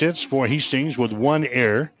 6 hits for Hastings with 1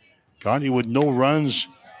 error. Kearney with no runs,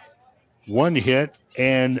 1 hit,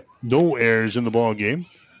 and no errors in the ball game.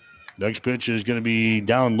 Next pitch is going to be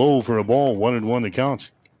down low for a ball, 1-1 the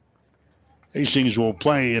count. Hastings will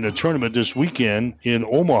play in a tournament this weekend in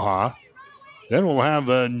Omaha. Then we'll have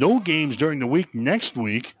no games during the week next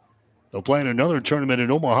week. They'll play in another tournament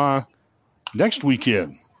in Omaha next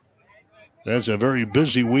weekend. That's a very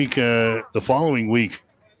busy week the following week.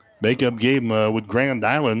 Makeup game with Grand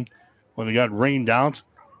Island when they got rained out.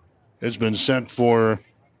 It's been set for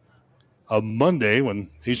a Monday when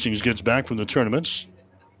Hastings gets back from the tournaments.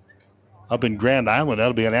 Up in Grand Island,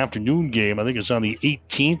 that'll be an afternoon game. I think it's on the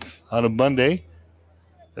 18th on a Monday.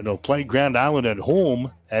 And they'll play Grand Island at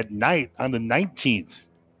home at night on the 19th.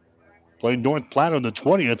 Play North Platte on the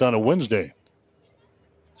 20th on a Wednesday.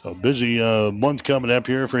 So busy month coming up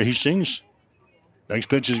here for Hastings. Next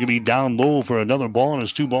pitch is going to be down low for another ball, and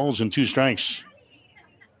it's 2 balls and 2 strikes.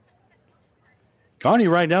 Kearney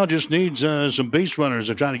right now just needs some base runners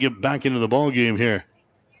to try to get back into the ball game here.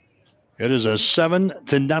 It is a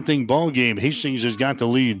 7-0 ball game. Hastings has got the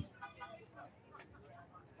lead.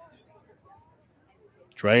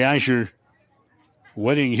 Trey Asher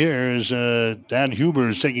waiting here as Dan Huber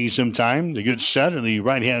is taking some time to get set in the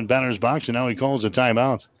right-hand batter's box, and now he calls a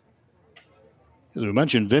timeout. As we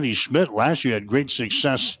mentioned, Vinny Schmidt last year had great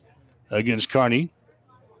success against Kearney.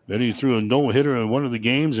 Then he threw a no-hitter in one of the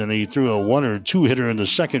games, and he threw a 1 or 2 hitter in the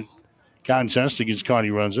second contest against Kearney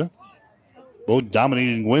Runza. Both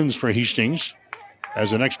dominating wins for Hastings.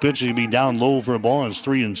 As the next pitch will be down low for a ball, and it's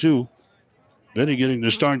 3-2. Vinny getting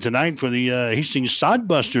the start tonight for the Hastings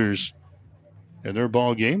Sodbusters in their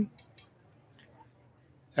ball game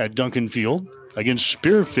at Duncan Field against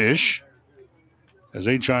Spearfish as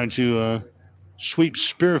they try to sweep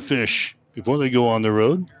Spearfish before they go on the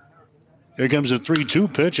road. Here comes a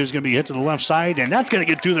 3-2 pitch. It's going to be hit to the left side, and that's going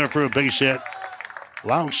to get through there for a base hit.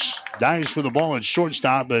 Laux dives for the ball at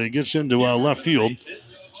shortstop, but it gets into left field.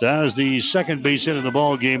 So that is the second base hit of the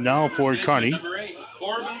ball game now for Kearney.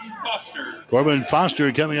 Corbin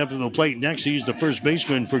Foster coming up to the plate next. He's the first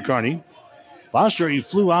baseman for Kearney. Foster, he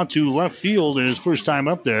flew out to left field in his first time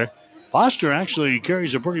up there. Foster actually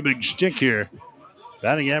carries a pretty big stick here.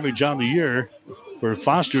 Batting average on the year for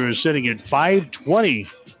Foster is sitting at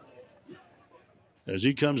 .520 as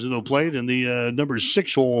he comes to the plate in the number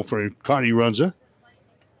 6 hole for Kearney Runza.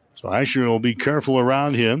 So Asher will be careful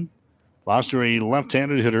around him. Foster, a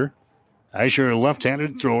left-handed hitter. Asher, a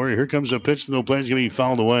left-handed thrower. Here comes a pitch to the plate. It's going to be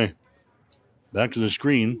fouled away. Back to the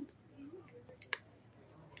screen.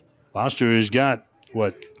 Foster has got,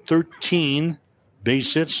 13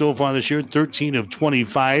 base hits so far this year. 13 of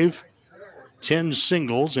 25. 10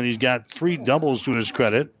 singles, and he's got 3 doubles to his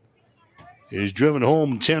credit. He's driven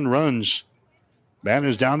home 10 runs. Man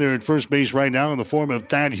is down there at first base right now in the form of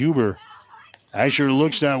Thad Huber. Asher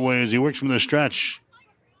looks that way as he works from the stretch.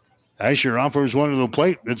 Asher offers one to the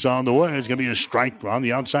plate. It's on the way. It's going to be a strike on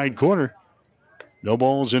the outside corner. No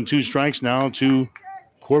balls and 2 strikes now to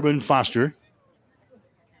Corbin Foster.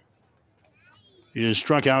 He has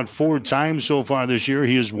struck out 4 times so far this year.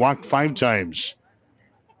 He has walked 5 times.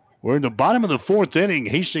 We're in the bottom of the 4th inning.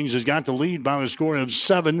 Hastings has got the lead by a score of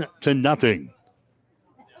 7-0.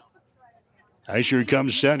 Asher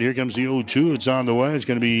comes set. Here comes the 0-2. It's on the way. It's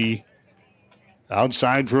going to be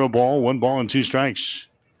outside for a ball. 1 ball and 2 strikes.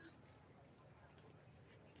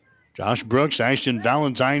 Josh Brooks, Ashton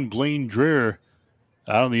Valentine, Blaine Dreer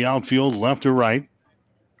out in the outfield, left to right.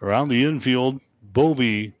 Around the infield,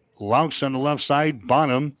 Bovee, Laux on the left side,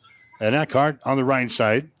 Bonham, and Eckhart on the right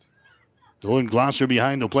side. Dylan Glosser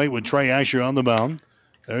behind the plate with Trey Asher on the mound.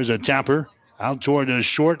 There's a tapper out toward the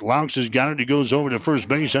short. Laux has got it. He goes over to first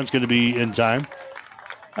base. That's going to be in time.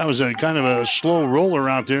 That was a kind of a slow roller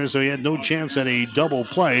out there, so he had no chance at a double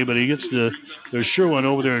play, but he gets the sure one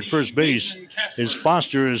over there at first base. As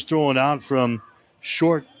Foster is throwing out from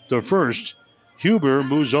short to first. Huber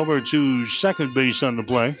moves over to second base on the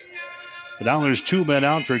play. But now there's 2 men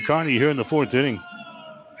out for Kearney here in the 4th inning.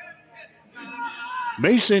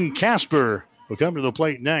 Mason Casper will come to the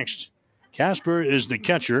plate next. Casper is the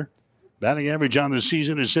catcher. Batting average on the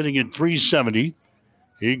season is sitting at .370.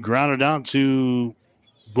 He grounded out to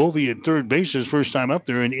Bovee at third base his first time up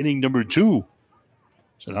there in inning number 2.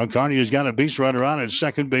 So now Kearney has got a base runner on at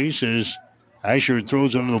second base as Asher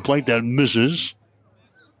throws under the plate. That misses.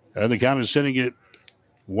 And the count is sitting at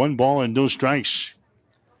 1 ball and no strikes.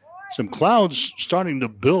 Some clouds starting to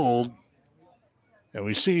build. And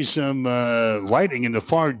we see some lighting in the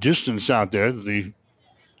far distance out there. The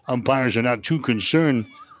umpires are not too concerned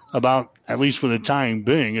about, at least for the time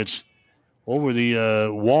being. It's over the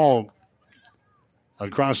wall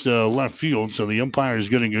across the left field, so the umpire is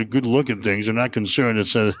getting a good look at things. They're not concerned.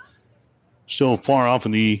 It's still far off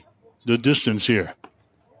in the distance here.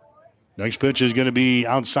 Next pitch is going to be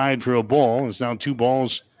outside for a ball. It's now 2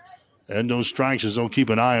 balls and no strikes as they'll keep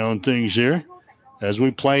an eye on things here as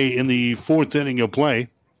we play in the 4th inning of play.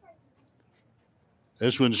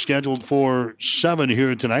 This one's scheduled for 7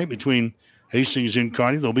 here tonight between Hastings and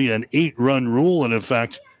Kearney. There'll be an 8-run rule in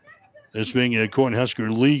effect, this being a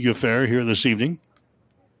Cornhusker League affair here this evening.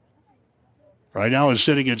 Right now it's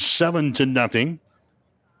sitting at 7-0.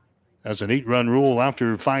 That's an 8-run rule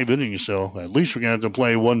after 5 innings, so at least we're going to have to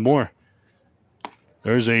play one more.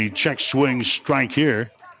 There's a check swing strike here.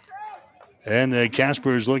 And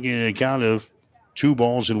Casper is looking at a count of 2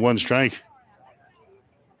 balls and 1 strike.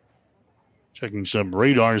 Checking some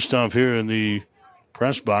radar stuff here in the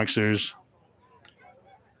press box. There's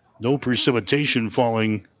no precipitation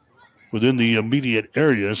falling within the immediate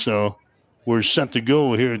area, so we're set to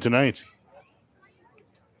go here tonight.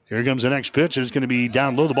 Here comes the next pitch. It's going to be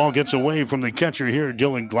down low. The ball gets away from the catcher here,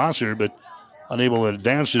 Dylan Glosser, but unable to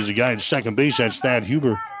advance as a guy at second base. That's Thad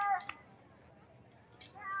Huber.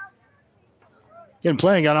 And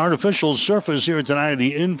playing on artificial surface here tonight in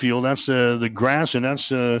the infield. That's the grass, and that's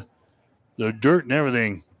the dirt and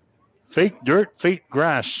everything. Fake dirt, fake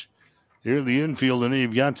grass here in the infield. And then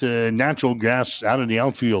you've got natural grass out in the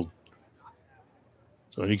outfield.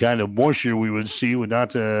 So any kind of moisture we would see would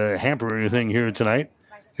not hamper anything here tonight.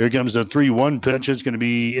 Here comes the 3-1 pitch. It's going to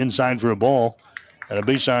be inside for a ball. And a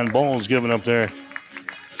base on ball is given up there.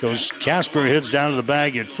 Goes Casper, hits down to the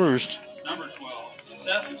bag at first. Number 12,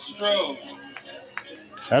 Seth Strode.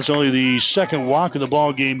 That's only the second walk of the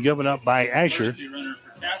ball game given up by Asher.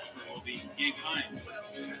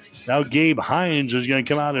 Now Gabe Hines is going to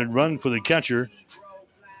come out and run for the catcher.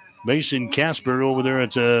 Mason Casper over there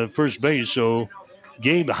at first base. So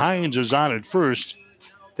Gabe Hines is on at first.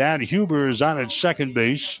 Thad Huber is on at second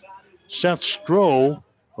base. Seth Stroh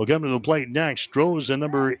will come to the plate next. Stroh is the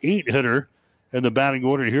number 8 hitter in the batting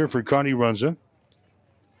order here for Kearney Runza.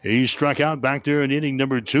 He struck out back there in inning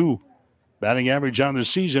number 2. Batting average on the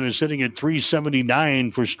season is sitting at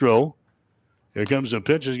 .379 for Stroh. Here comes the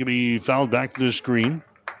pitch. It's going to be fouled back to the screen.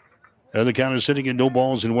 And the count is sitting at 0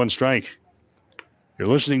 balls and 1 strike. You're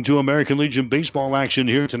listening to American Legion baseball action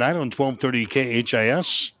here tonight on 1230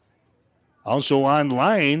 KHIS. Also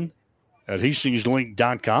online at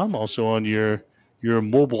hastingslink.com. Also on your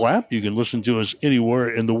mobile app. You can listen to us anywhere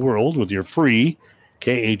in the world with your free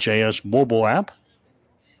KHIS mobile app.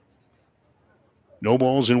 0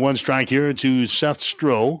 balls and 1 strike here to Seth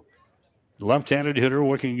Stroh. Left-handed hitter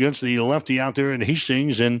working against the lefty out there in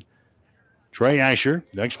Hastings and Trey Asher.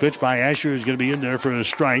 Next pitch by Asher is going to be in there for a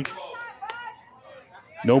strike.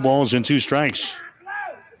 0 balls and 2 strikes.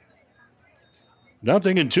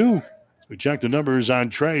 0-2. We check the numbers on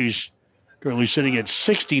Trey's. Currently sitting at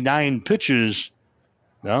 69 pitches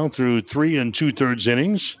now through 3 2/3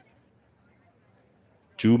 innings.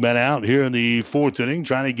 2 men out here in the 4th inning,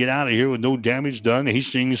 trying to get out of here with no damage done.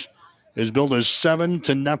 Hastings has built a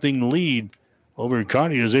 7-0 lead over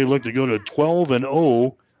Kearney as they look to go to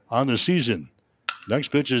 12-0 on the season. Next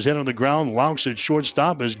pitch is hit on the ground. Laux at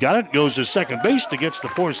shortstop has got it. Goes to second base to get the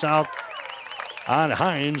force out on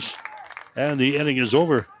Hines. And the inning is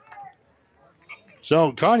over.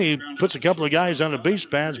 So Kearney puts a couple of guys on the base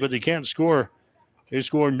pads, but they can't score. They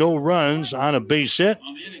score no runs on a base hit,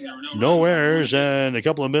 no errors, and a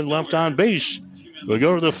couple of men left on base. We'll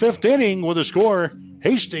go to the 5th inning with a score.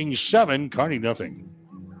 Hastings 7, Kearney 0.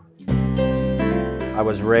 I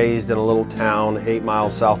was raised in a little town 8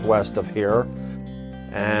 miles southwest of here.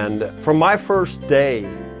 And from my first day,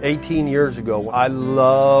 18 years ago, I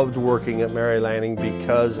loved working at Mary Lanning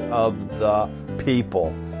because of the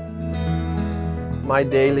people. My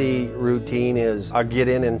daily routine is I get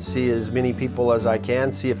in and see as many people as I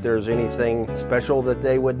can, see if there's anything special that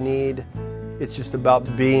they would need. It's just about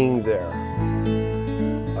being there.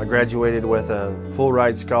 I graduated with a full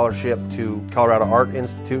ride scholarship to Colorado Art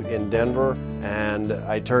Institute in Denver, and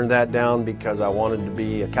I turned that down because I wanted to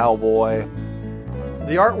be a cowboy.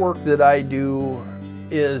 The artwork that I do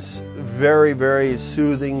is very, very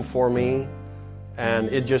soothing for me. And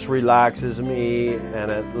it just relaxes me,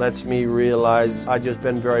 and it lets me realize I've just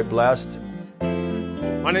been very blessed.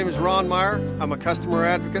 My name is Ron Meyer. I'm a customer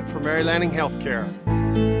advocate for Mary Lanning Healthcare.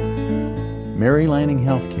 Mary Lanning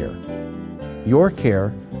Healthcare. Your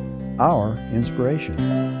care, our inspiration.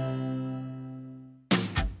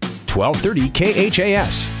 1230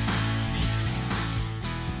 KHAS.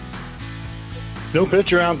 No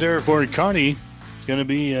pitcher out there for Kearney. It's going to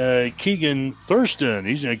be Keegan Thurston.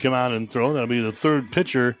 He's going to come out and throw. That'll be the 3rd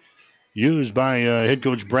pitcher used by head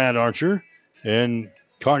coach Brad Archer. And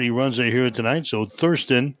Kearney runs it here tonight. So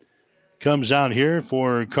Thurston comes out here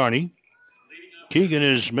for Kearney. Keegan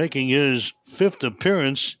is making his 5th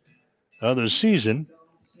appearance of the season.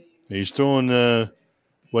 He's thrown,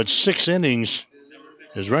 6 innings.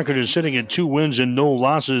 His record is sitting at 2 wins and no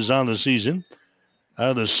losses on the season.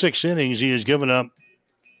 Out of the 6 innings, he has given up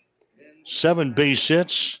 7 base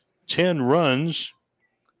hits, 10 runs,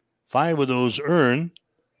 5 of those earned,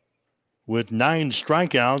 with 9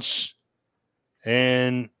 strikeouts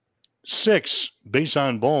and 6 base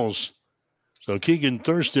on balls. So Keegan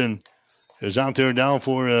Thurston is out there now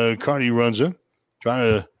for Kearney Runza,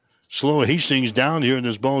 trying to slow Hastings down here in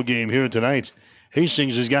this ball game here tonight.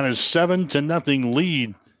 Hastings has got a 7-0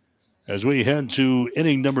 lead as we head to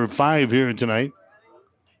inning number 5 here tonight.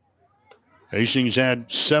 Hastings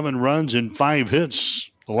had 7 runs and 5 hits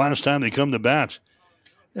the last time they come to bat.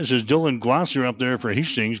 This is Dylan Glosser up there for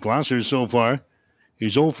Hastings. Glosser so far,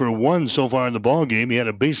 he's 0 for 1 so far in the ball game. He had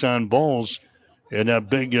a base on balls in that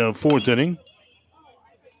big 4th inning.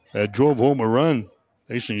 That drove home a run.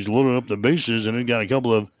 Hastings loaded up the bases and then got a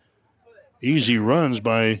couple of easy runs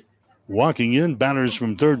by walking in batters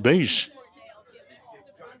from third base.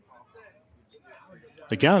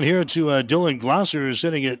 The count here to Dylan Glosser is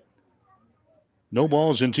sitting at no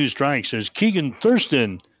balls and 2 strikes as Keegan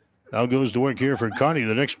Thurston now goes to work here for Kearney.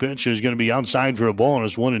 The next pitch is going to be outside for a ball, and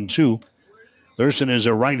it's 1-2. Thurston is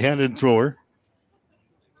a right-handed thrower.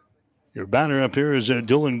 Your batter up here is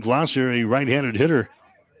Dylan Glosser, a right-handed hitter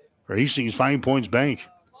for Hastings 5 Points Bank.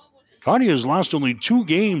 Kearney has lost only 2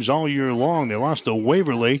 games all year long. They lost to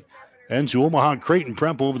Waverly and to Omaha Creighton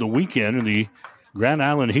Prep over the weekend in the Grand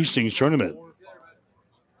Island Hastings tournament.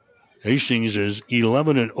 Hastings is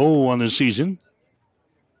 11-0 on the season.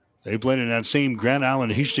 They played in that same Grand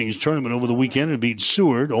Island Hastings tournament over the weekend and beat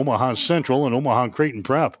Seward, Omaha Central, and Omaha Creighton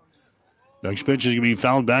Prep. Next pitch is going to be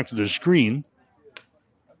fouled back to the screen.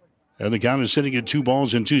 And the count is sitting at 2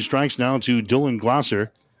 balls and 2 strikes now to Dylan Glosser.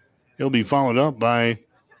 He'll be followed up by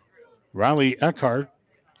Riley Eckhart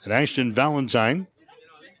and Ashton Valentine.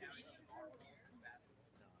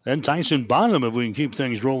 Then Tyson Bonham, if we can keep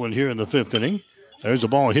things rolling here in the 5th inning. There's a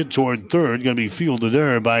ball hit toward third, going to be fielded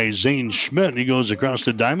there by Zane Schmidt. He goes across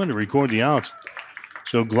the diamond to record the out.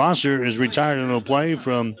 So Glosser is retired in the play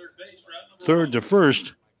from third to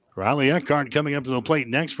first. Riley Eckhart coming up to the plate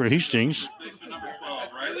next for Hastings.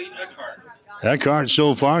 Eckhart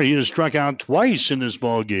so far, he has struck out twice in this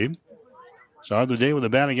ball game. Started the day with a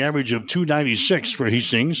batting average of .296 for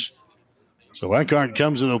Hastings. So Eckhart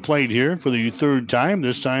comes to the plate here for the 3rd time,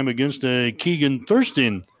 this time against Keegan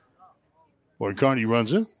Thurston for Kearney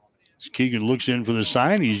Runza. As Keegan looks in for the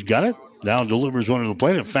sign, he's got it. Now delivers one to the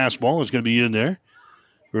plate. A fastball is going to be in there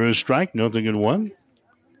for a strike, 0-1.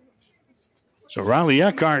 So Riley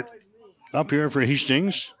Eckhart up here for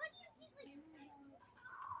Hastings.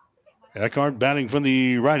 Eckhart batting from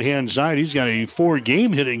the right-hand side. He's got a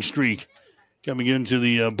 4-game hitting streak coming into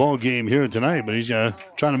the ball game here tonight, but he's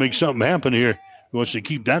trying to make something happen here. He wants to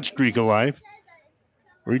keep that streak alive.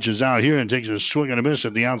 Reaches out here and takes a swing and a miss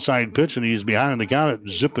at the outside pitch, and he's behind the count at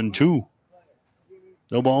 0-2.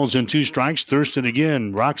 No balls and 2 strikes. Thurston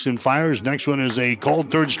again rocks and fires. Next one is a called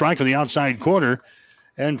 3rd strike on the outside corner.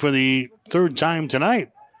 And for the 3rd time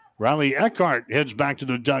tonight, Riley Eckhart heads back to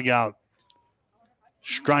the dugout,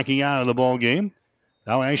 striking out of the ball game.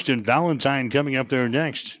 Now Ashton Valentine coming up there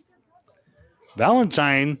next.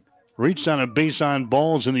 Valentine reached on a base on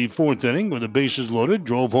balls in the 4th inning with the bases loaded,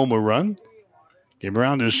 drove home a run. Came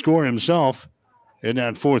around to score himself in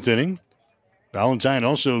that 4th inning. Valentine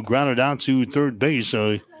also grounded out to third base,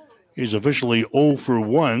 so he's officially 0 for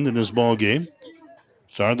 1 in this ball game.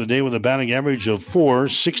 Started the day with a batting average of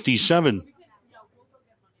 .467.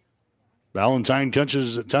 Valentine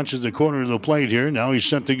touches the corner of the plate here. Now he's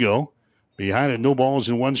set to go. Behind it, no balls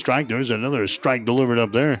and 1 strike. There's another strike delivered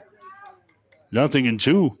up there.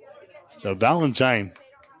 0-2. Valentine.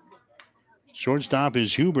 Shortstop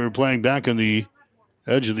is Huber playing back on the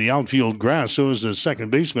edge of the outfield grass. So is the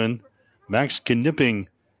second baseman, Max Knipping.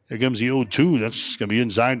 Here comes the 0-2. That's going to be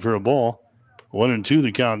inside for a ball. 1-2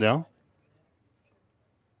 the count now.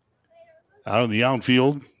 Out of the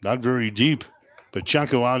outfield, not very deep.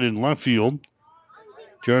 Pacheco out in left field.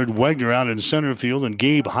 Jared Wegner out in center field. And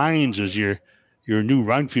Gabe Hines is your new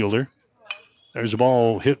right fielder. There's a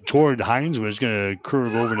ball hit toward Hines, but it's going to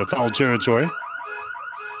curve over into foul territory.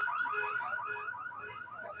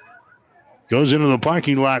 Goes into the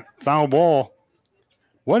parking lot. Foul ball.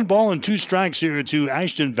 1 ball and 2 strikes here to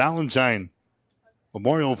Ashton Valentine.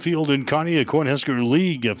 Memorial Field in Kearney, a Cornhusker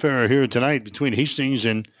League affair here tonight between Hastings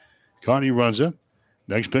and Kearney Runza.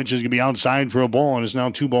 Next pitch is going to be outside for a ball, and it's now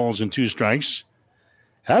 2 balls and 2 strikes.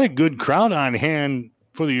 Had a good crowd on hand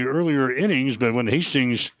for the earlier innings, but when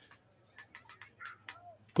Hastings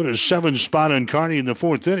put a 7 spot on Kearney in the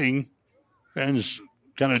 4th inning, and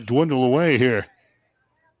kind of dwindle away here.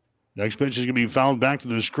 Next pitch is going to be fouled back to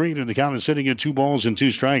the screen, and the count is sitting at 2 balls and 2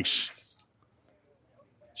 strikes.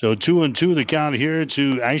 So 2-2 the count here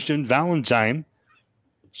to Ashton Valentine.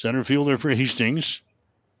 center fielder for Hastings.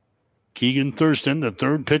 Keegan Thurston, the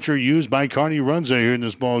third pitcher used by Kearney Runza here in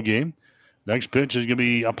this ball game. Next pitch is going to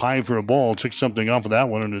be up high for a ball. Took something off of that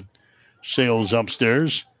one and it sails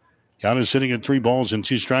upstairs. Count is sitting at 3 balls and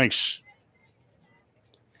 2 strikes.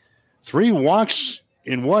 3 walks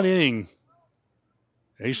in 1 inning.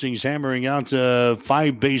 Hastings hammering out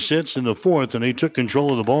 5 base hits in the 4th, and they took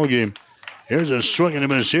control of the ball game. Here's a swing and a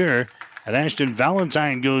miss here, and Ashton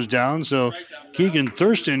Valentine goes down. So Keegan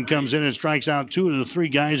Thurston comes in and strikes out 2 of the 3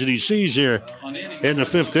 guys that he sees here in the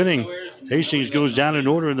 5th inning. Hastings goes down in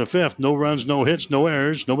order in the 5th. No runs, no hits, no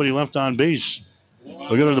errors, nobody left on base.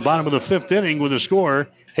 We go to the bottom of the 5th inning with a score.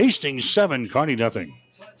 Hastings 7, Kearney nothing.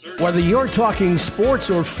 Whether you're talking sports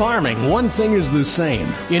or farming, one thing is the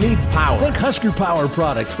same. You need power. Think Husker Power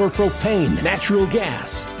products for propane, natural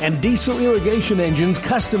gas, and diesel irrigation engines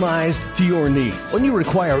customized to your needs. When you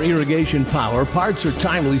require irrigation power, parts, or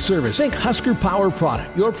timely service, think Husker Power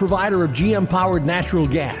products, your provider of GM-powered natural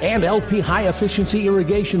gas and LP high-efficiency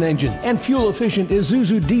irrigation engine and fuel-efficient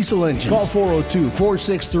Isuzu diesel engines. Call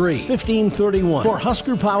 402-463-1531 for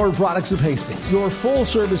Husker Power products of Hastings, your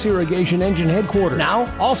full-service irrigation engine headquarters.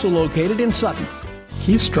 Now, also located in Sutton.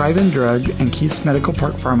 Keith's Drive-In Drug and Keith's Medical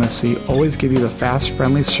Park Pharmacy always give you the fast,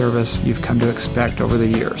 friendly service you've come to expect over the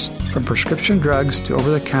years. From prescription drugs to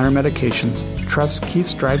over-the-counter medications, trust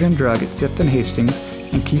Keith's Drive-In Drug at 5th and Hastings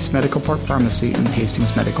and Keith's Medical Park Pharmacy in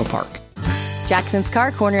Hastings Medical Park. Jackson's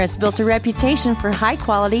Car Corner has built a reputation for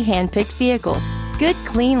high-quality hand-picked vehicles. Good,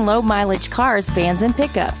 clean, low-mileage cars, vans, and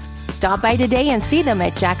pickups. Stop by today and see them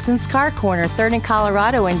at Jackson's Car Corner, 3rd and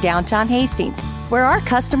Colorado in downtown Hastings, where our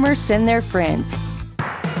customers send their friends.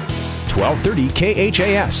 1230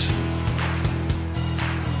 KHAS.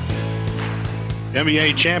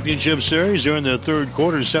 NBA Championship Series are in the 3rd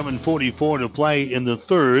quarter, 7:44 to play in the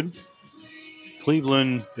 3rd.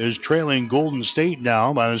 Cleveland is trailing Golden State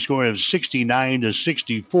now by a score of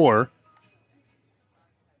 69-64.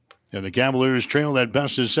 And the Cavaliers trail that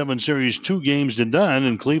best of 7 series 2 games to none,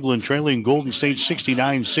 and Cleveland trailing Golden State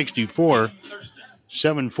 69-64.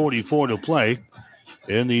 7:44 to play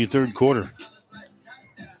in the 3rd quarter.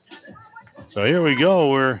 So here we go.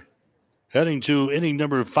 We're heading to inning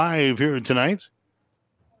number 5 here tonight.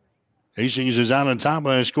 Hastings is out on top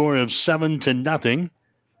by a score of 7-0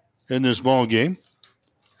 in this ball game.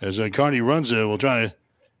 As Kearney Runza will try to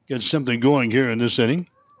get something going here in this inning.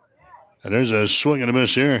 And there's a swing and a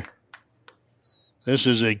miss here. This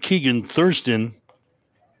is a Keegan Thurston.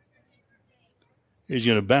 He's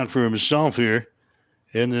going to bat for himself here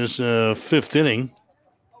in this 5th inning.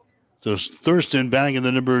 So Thurston batting in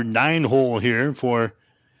the number 9 hole here for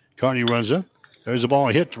Kearney Runza. There's the ball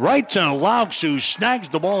hit right to Laux, who snags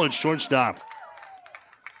the ball at shortstop.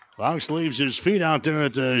 Laux leaves his feet out there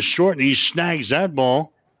at the short, and he snags that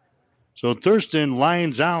ball. So Thurston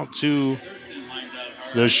lines out to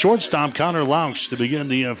the shortstop, Connor Laux, to begin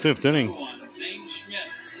the 5th inning.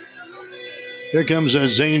 Here comes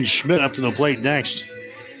Zane Schmidt up to the plate next.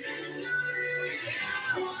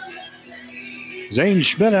 Zane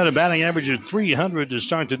Schmidt had a batting average of 300 to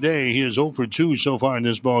start the day. He is 0 for 2 so far in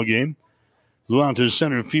this ball game. Flew out to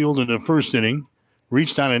center field in the 1st inning.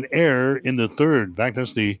 Reached on an error in the 3rd. In fact,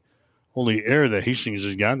 that's the only error that Hastings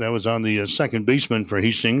has got. That was on the second baseman for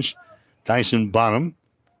Hastings, Tyson Bonham.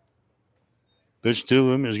 Pitch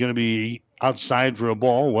to him is going to be outside for a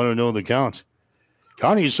ball. 1-0 the count.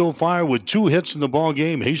 Kearney so far with 2 hits in the ball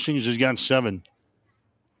game. Hastings has got 7.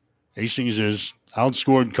 Hastings has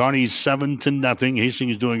outscored Kearney 7-0.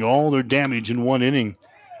 Hastings doing all their damage in 1 inning.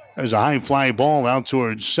 There's a high fly ball out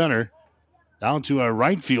towards center. Down to our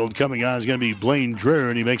right field coming out is going to be Blaine Dreher,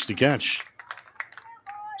 and he makes the catch.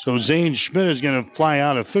 So Zane Schmidt is going to fly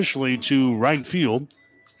out officially to right field.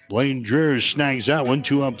 Blaine Dreher snags that one.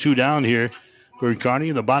 2 up, 2 down here for Kearney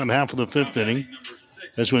in the bottom half of the 5th inning.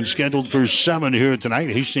 This one's scheduled for 7 here tonight.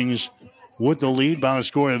 Hastings with the lead by a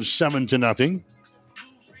score of 7-0.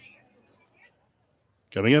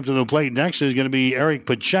 Coming up to the plate next is going to be Eric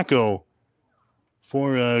Pacheco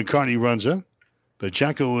for Kearney Runza.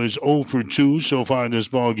 Pacheco is 0 for 2 so far in this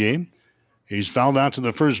ball game. He's fouled out to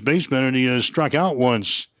the first baseman, and he has struck out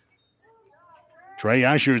once. Trey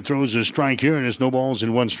Asher throws a strike here, and it's no balls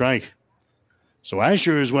and 1 strike. So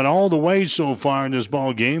Asher has went all the way so far in this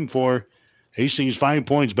ball game for Hastings 5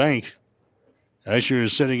 Points Bank. Asher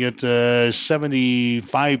is sitting at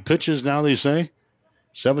 75 pitches now, they say.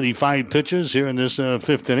 75 pitches here in this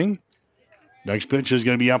 5th inning. Next pitch is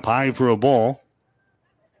going to be up high for a ball.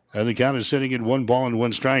 And the count is sitting at 1 ball and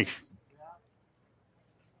 1 strike.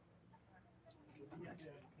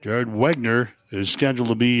 Jared Wegner is scheduled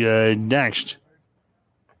to be next.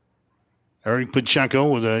 Eric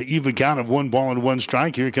Pacheco with an even count of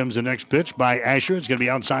 1-1 Here comes the next pitch by Asher. It's going to be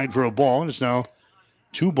outside for a ball, and it's now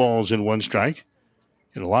 2 balls and 1 strike.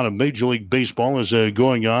 And a lot of Major League Baseball is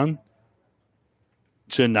going on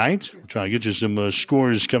tonight. We'll try to get you some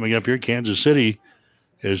scores coming up here. Kansas City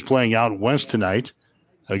is playing out west tonight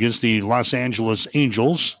against the Los Angeles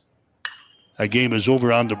Angels. That game is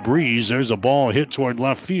over on the breeze. There's a ball hit toward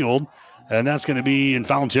left field, and that's going to be in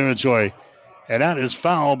foul territory. And that is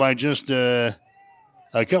foul by just a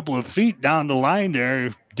couple of feet down the line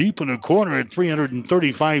there, deep in the corner at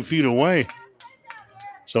 335 feet away.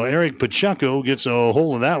 So Eric Pacheco gets a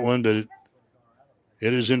hold of that one, but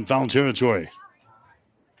it is in foul territory.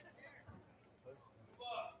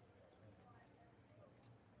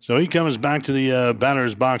 So he comes back to the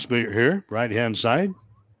batter's box here, right-hand side.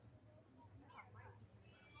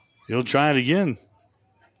 He'll try it again.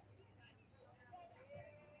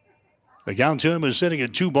 The count to him is sitting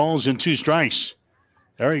at 2 balls and 2 strikes.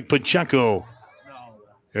 Eric Pacheco.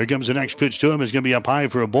 Here comes the next pitch to him. It's going to be up high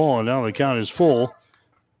for a ball, and now the count is full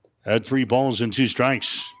at 3 balls and 2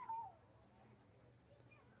 strikes.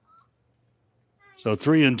 So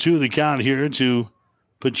 3-2 the count here to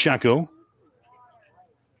Pacheco.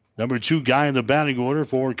 Number 2 guy in the batting order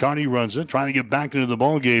for Kearney Runza, trying to get back into the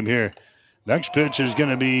ball game here. Next pitch is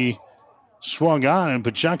going to be swung on, and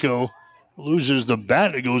Pacheco loses the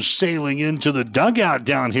bat. It goes sailing into the dugout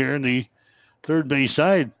down here in the third base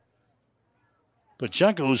side.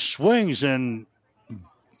 Pacheco swings and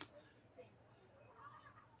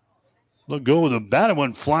let go of the bat. It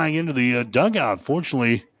went flying into the dugout.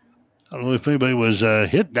 Fortunately, I don't know if anybody was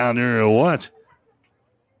hit down there or what.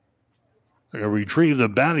 They're going to retrieve the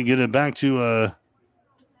bat and get it back to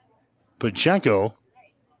Pacheco.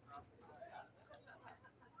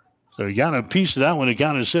 So he got a piece of that one. The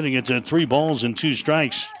count is sitting at 3 balls and 2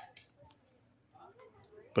 strikes.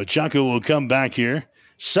 Pacheco will come back here.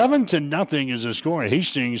 7-0 is the score.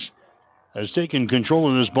 Hastings has taken control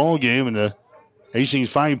of this ball game, and the Hastings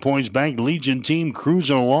 5 Points Bank Legion team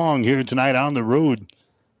cruising along here tonight on the road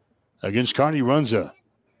against Kearney Runza.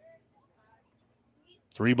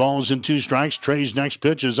 3 balls and 2 strikes. Trey's next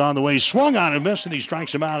pitch is on the way. Swung on and missed, and he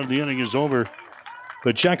strikes him out, and the inning is over.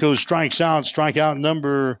 Pacheco strikes out. Strikeout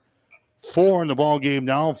number 4 in the ball game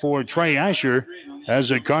now for Trey Asher as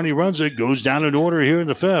the Kearney Runza goes down in order here in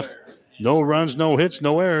the 5th. No runs, no hits,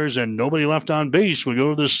 no errors, and nobody left on base. We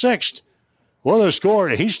go to the 6th. Well, the score,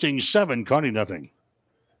 Hastings 7, Kearney 0.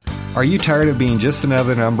 Are you tired of being just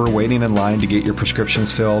another number waiting in line to get your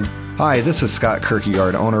prescriptions filled? Hi, this is Scott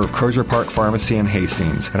Kierkegaard, owner of Crozier Park Pharmacy in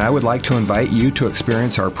Hastings, and I would like to invite you to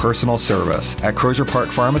experience our personal service. At Crozier Park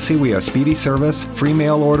Pharmacy, we have speedy service, free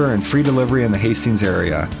mail order, and free delivery in the Hastings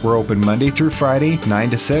area. We're open Monday through Friday, 9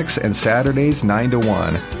 to 6, and Saturdays, 9 to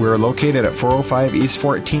 1. We are located at 405 East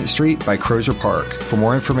 14th Street by Crozier Park. For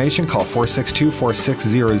more information, call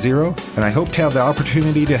 462-4600, and I hope to have the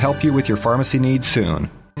opportunity to help you with your pharmacy needs soon.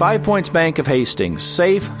 5 Points Bank of Hastings,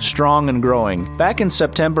 safe, strong, and growing. Back in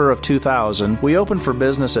September of 2000, we opened for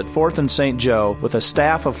business at 4th and St. Joe with a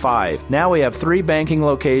staff of 5. Now we have 3 banking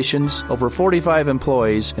locations, over 45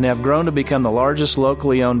 employees, and have grown to become the largest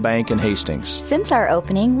locally owned bank in Hastings. Since our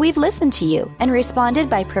opening, we've listened to you and responded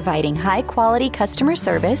by providing high-quality customer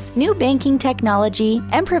service, new banking technology,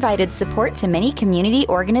 and provided support to many community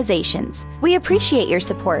organizations. We appreciate your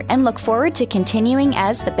support and look forward to continuing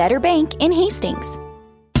as the better bank in Hastings.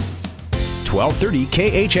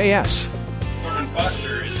 1230 KHAS.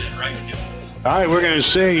 All right, we're going to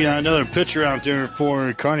say another pitcher out there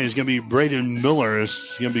for Kearney is going to be Braden Miller.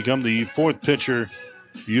 He's going to become the 4th pitcher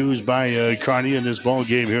used by Kearney in this ball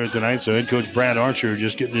game here tonight. So head coach Brad Archer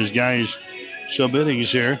just getting his guys some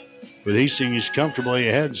innings here. With Hastings comfortably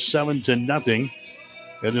ahead 7-0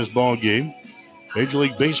 in this ball game. Major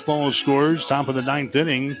League Baseball scores top of the 9th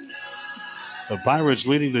inning. The Pirates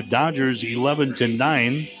leading the Dodgers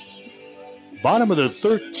 11-9. Bottom of the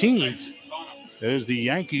 13th is the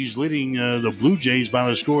Yankees leading the Blue Jays by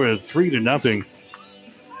the score of 3-0.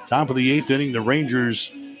 Top of the 8th inning, the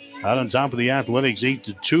Rangers out on top of the Athletics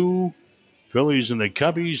 8-2. Phillies and the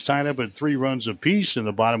Cubbies tied up at 3 runs apiece in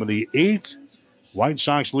the bottom of the 8th. White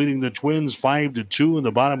Sox leading the Twins 5-2 in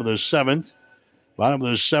the bottom of the 7th. Bottom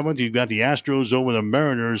of the 7th, you've got the Astros over the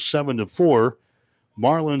Mariners 7-4.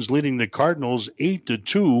 Marlins leading the Cardinals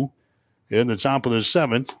 8-2 in the top of the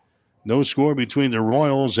 7th. No score between the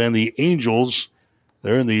Royals and the Angels.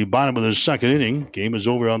 They're in the bottom of the 2nd inning. Game is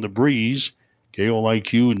over on the breeze.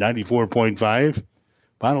 KOIQ 94.5.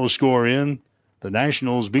 Final score in. The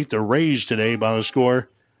Nationals beat the Rays today by the score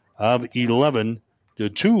of 11-2.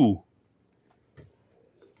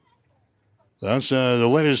 That's the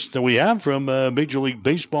latest that we have from Major League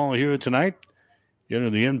Baseball here tonight. The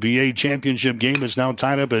NBA championship game is now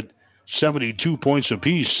tied up at 72 points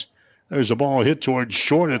apiece. There's a ball hit towards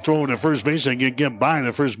short, a throw to first base, and get by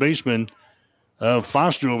the first baseman,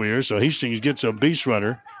 Foster over here. So Hastings gets a base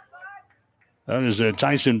runner. That is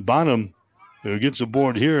Tyson Bonham, who gets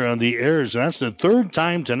aboard here on the air. So that's the third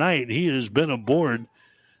time tonight he has been aboard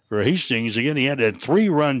for Hastings. Again, he had a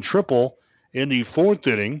 3-run triple in the 4th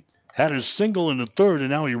inning, had a single in the 3rd, and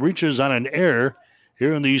now he reaches on an error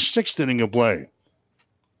here in the 6th inning of play.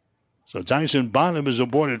 So Tyson Bonham is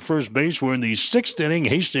aboard at first base. We're in the 6th inning.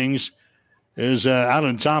 Hastings is out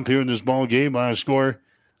on top here in this ball game by a score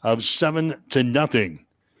of 7-0.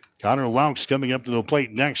 Connor Laux coming up to the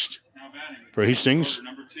plate next for Hastings.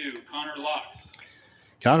 Number 2, Connor Laux.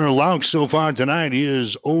 Connor Laux so far tonight, he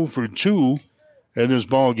is 0 for 2 in this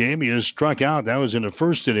ball game. He has struck out. That was in the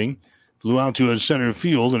 1st inning. Flew out to his center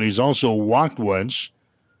field, and he's also walked once.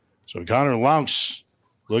 So Connor Laux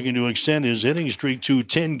looking to extend his hitting streak to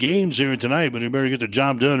 10 games here tonight, but he better get the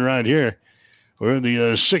job done right here. We're in the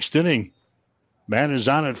 6th inning. Man is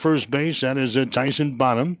on at first base. That is Tyson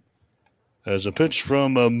Bonham. As a pitch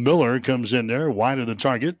from Miller comes in there, wide of the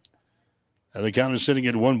target. And the count is sitting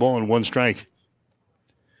at 1-1 strike.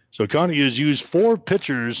 So Kearney has used 4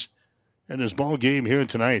 pitchers in this ball game here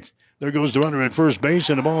tonight. There goes the runner at first base,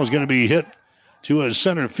 and the ball is going to be hit to a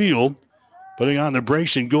center field. Putting on the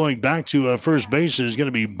brakes and going back to first base is going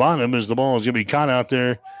to be Bonham, as the ball is going to be caught out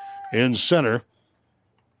there in center.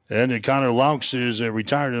 And Connor Laux is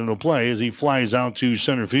retired in the play as he flies out to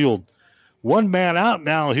center field. 1 man out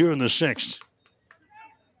now here in the 6th.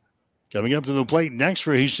 Coming up to the plate next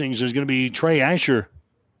for Hastings is going to be Trey Asher.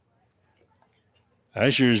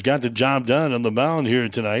 Asher's got the job done on the mound here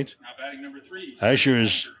tonight. Now batting number 3. Asher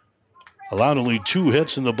has allowed only 2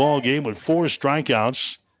 hits in the ball game with 4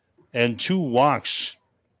 strikeouts and 2 walks.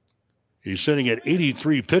 He's sitting at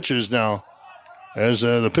 83 pitches now. As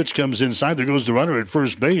the pitch comes inside, there goes the runner at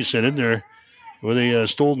first base, and in there with a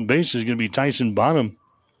stolen base is going to be Tyson Bonham.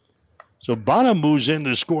 So Bonham moves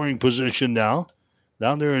into scoring position now.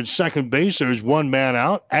 Down there at second base, there's 1 man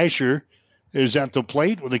out. Asher is at the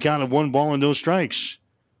plate with a count of 1 ball and no strikes.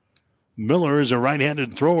 Miller is a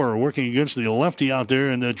right-handed thrower working against the lefty out there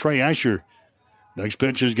in Trey Asher. Next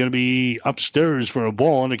pitch is going to be upstairs for a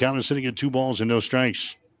ball, and the count is sitting at 2 balls and no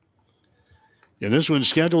strikes. And this one's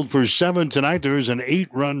scheduled for 7 tonight. There is an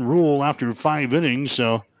 8-run rule after 5 innings,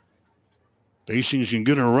 so Hastings can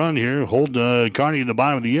get a run here, hold Kearney in the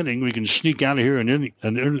bottom of the inning. We can sneak out of here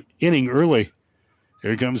an inning early.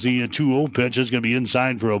 Here comes the 2-0 pitch. It's going to be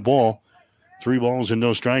inside for a ball. 3 balls and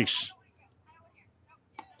no strikes.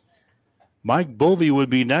 Mike Bovey would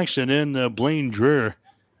be next, and then Blaine Dreher.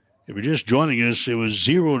 If you're just joining us, it was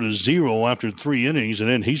 0-0 after 3 innings, and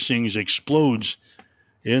then Hastings explodes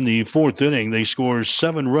in the 4th inning. They score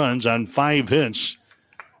 7 runs on 5 hits.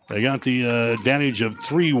 They got the advantage of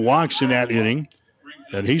 3 walks in that inning,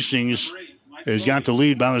 and Hastings has got the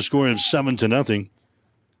lead by a score of 7-0.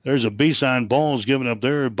 There's a base on balls given up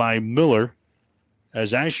there by Miller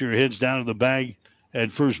as Asher heads down to the bag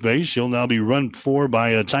at first base. He'll now be run for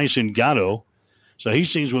by Tyson Gatto. So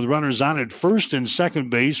Hastings with runners on at first and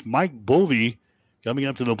second base. Mike Bovey coming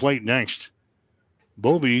up to the plate next.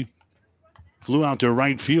 Bovey flew out to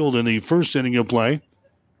right field in the 1st inning of play.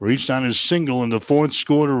 Reached on his single in the 4th,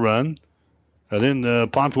 scored a run. And then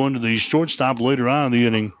popped one to the shortstop later on in the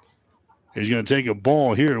inning. He's going to take a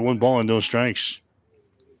ball here. 1 ball and no strikes.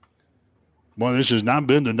 Well, this has not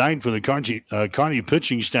been the night for the Kearney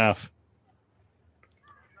pitching staff.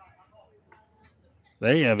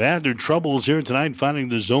 They have had their troubles here tonight finding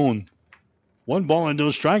the zone. 1 ball and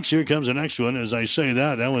no strikes. Here comes the next one. As I say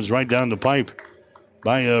that one's right down the pipe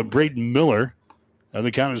by Braden Miller.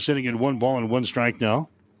 The count is sitting at 1 ball and 1 strike now.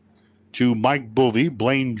 To Mike Bovey.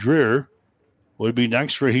 Blaine Dreher would be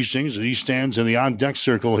next for Hastings. He stands in the on-deck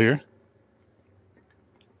circle here.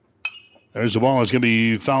 There's the ball. It's going to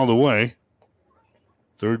be fouled away.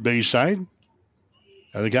 Third base side.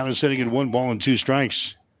 And the count is sitting at 1 ball and 2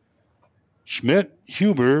 strikes. Schmidt,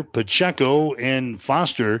 Huber, Pacheco, and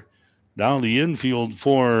Foster down the infield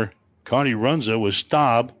for Kearney Runza with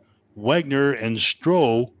Staub, Wagner, and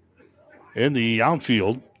Stroh in the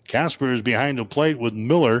outfield. Casper is behind the plate with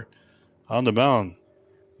Miller on the mound.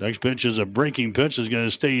 Next pitch is a breaking pitch. Is going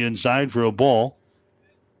to stay inside for a ball.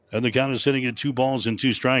 And the count is sitting at 2 balls and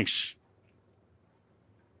 2 strikes.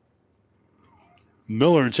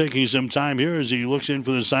 Miller taking some time here as he looks in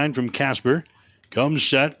for the sign from Casper. Comes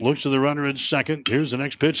set, looks to the runner at second. Here's the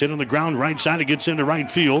next pitch, hit on the ground, right side. It gets into right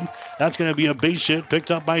field. That's going to be a base hit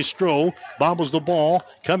picked up by Stroh. Bobbles the ball.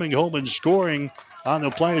 Coming home and scoring on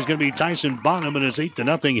the play is going to be Tyson Bonham, and it's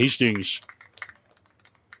 8-0 Hastings.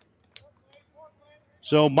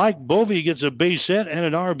 So Mike Bovey gets a base hit and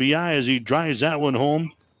an RBI as he drives that one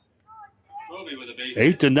home.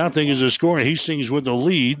 8-0 is the score. Hastings with the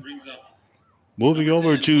lead. Moving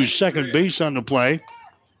over to second base on the play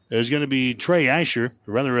is going to be Trey Asher,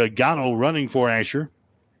 rather Gatto running for Asher.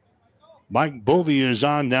 Mike Bovey is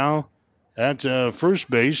on now at first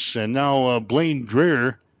base, and now Blaine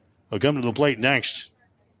Dreher will come to the plate next.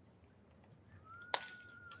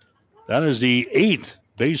 That is the 8th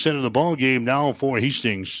base hit of the ball game now for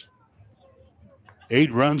Hastings.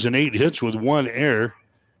 8 runs and 8 hits with 1 error.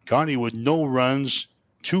 Kearney with no runs,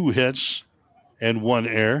 2 hits, and 1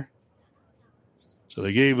 error. So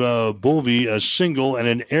they gave Bovey a single and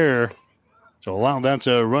an error to allow that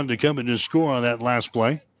run to come in to score on that last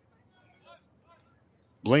play.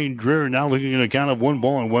 Blaine Dreher now looking at a count of 1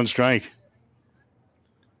 ball and 1 strike.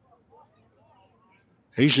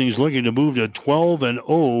 Hastings looking to move to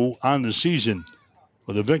 12-0 on the season.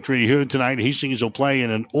 With a victory here tonight, Hastings will play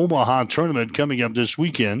in an Omaha tournament coming up this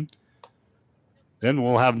weekend. Then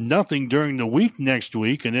we'll have nothing during the week next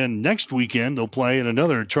week, and then next weekend they'll play in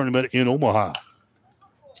another tournament in Omaha.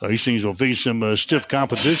 So Hastings will face some stiff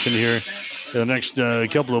competition here in the next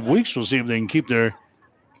couple of weeks. We'll see if they can keep their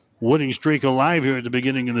winning streak alive here at the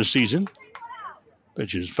beginning of the season.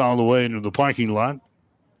 Pitch is fouled away into the parking lot.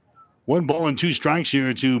 1 ball and 2 strikes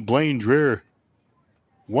here to Blaine Dreher.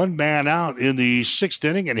 1 man out in the 6th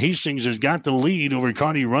inning, and Hastings has got the lead over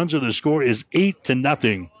Kearney Runza. The score is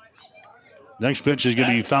 8-0. Next pitch is going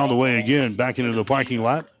to be fouled away again, back into the parking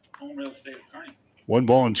lot. 1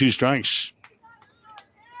 ball and 2 strikes.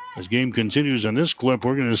 As game continues on this clip,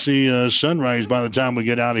 we're going to see sunrise by the time we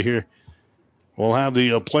get out of here. We'll have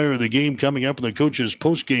the player of the game coming up in the coach's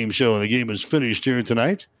post-game show. The game is finished here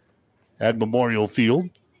tonight at Memorial Field.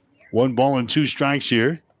 1 ball and 2 strikes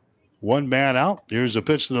here. 1 man out. Here's the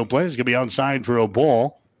pitch to the plate. It's going to be outside for a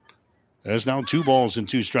ball. There's now 2 balls and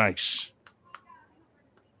 2 strikes.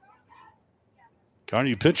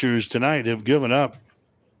 Kearney pitchers tonight have given up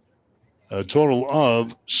a total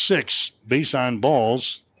of 6 base on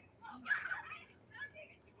balls.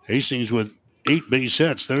 Hastings with 8 base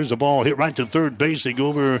hits. There's a ball hit right to third base. They go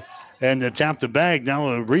over and tap the bag. Now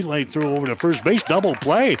a relay throw over to first base. Double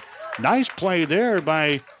play. Nice play there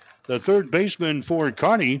by the third baseman for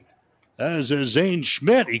Kearney. That is Zane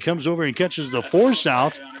Schmidt. He comes over and catches the force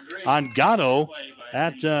out on Gatto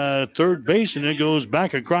at third base, and then goes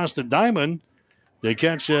back across the diamond. They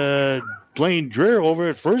catch Blaine Dreher over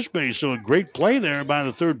at first base. So a great play there by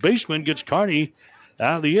the third baseman. Gets Kearney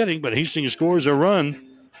out of the inning, but Hastings scores a run.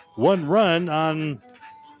 1 run on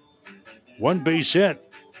 1 base hit.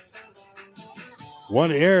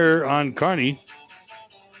 1 error on Kearney.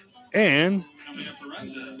 And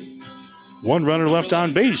 1 runner left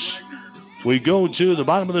on base. We go to the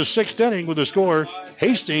bottom of the 6th inning with the score,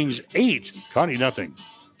 Hastings 8, Kearney nothing.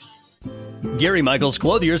 Gary Michaels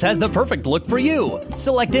Clothiers has the perfect look for you.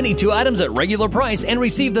 Select any 2 items at regular price and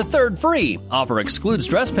receive the 3rd free. Offer excludes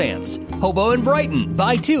dress pants. Hobo and Brighton,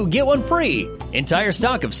 buy 2, get 1 free. Entire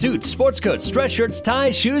stock of suits, sports coats, dress shirts,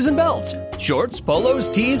 ties, shoes, and belts. Shorts, polos,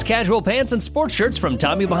 tees, casual pants, and sports shirts from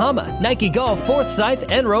Tommy Bahama, Nike Golf, Forsyth,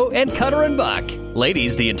 Enro, and Cutter & Buck.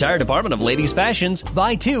 Ladies, the entire department of ladies' fashions,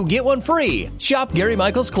 buy 2, get 1 free. Shop Gary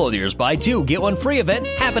Michaels Clothiers, buy 2, get 1 free event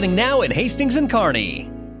happening now in Hastings and Kearney.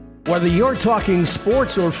 Whether you're talking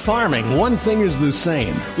sports or farming, one thing is the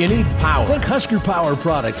same. You need power. Think Husker Power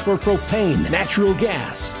products for propane, natural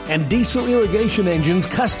gas, and diesel irrigation engines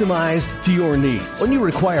customized to your needs. When you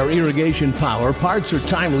require irrigation power, parts, or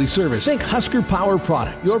timely service, think Husker Power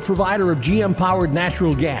products, your provider of GM-powered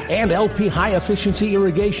natural gas and LP high-efficiency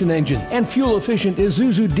irrigation engines and fuel-efficient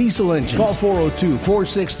Isuzu diesel engines. Call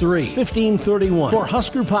 402-463-1531 for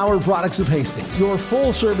Husker Power products of Hastings, your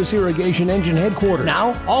full-service irrigation engine headquarters.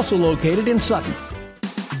 Now, also located in Sutton.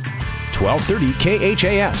 1230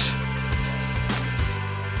 KHAS.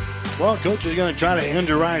 Well, Coach is going to try to end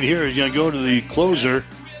it right here. He's going to go to the closer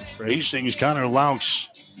for Hastings, Connor Laux.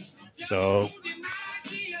 So,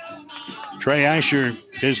 Trey Asher,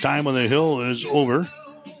 his time on the hill is over.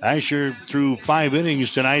 Asher threw 5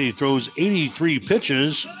 innings tonight. He throws 83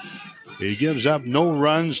 pitches. He gives up no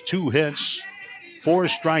runs, 2 hits, 4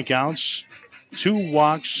 strikeouts, 2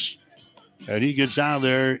 walks, and he gets out of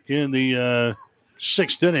there in the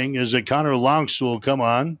 6th inning as Connor Laux will come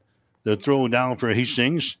on. The throw down for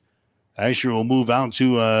Hastings. Asher will move out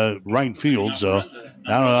to right field. So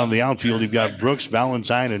now on the outfield, you've got Brooks,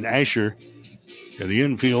 Valentine, and Asher. In the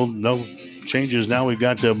infield, no changes now. We've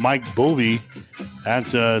got Mike Bovey at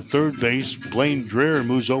third base. Blaine Dreher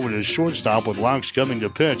moves over to shortstop with Laux coming to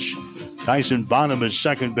pitch Tyson Bonham at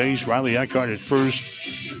second base. Riley Eckhart at first.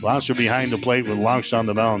 Rosser behind the plate with Laux on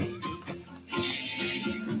the mound.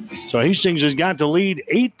 So Hastings has got the lead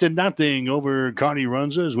 8-0 over Kearney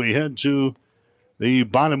Runza as we head to the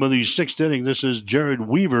bottom of the sixth inning. This is Jared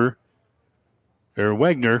Wagner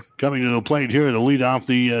coming to the plate here to lead off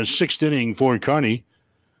the sixth inning for Kearney.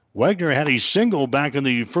 Wagner had a single back in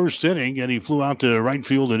the first inning, and he flew out to right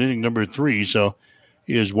field in inning number 3. So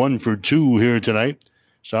he is 1 for 2 here tonight.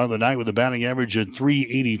 Started the night with a batting average at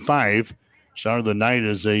 .385. Started the night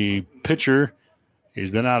as a pitcher.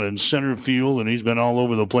 He's been out in center field, and he's been all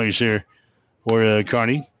over the place here for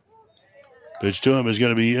Kearney. Pitch to him is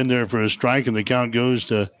going to be in there for a strike, and the count goes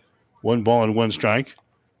to 1 ball and 1 strike.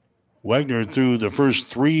 Wagner threw the first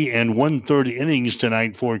 3 1/3 innings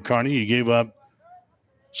tonight for Kearney. He gave up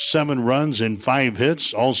 7 runs and 5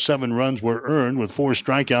 hits. All 7 runs were earned with 4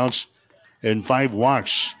 strikeouts and 5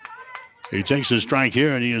 walks. He takes a strike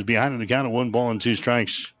here, and he is behind in the count of 1 ball and 2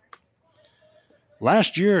 strikes.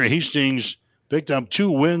 Last year, Hastings picked up 2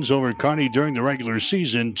 wins over Kearney during the regular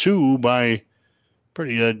season, 2 by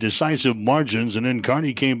pretty decisive margins, and then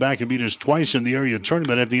Kearney came back and beat us twice in the area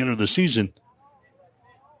tournament at the end of the season.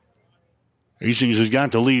 Hastings has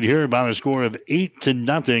got the lead here about a score of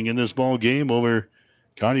 8-0 in this ball game over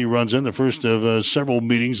Kearney Runza, the first of several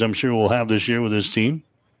meetings I'm sure we'll have this year with his team.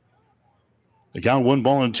 The count 1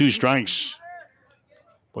 ball and 2 strikes.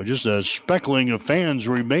 Well, just a speckling of fans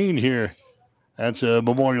remain here at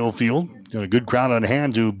Memorial Field. Got a good crowd on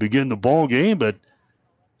hand to begin the ball game, but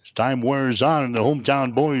as time wears on and the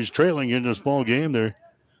hometown boys trailing in this ball game, they're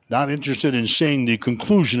not interested in seeing the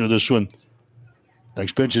conclusion of this one.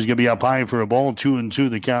 Next pitch is going to be up high for a ball, 2-2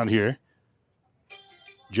 the count here.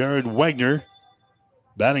 Jared Wagner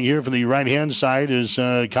batting here from the right-hand side is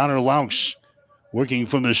Connor Laux. Working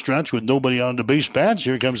from the stretch with nobody on the base pads.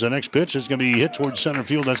 Here comes the next pitch. It's going to be hit towards center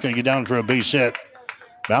field. That's going to get down for a base hit.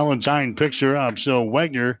 Valentine picks her up. So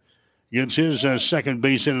Wagner gets his second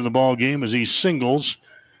base hit of the ball game as he singles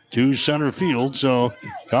to center field. So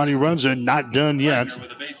Kearney Runza not done yet.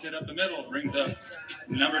 With a base hit up the middle brings up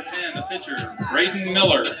number 10, the pitcher, Braden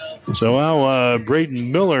Miller. So now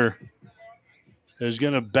Braden Miller is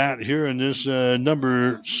going to bat here in this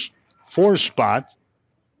number 4 spot,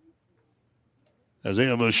 as they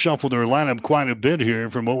have shuffled their lineup quite a bit here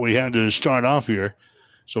from what we had to start off here.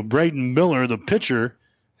 So Braden Miller, the pitcher,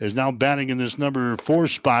 is now batting in this number 4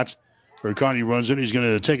 spot for Kearney Runza. He's going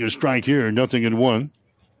to take a strike here, 0-1.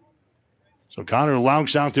 So Connor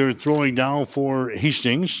Laux out there throwing down for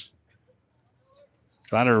Hastings.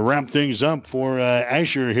 Trying to wrap things up for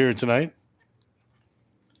Asher here tonight.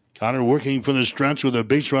 Connor working for the stretch with a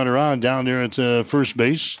base runner on down there at first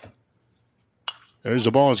base. There's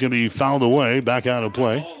the ball. It's going to be fouled away. Back out of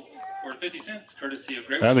play. For 50 cents, courtesy of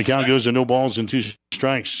Great. And the count goes to 0 balls and 2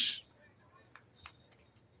 strikes.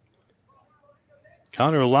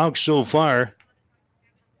 Connor Laux so far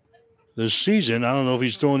this season, I don't know if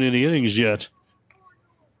he's thrown any innings yet.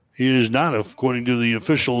 He is not, according to the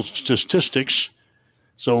official statistics.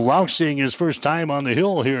 So Laux seeing his first time on the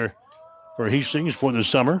hill here for Hastings for the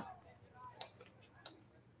summer.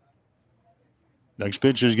 Next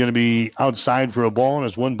pitch is going to be outside for a ball, and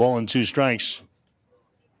it's 1 ball and 2 strikes.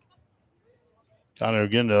 Connor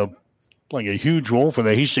again playing a huge role for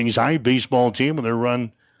the Hastings High baseball team in their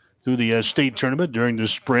run through the state tournament during the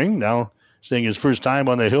spring. Now seeing his first time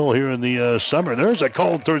on the hill here in the summer. There's a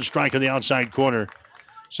called third strike in the outside corner.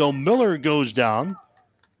 So Miller goes down.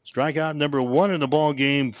 Strikeout number 1 in the ball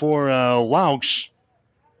game for Laux.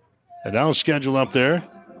 And now scheduled up there,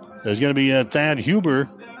 there's going to be Thad Huber,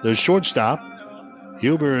 the shortstop.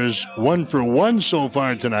 Huber is 1 for 1 so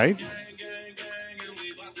far tonight.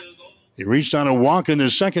 He reached on a walk in the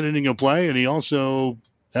second inning of play, and he also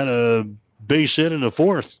had a base hit in the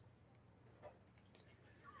 4th.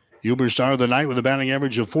 Huber started the night with a batting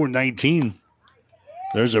average of .419.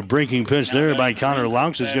 There's a breaking pitch there by Connor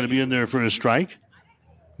Laux. It's going to be in there for a strike.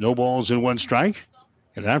 0 balls and 1 strike.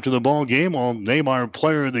 And after the ball game, I'll name our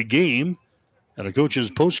player of the game at a coach's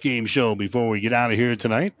post-game show before we get out of here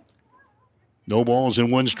tonight. 0 balls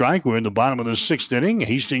and 1 strike. We're in the bottom of the 6th inning.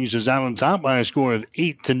 Hastings is out on top by a score of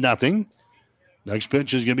 8-0. Next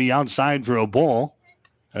pitch is going to be outside for a ball.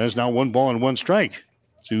 And it's now 1 ball and 1 strike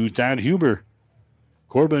to Thad Huber.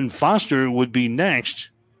 Corbin Foster would be next.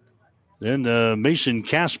 Then Mason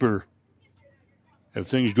Casper. If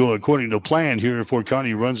things go according to plan here for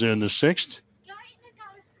Kearney Runza in the 6th.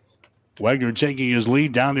 Wagner taking his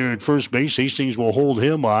lead down there at first base. Hastings will hold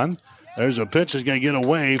him on. There's a pitch that's going to get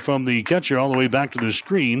away from the catcher all the way back to the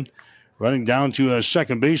screen. Running down to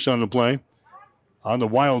second base on the play. On the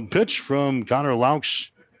wild pitch from Connor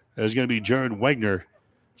Laux is going to be Jared Wagner.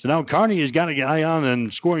 So now Kearney has got a guy on in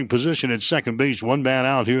scoring position at second base. One man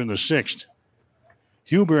out here in the sixth.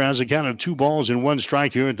 Huber has a count of 2 balls and 1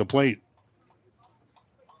 strike here at the plate.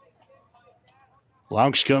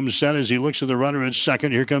 Laux comes set as he looks at the runner at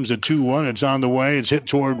second. Here comes a 2-1. It's on the way. It's hit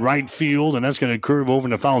toward right field, and that's going to curve over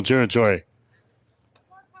into foul territory.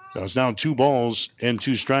 So it's now 2 balls and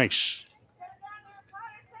 2 strikes.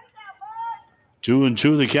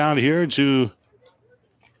 2-2 the count here to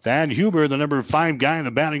Thad Huber, the number 5 guy in the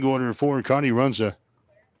batting order for Kearney Runza.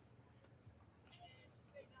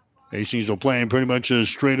 Hastings will play him pretty much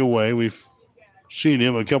straight away. We've seen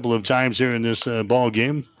him a couple of times here in this ball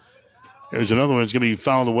game. There's another one that's going to be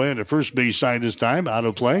fouled away at the first base side this time, out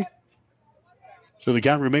of play. So the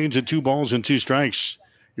count remains at 2 balls and 2 strikes.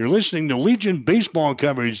 You're listening to Legion baseball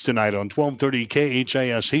coverage tonight on 1230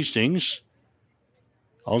 KHAS Hastings.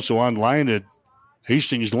 Also online at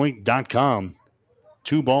HastingsLink.com.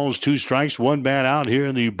 2 balls, 2 strikes, 1 bat out here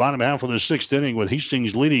in the bottom half of the 6th inning with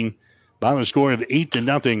Hastings leading by the score of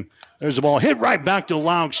 8-0. There's the ball hit right back to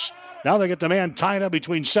Laux. Now they get the man tied up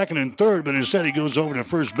between second and third, but instead he goes over to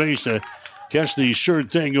first base to catch the sure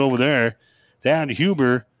thing over there. Thad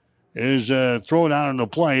Huber is thrown out on the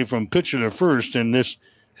play from pitcher to first, and this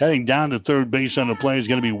heading down to third base on the play is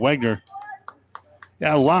going to be Wegner.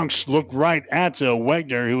 Yeah, Laux looked right at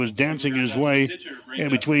Wegner, who was dancing his way in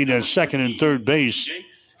between second and third base.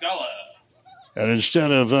 And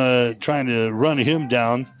instead of trying to run him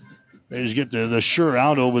down, they just get the sure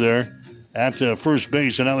out over there at first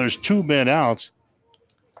base. And now there's 2 men out.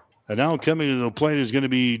 And now coming to the plate is going to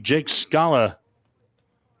be Jake Scala.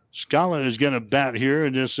 Scala is going to bat here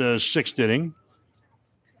in this 6th inning.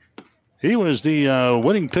 He was the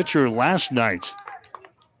winning pitcher last night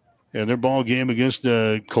in their ball game against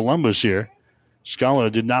Columbus here. Scala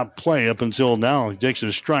did not play up until now. He takes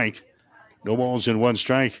a strike. No balls and 1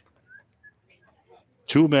 strike.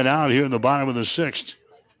 2 men out here in the bottom of the 6th.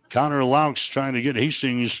 Connor Laux trying to get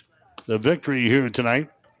Hastings the victory here tonight.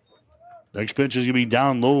 Next pitch is going to be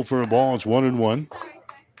down low for a ball. It's 1-1.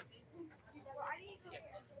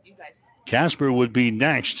 Casper would be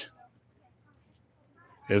next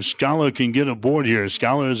if Scala can get aboard here.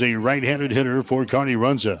 Scala is a right-handed hitter for Kearney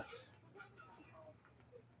Runza.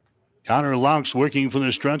 Connor Laux working for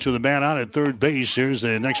the stretch with a bat out at third base. Here's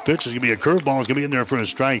the next pitch. It's going to be a curveball. It's going to be in there for a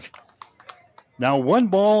strike. Now 1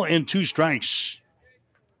 ball and 2 strikes.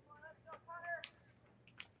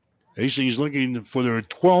 Hastings looking for their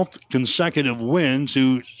 12th consecutive win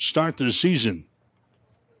to start the season.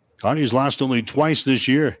 Kearney's lost only twice this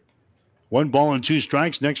year. 1 ball and 2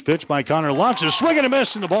 strikes. Next pitch by Connor Laux. A swing and a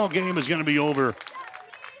miss, and the ball game is going to be over.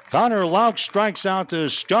 Connor Laux strikes out to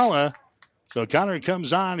Scala. So Connor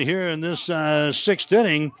comes on here in this 6th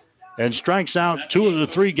inning and strikes out 2 of the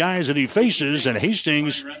 3 guys that he faces. And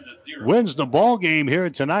Hastings wins the ball game here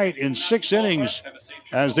tonight in 6 innings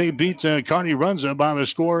as they beat Kearney Runza by the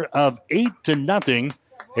score of 8-0.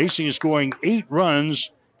 Hastings scoring 8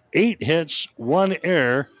 runs, 8 hits, 1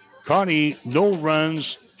 error. Kearney, no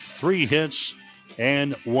runs, 3 hits,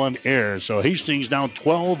 and 1 error. So Hastings now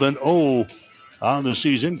 12-0 on the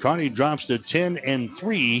season. Kearney drops to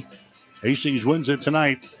 10-3. Hastings wins it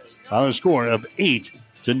tonight on a score of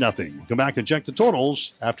 8-0. Come back and check the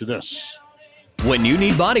totals after this. When you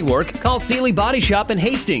need body work, call Seeley Body Shop in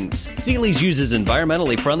Hastings. Seeley's uses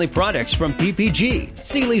environmentally friendly products from PPG.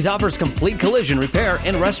 Seeley's offers complete collision repair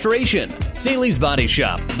and restoration. Seeley's Body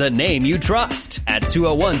Shop, the name you trust, at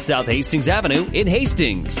 201 South Hastings Avenue in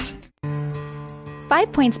Hastings.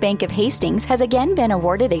 5 Points Bank of Hastings has again been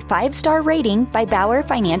awarded a 5-star rating by Bauer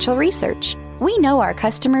Financial Research. We know our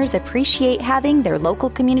customers appreciate having their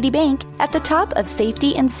local community bank at the top of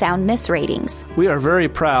safety and soundness ratings. We are very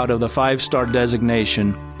proud of the 5-star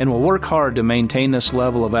designation and will work hard to maintain this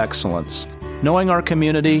level of excellence. Knowing our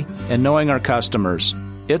community and knowing our customers,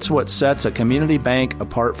 it's what sets a community bank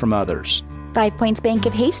apart from others. 5 Points Bank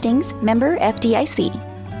of Hastings, member FDIC.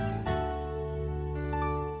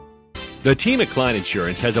 The team at Klein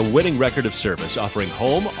Insurance has a winning record of service offering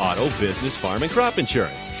home, auto, business, farm, and crop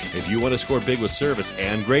insurance. If you want to score big with service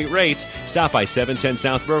and great rates, stop by 710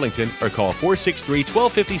 South Burlington or call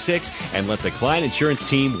 463-1256 and let the Klein Insurance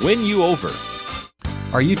team win you over.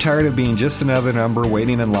 Are you tired of being just another number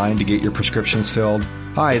waiting in line to get your prescriptions filled?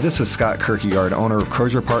 Hi, this is Scott Kierkegaard, owner of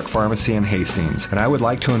Crozier Park Pharmacy in Hastings, and I would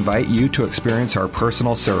like to invite you to experience our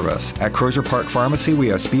personal service. At Crozier Park Pharmacy, we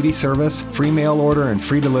have speedy service, free mail order, and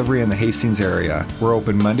free delivery in the Hastings area. We're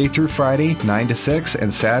open Monday through Friday, 9 to 6,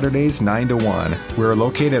 and Saturdays, 9 to 1. We're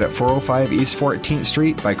located at 405 East 14th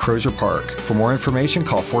Street by Crozier Park. For more information,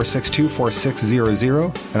 call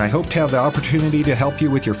 462-4600, and I hope to have the opportunity to help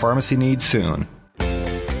you with your pharmacy needs soon.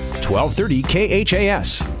 1230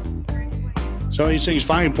 KHAS. So Hastings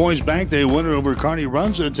 5 points back. They win it over Kearney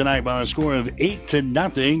Runza tonight by a score of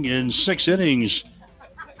 8-0 in 6 innings.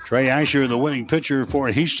 Trey Asher, the winning pitcher for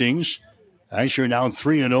Hastings. Asher now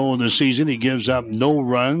 3-0 in the season. He gives up no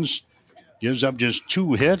runs, gives up just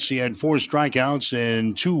 2 hits. He had 4 strikeouts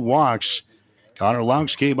and 2 walks. Connor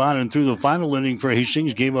Laux came on and threw the final inning for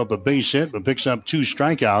Hastings, gave up a base hit, but picks up 2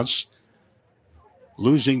 strikeouts.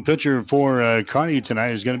 Losing pitcher for Kearney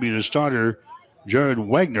tonight is going to be the starter, Jared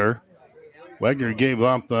Wagner. Wagner gave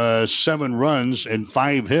up 7 runs and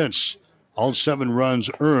 5 hits. All 7 runs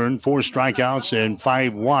earned, 4 strikeouts and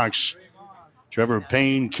 5 walks. Trevor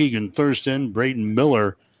Payne, Keegan Thurston, Braden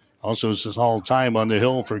Miller also says all time on the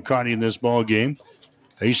hill for Kearney in this ball game.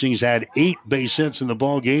 Hastings had 8 base hits in the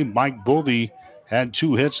ball game. Mike Bovey had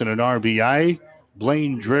 2 hits and an RBI.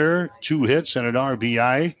 Blaine Dreher, 2 hits and an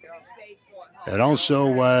RBI. And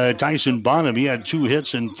also Tyson Bonham, he had 2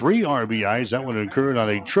 hits and 3 RBIs. That one occurred on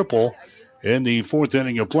a triple in the 4th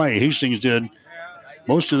inning of play. Hastings did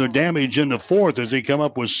most of their damage in the 4th as they come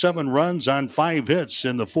up with 7 runs on 5 hits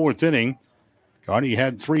in the 4th inning. Kearney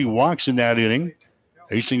had 3 walks in that inning.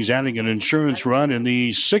 Hastings adding an insurance run in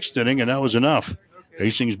the 6th inning, and that was enough.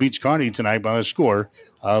 Hastings beats Kearney tonight by a score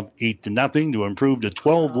of 8-0 to improve to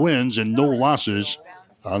 12 wins and no losses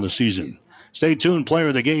on the season. Stay tuned. Player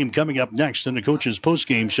of the game coming up next in the Coach's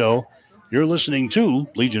Postgame Show. You're listening to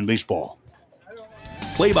Legion Baseball.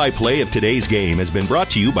 Play-by-play of today's game has been brought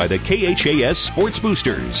to you by the KHAS Sports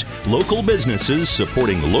Boosters, local businesses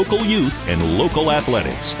supporting local youth and local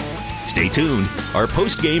athletics. Stay tuned. Our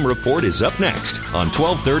post-game report is up next on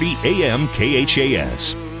 1230 AM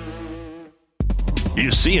KHAS. You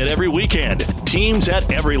see it every weekend. Teams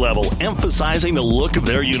at every level emphasizing the look of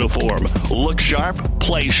their uniform. Look sharp,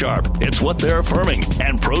 play sharp. It's what they're affirming.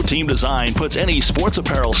 And Pro Team Design puts any sports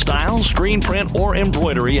apparel style, screen print, or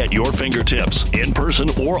embroidery at your fingertips. In person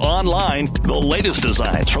or online, the latest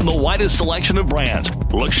designs from the widest selection of brands.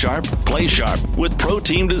 Look sharp, play sharp with Pro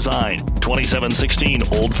Team Design. 2716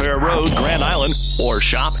 Old Fair Road, Grand Island, or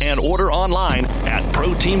shop and order online at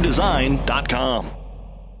ProTeamDesign.com.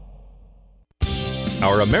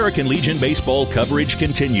 Our American Legion baseball coverage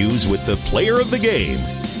continues with the player of the game.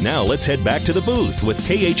 Now let's head back to the booth with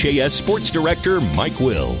KHAS Sports Director Mike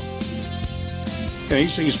Will.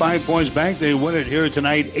 Hastings 5 points back. They win it here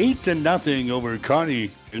tonight 8-0 over Kearney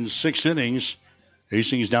in 6 innings.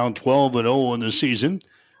 Hastings down 12-0 in the season.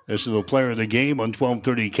 This is the player of the game on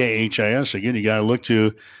 1230 KHIS. Again, you got to look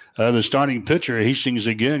to the starting pitcher. Hastings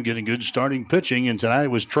again getting good starting pitching, and tonight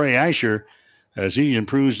was Trey Asher, as he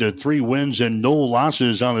improves to 3 wins and no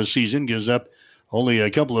losses on the season, gives up only a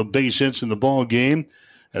couple of base hits in the ball game.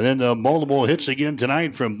 And then multiple hits again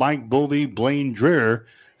tonight from Mike Bovey, Blaine Dreher,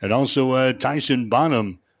 and also Tyson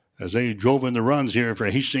Bonham as they drove in the runs here for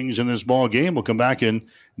Hastings in this ball game. We'll come back and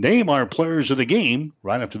name our players of the game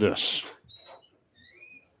right after this.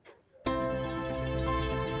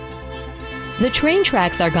 The train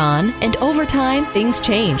tracks are gone, and over time, things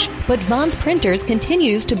change. But Vaughn's Printers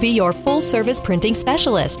continues to be your full-service printing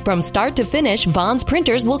specialist. From start to finish, Vaughn's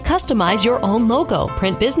Printers will customize your own logo,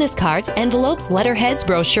 print business cards, envelopes, letterheads,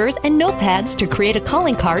 brochures, and notepads to create a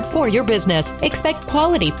calling card for your business. Expect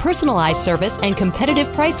quality, personalized service and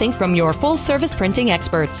competitive pricing from your full-service printing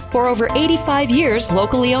experts. For over 85 years,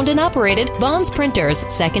 locally owned and operated, Vaughn's Printers,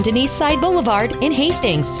 2nd and East Side Boulevard in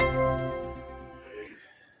Hastings.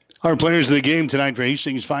 Our players of the game tonight for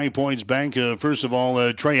Hastings 5 points back. First of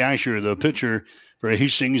all, Trey Asher, the pitcher for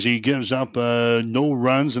Hastings. He gives up no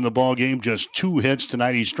runs in the ball game, just 2 hits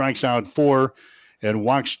tonight. He strikes out 4 and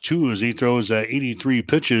walks 2 as he throws 83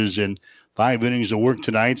 pitches in 5 innings of work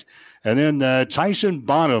tonight. And then Tyson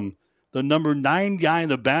Bonham, the number 9 guy in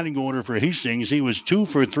the batting order for Hastings. He was 2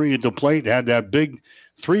 for 3 at the plate, had that big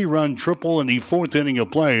 3-run triple in the 4th inning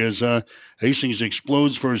of play as Hastings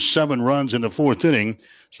explodes for 7 runs in the 4th inning.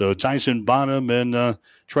 So Tyson Bonham and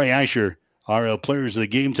Trey Asher are players of the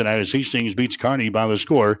game tonight as Hastings beats Kearney by the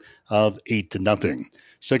score of 8-0.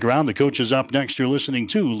 Stick around. The coach is up next. You're listening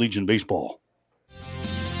to Legion Baseball.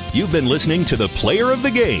 You've been listening to the player of the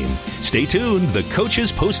game. Stay tuned. The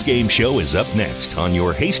Coach's Post-Game Show is up next on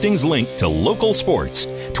your Hastings link to local sports,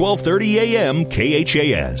 1230 AM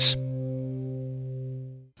KHAS.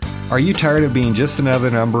 Are you tired of being just another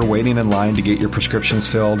number waiting in line to get your prescriptions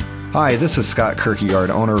filled? Hi, this is Scott Kierkegaard,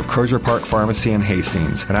 owner of Crozier Park Pharmacy in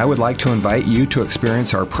Hastings, and I would like to invite you to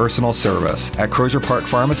experience our personal service. At Crozier Park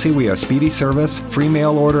Pharmacy, we have speedy service, free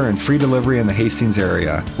mail order, and free delivery in the Hastings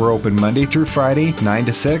area. We're open Monday through Friday, 9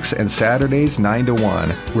 to 6, and Saturdays, 9 to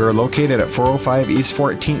 1. We are located at 405 East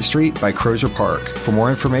 14th Street by Crozier Park. For more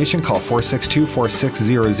information, call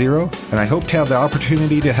 462-4600, and I hope to have the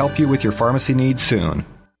opportunity to help you with your pharmacy needs soon.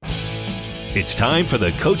 It's time for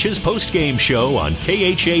the Coach's Post-Game Show on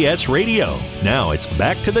KHAS Radio. Now it's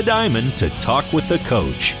back to the diamond to talk with the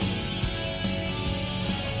coach.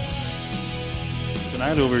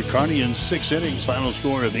 Tonight over at Kearney in 6 innings, final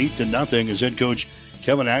score of 8-0 as head coach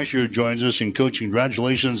Kevin Asher joins us. And coach,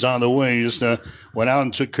 congratulations on the way. Just went out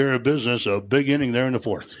and took care of business. A big inning there in the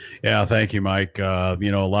fourth. Yeah, thank you, Mike. A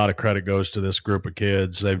lot of credit goes to this group of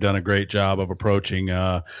kids. They've done a great job of approaching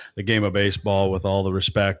the game of baseball with all the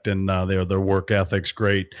respect, and their work ethic's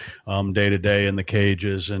great day to day in the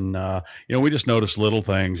cages. And we just noticed little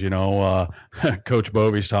things. Coach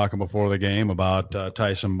Bovey's talking before the game about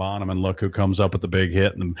Tyson Bonham, and look who comes up with the big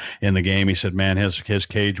hit in the game. He said, "Man, his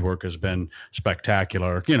cage work has been spectacular."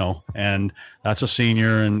 And that's a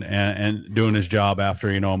senior and doing his job after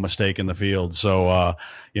a mistake in the field. So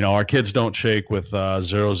our kids don't shake with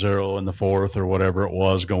 0-0 in the fourth or whatever it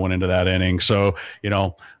was going into that inning. So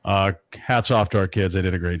hats off to our kids. They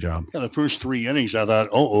did a great job. Yeah, the first 3 innings, I thought,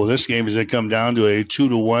 this game is going to come down to a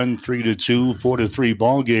 2-1, 3-2, 4-3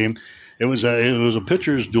 ball game. It was a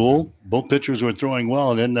pitcher's duel. Both pitchers were throwing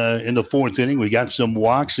well, and in the fourth inning, we got some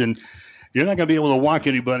walks, and you're not going to be able to walk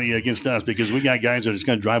anybody against us because we got guys that are just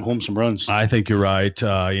going to drive home some runs. I think you're right.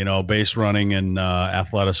 Base running and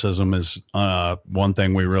athleticism is one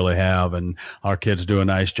thing we really have, and our kids do a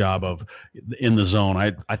nice job of in the zone.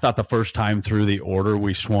 I thought the first time through the order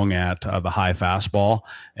we swung at the high fastball,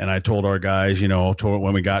 and I told our guys,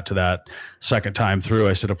 when we got to that second time through,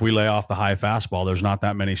 I said, if we lay off the high fastball, there's not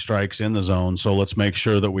that many strikes in the zone, so let's make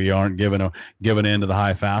sure that we aren't giving in to the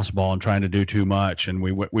high fastball and trying to do too much. And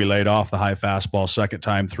we laid off the high fastball second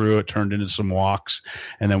time through. It turned into some walks,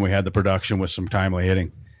 and then we had the production with some timely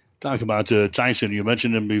hitting. Talk about Tyson. You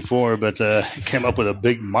mentioned him before, but he came up with a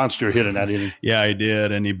big monster hit in that inning. Yeah, he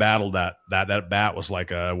did, and he battled that bat was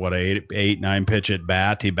like a 8-9 pitch at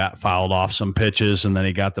bat. He fouled off some pitches, and then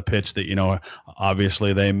he got the pitch that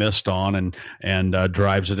obviously they missed on, and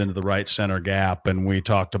drives it into the right center gap. And we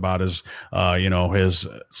talked about his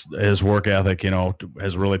work ethic.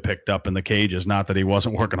 Has really picked up in the cages. Not that he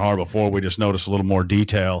wasn't working hard before. We just noticed a little more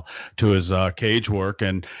detail to his cage work,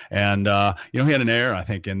 and he had an error, I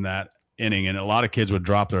think, in that inning, and a lot of kids would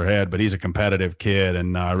drop their head, but he's a competitive kid,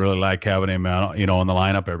 and I really like having him in the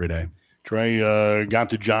lineup every day. Trey got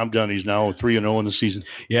the job done. He's now 3-0 in the season.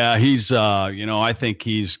 Yeah, he's I think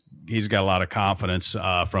he's got a lot of confidence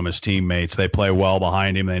from his teammates. They play well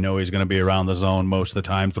behind him. They know he's going to be around the zone most of the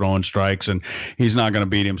time throwing strikes, and he's not going to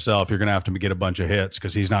beat himself. You're going to have to get a bunch of hits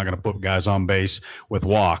because he's not going to put guys on base with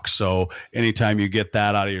walks. So anytime you get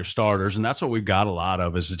that out of your starters, and that's what we've got a lot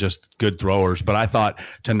of, is just good throwers. But I thought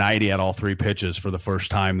tonight he had all 3 pitches for the first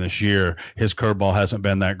time this year. His curveball hasn't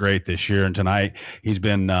been that great this year, and tonight he's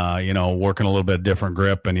been working a little bit different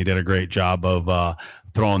grip, and he did a great job of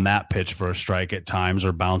throwing that pitch for a strike at times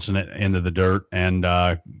or bouncing it into the dirt. And,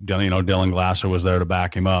 Dylan Glasser was there to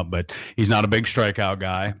back him up. But he's not a big strikeout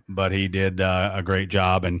guy, but he did a great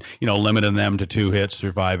job. And, limiting them to 2 hits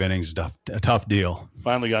through 5 innings, a tough deal.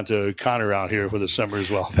 Finally got to Connor out here for the summer as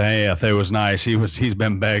well. Yeah, it was nice. He's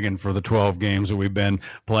been begging for the 12 games that we've been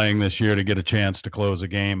playing this year to get a chance to close a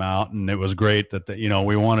game out, and it was great that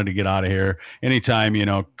we wanted to get out of here. Anytime,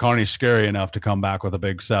 Kearney's scary enough to come back with a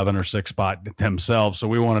big 7 or 6 spot themselves, so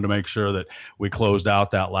we wanted to make sure that we closed out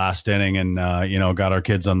that last inning and got our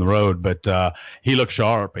kids on the road. But he looked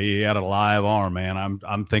sharp. He had a live arm, man.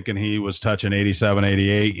 I'm thinking he was touching 87,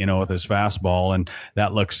 88, with his fastball, and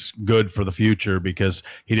that looks good for the future because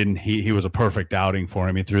he was a perfect outing for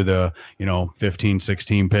him. He threw the 15,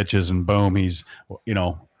 16 pitches, and boom, he's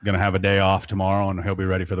going to have a day off tomorrow, and he'll be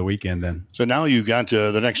ready for the weekend then. So now you've got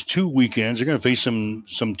the next 2 weekends. You're going to face some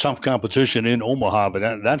tough competition in Omaha,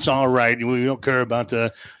 but that's all right. We don't care about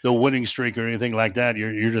the winning streak or anything like that.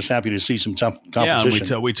 You're just happy to see some tough competition.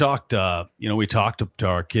 Yeah, we talked to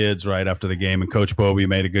our kids right after the game, and Coach Bobby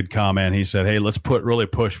made a good comment. He said, "Hey, let's really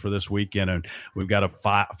push for this weekend, and we've got a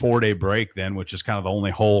 4-day break then, which is kind of the only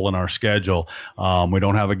hole in our schedule. We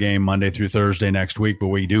don't have a game Monday through Thursday next week, but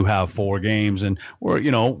we do have 4 games, and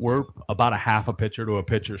we're about a half a pitcher to a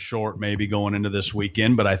pitcher short maybe going into this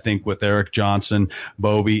weekend. But I think with Eric Johnson,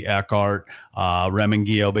 Bovey, Eckhart,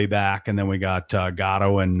 Remengi will be back, and then we got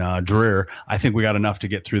Gatto and Dreer. I think we got enough to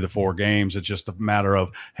get through the 4 games. It's just a matter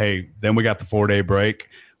of, hey, then we got the 4-day break.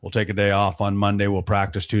 we'll take a day off on Monday. We'll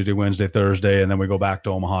practice Tuesday, Wednesday, Thursday, and then we go back to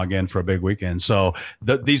Omaha again for a big weekend. So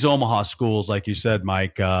these Omaha schools, like you said,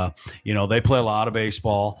 Mike, they play a lot of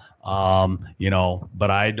baseball.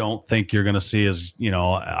 But I don't think you're going to see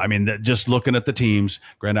just looking at the teams,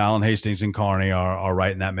 Grand Island, Hastings, and Kearney are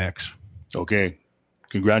right in that mix. Okay.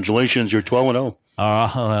 Congratulations. You're 12-0.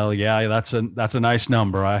 Well, yeah, that's a nice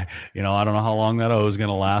number. I don't know how long that O is going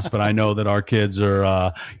to last, but I know that our kids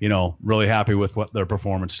are, really happy with their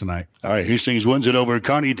performance tonight. All right. Hastings wins it over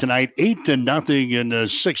Kearney tonight, 8-0 in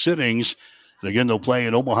 6 innings. And again, they'll play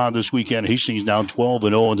in Omaha this weekend. Hastings now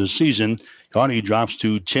 12-0 in the season. Kearney drops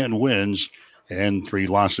to 10 wins and 3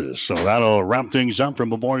 losses. So that'll wrap things up from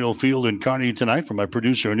Memorial Field in Kearney tonight. For my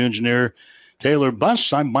producer and engineer, Taylor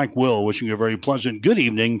Buss, I'm Mike Will, wishing you a very pleasant good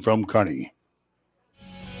evening from Kearney.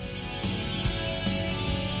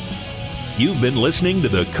 You've been listening to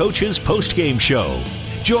the Coach's Postgame Show.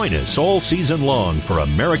 Join us all season long for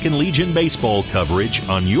American Legion baseball coverage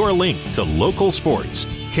on your link to local sports,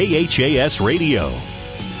 KHAS Radio.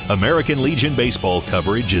 American Legion baseball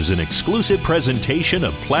coverage is an exclusive presentation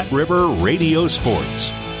of Platte River Radio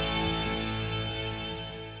Sports.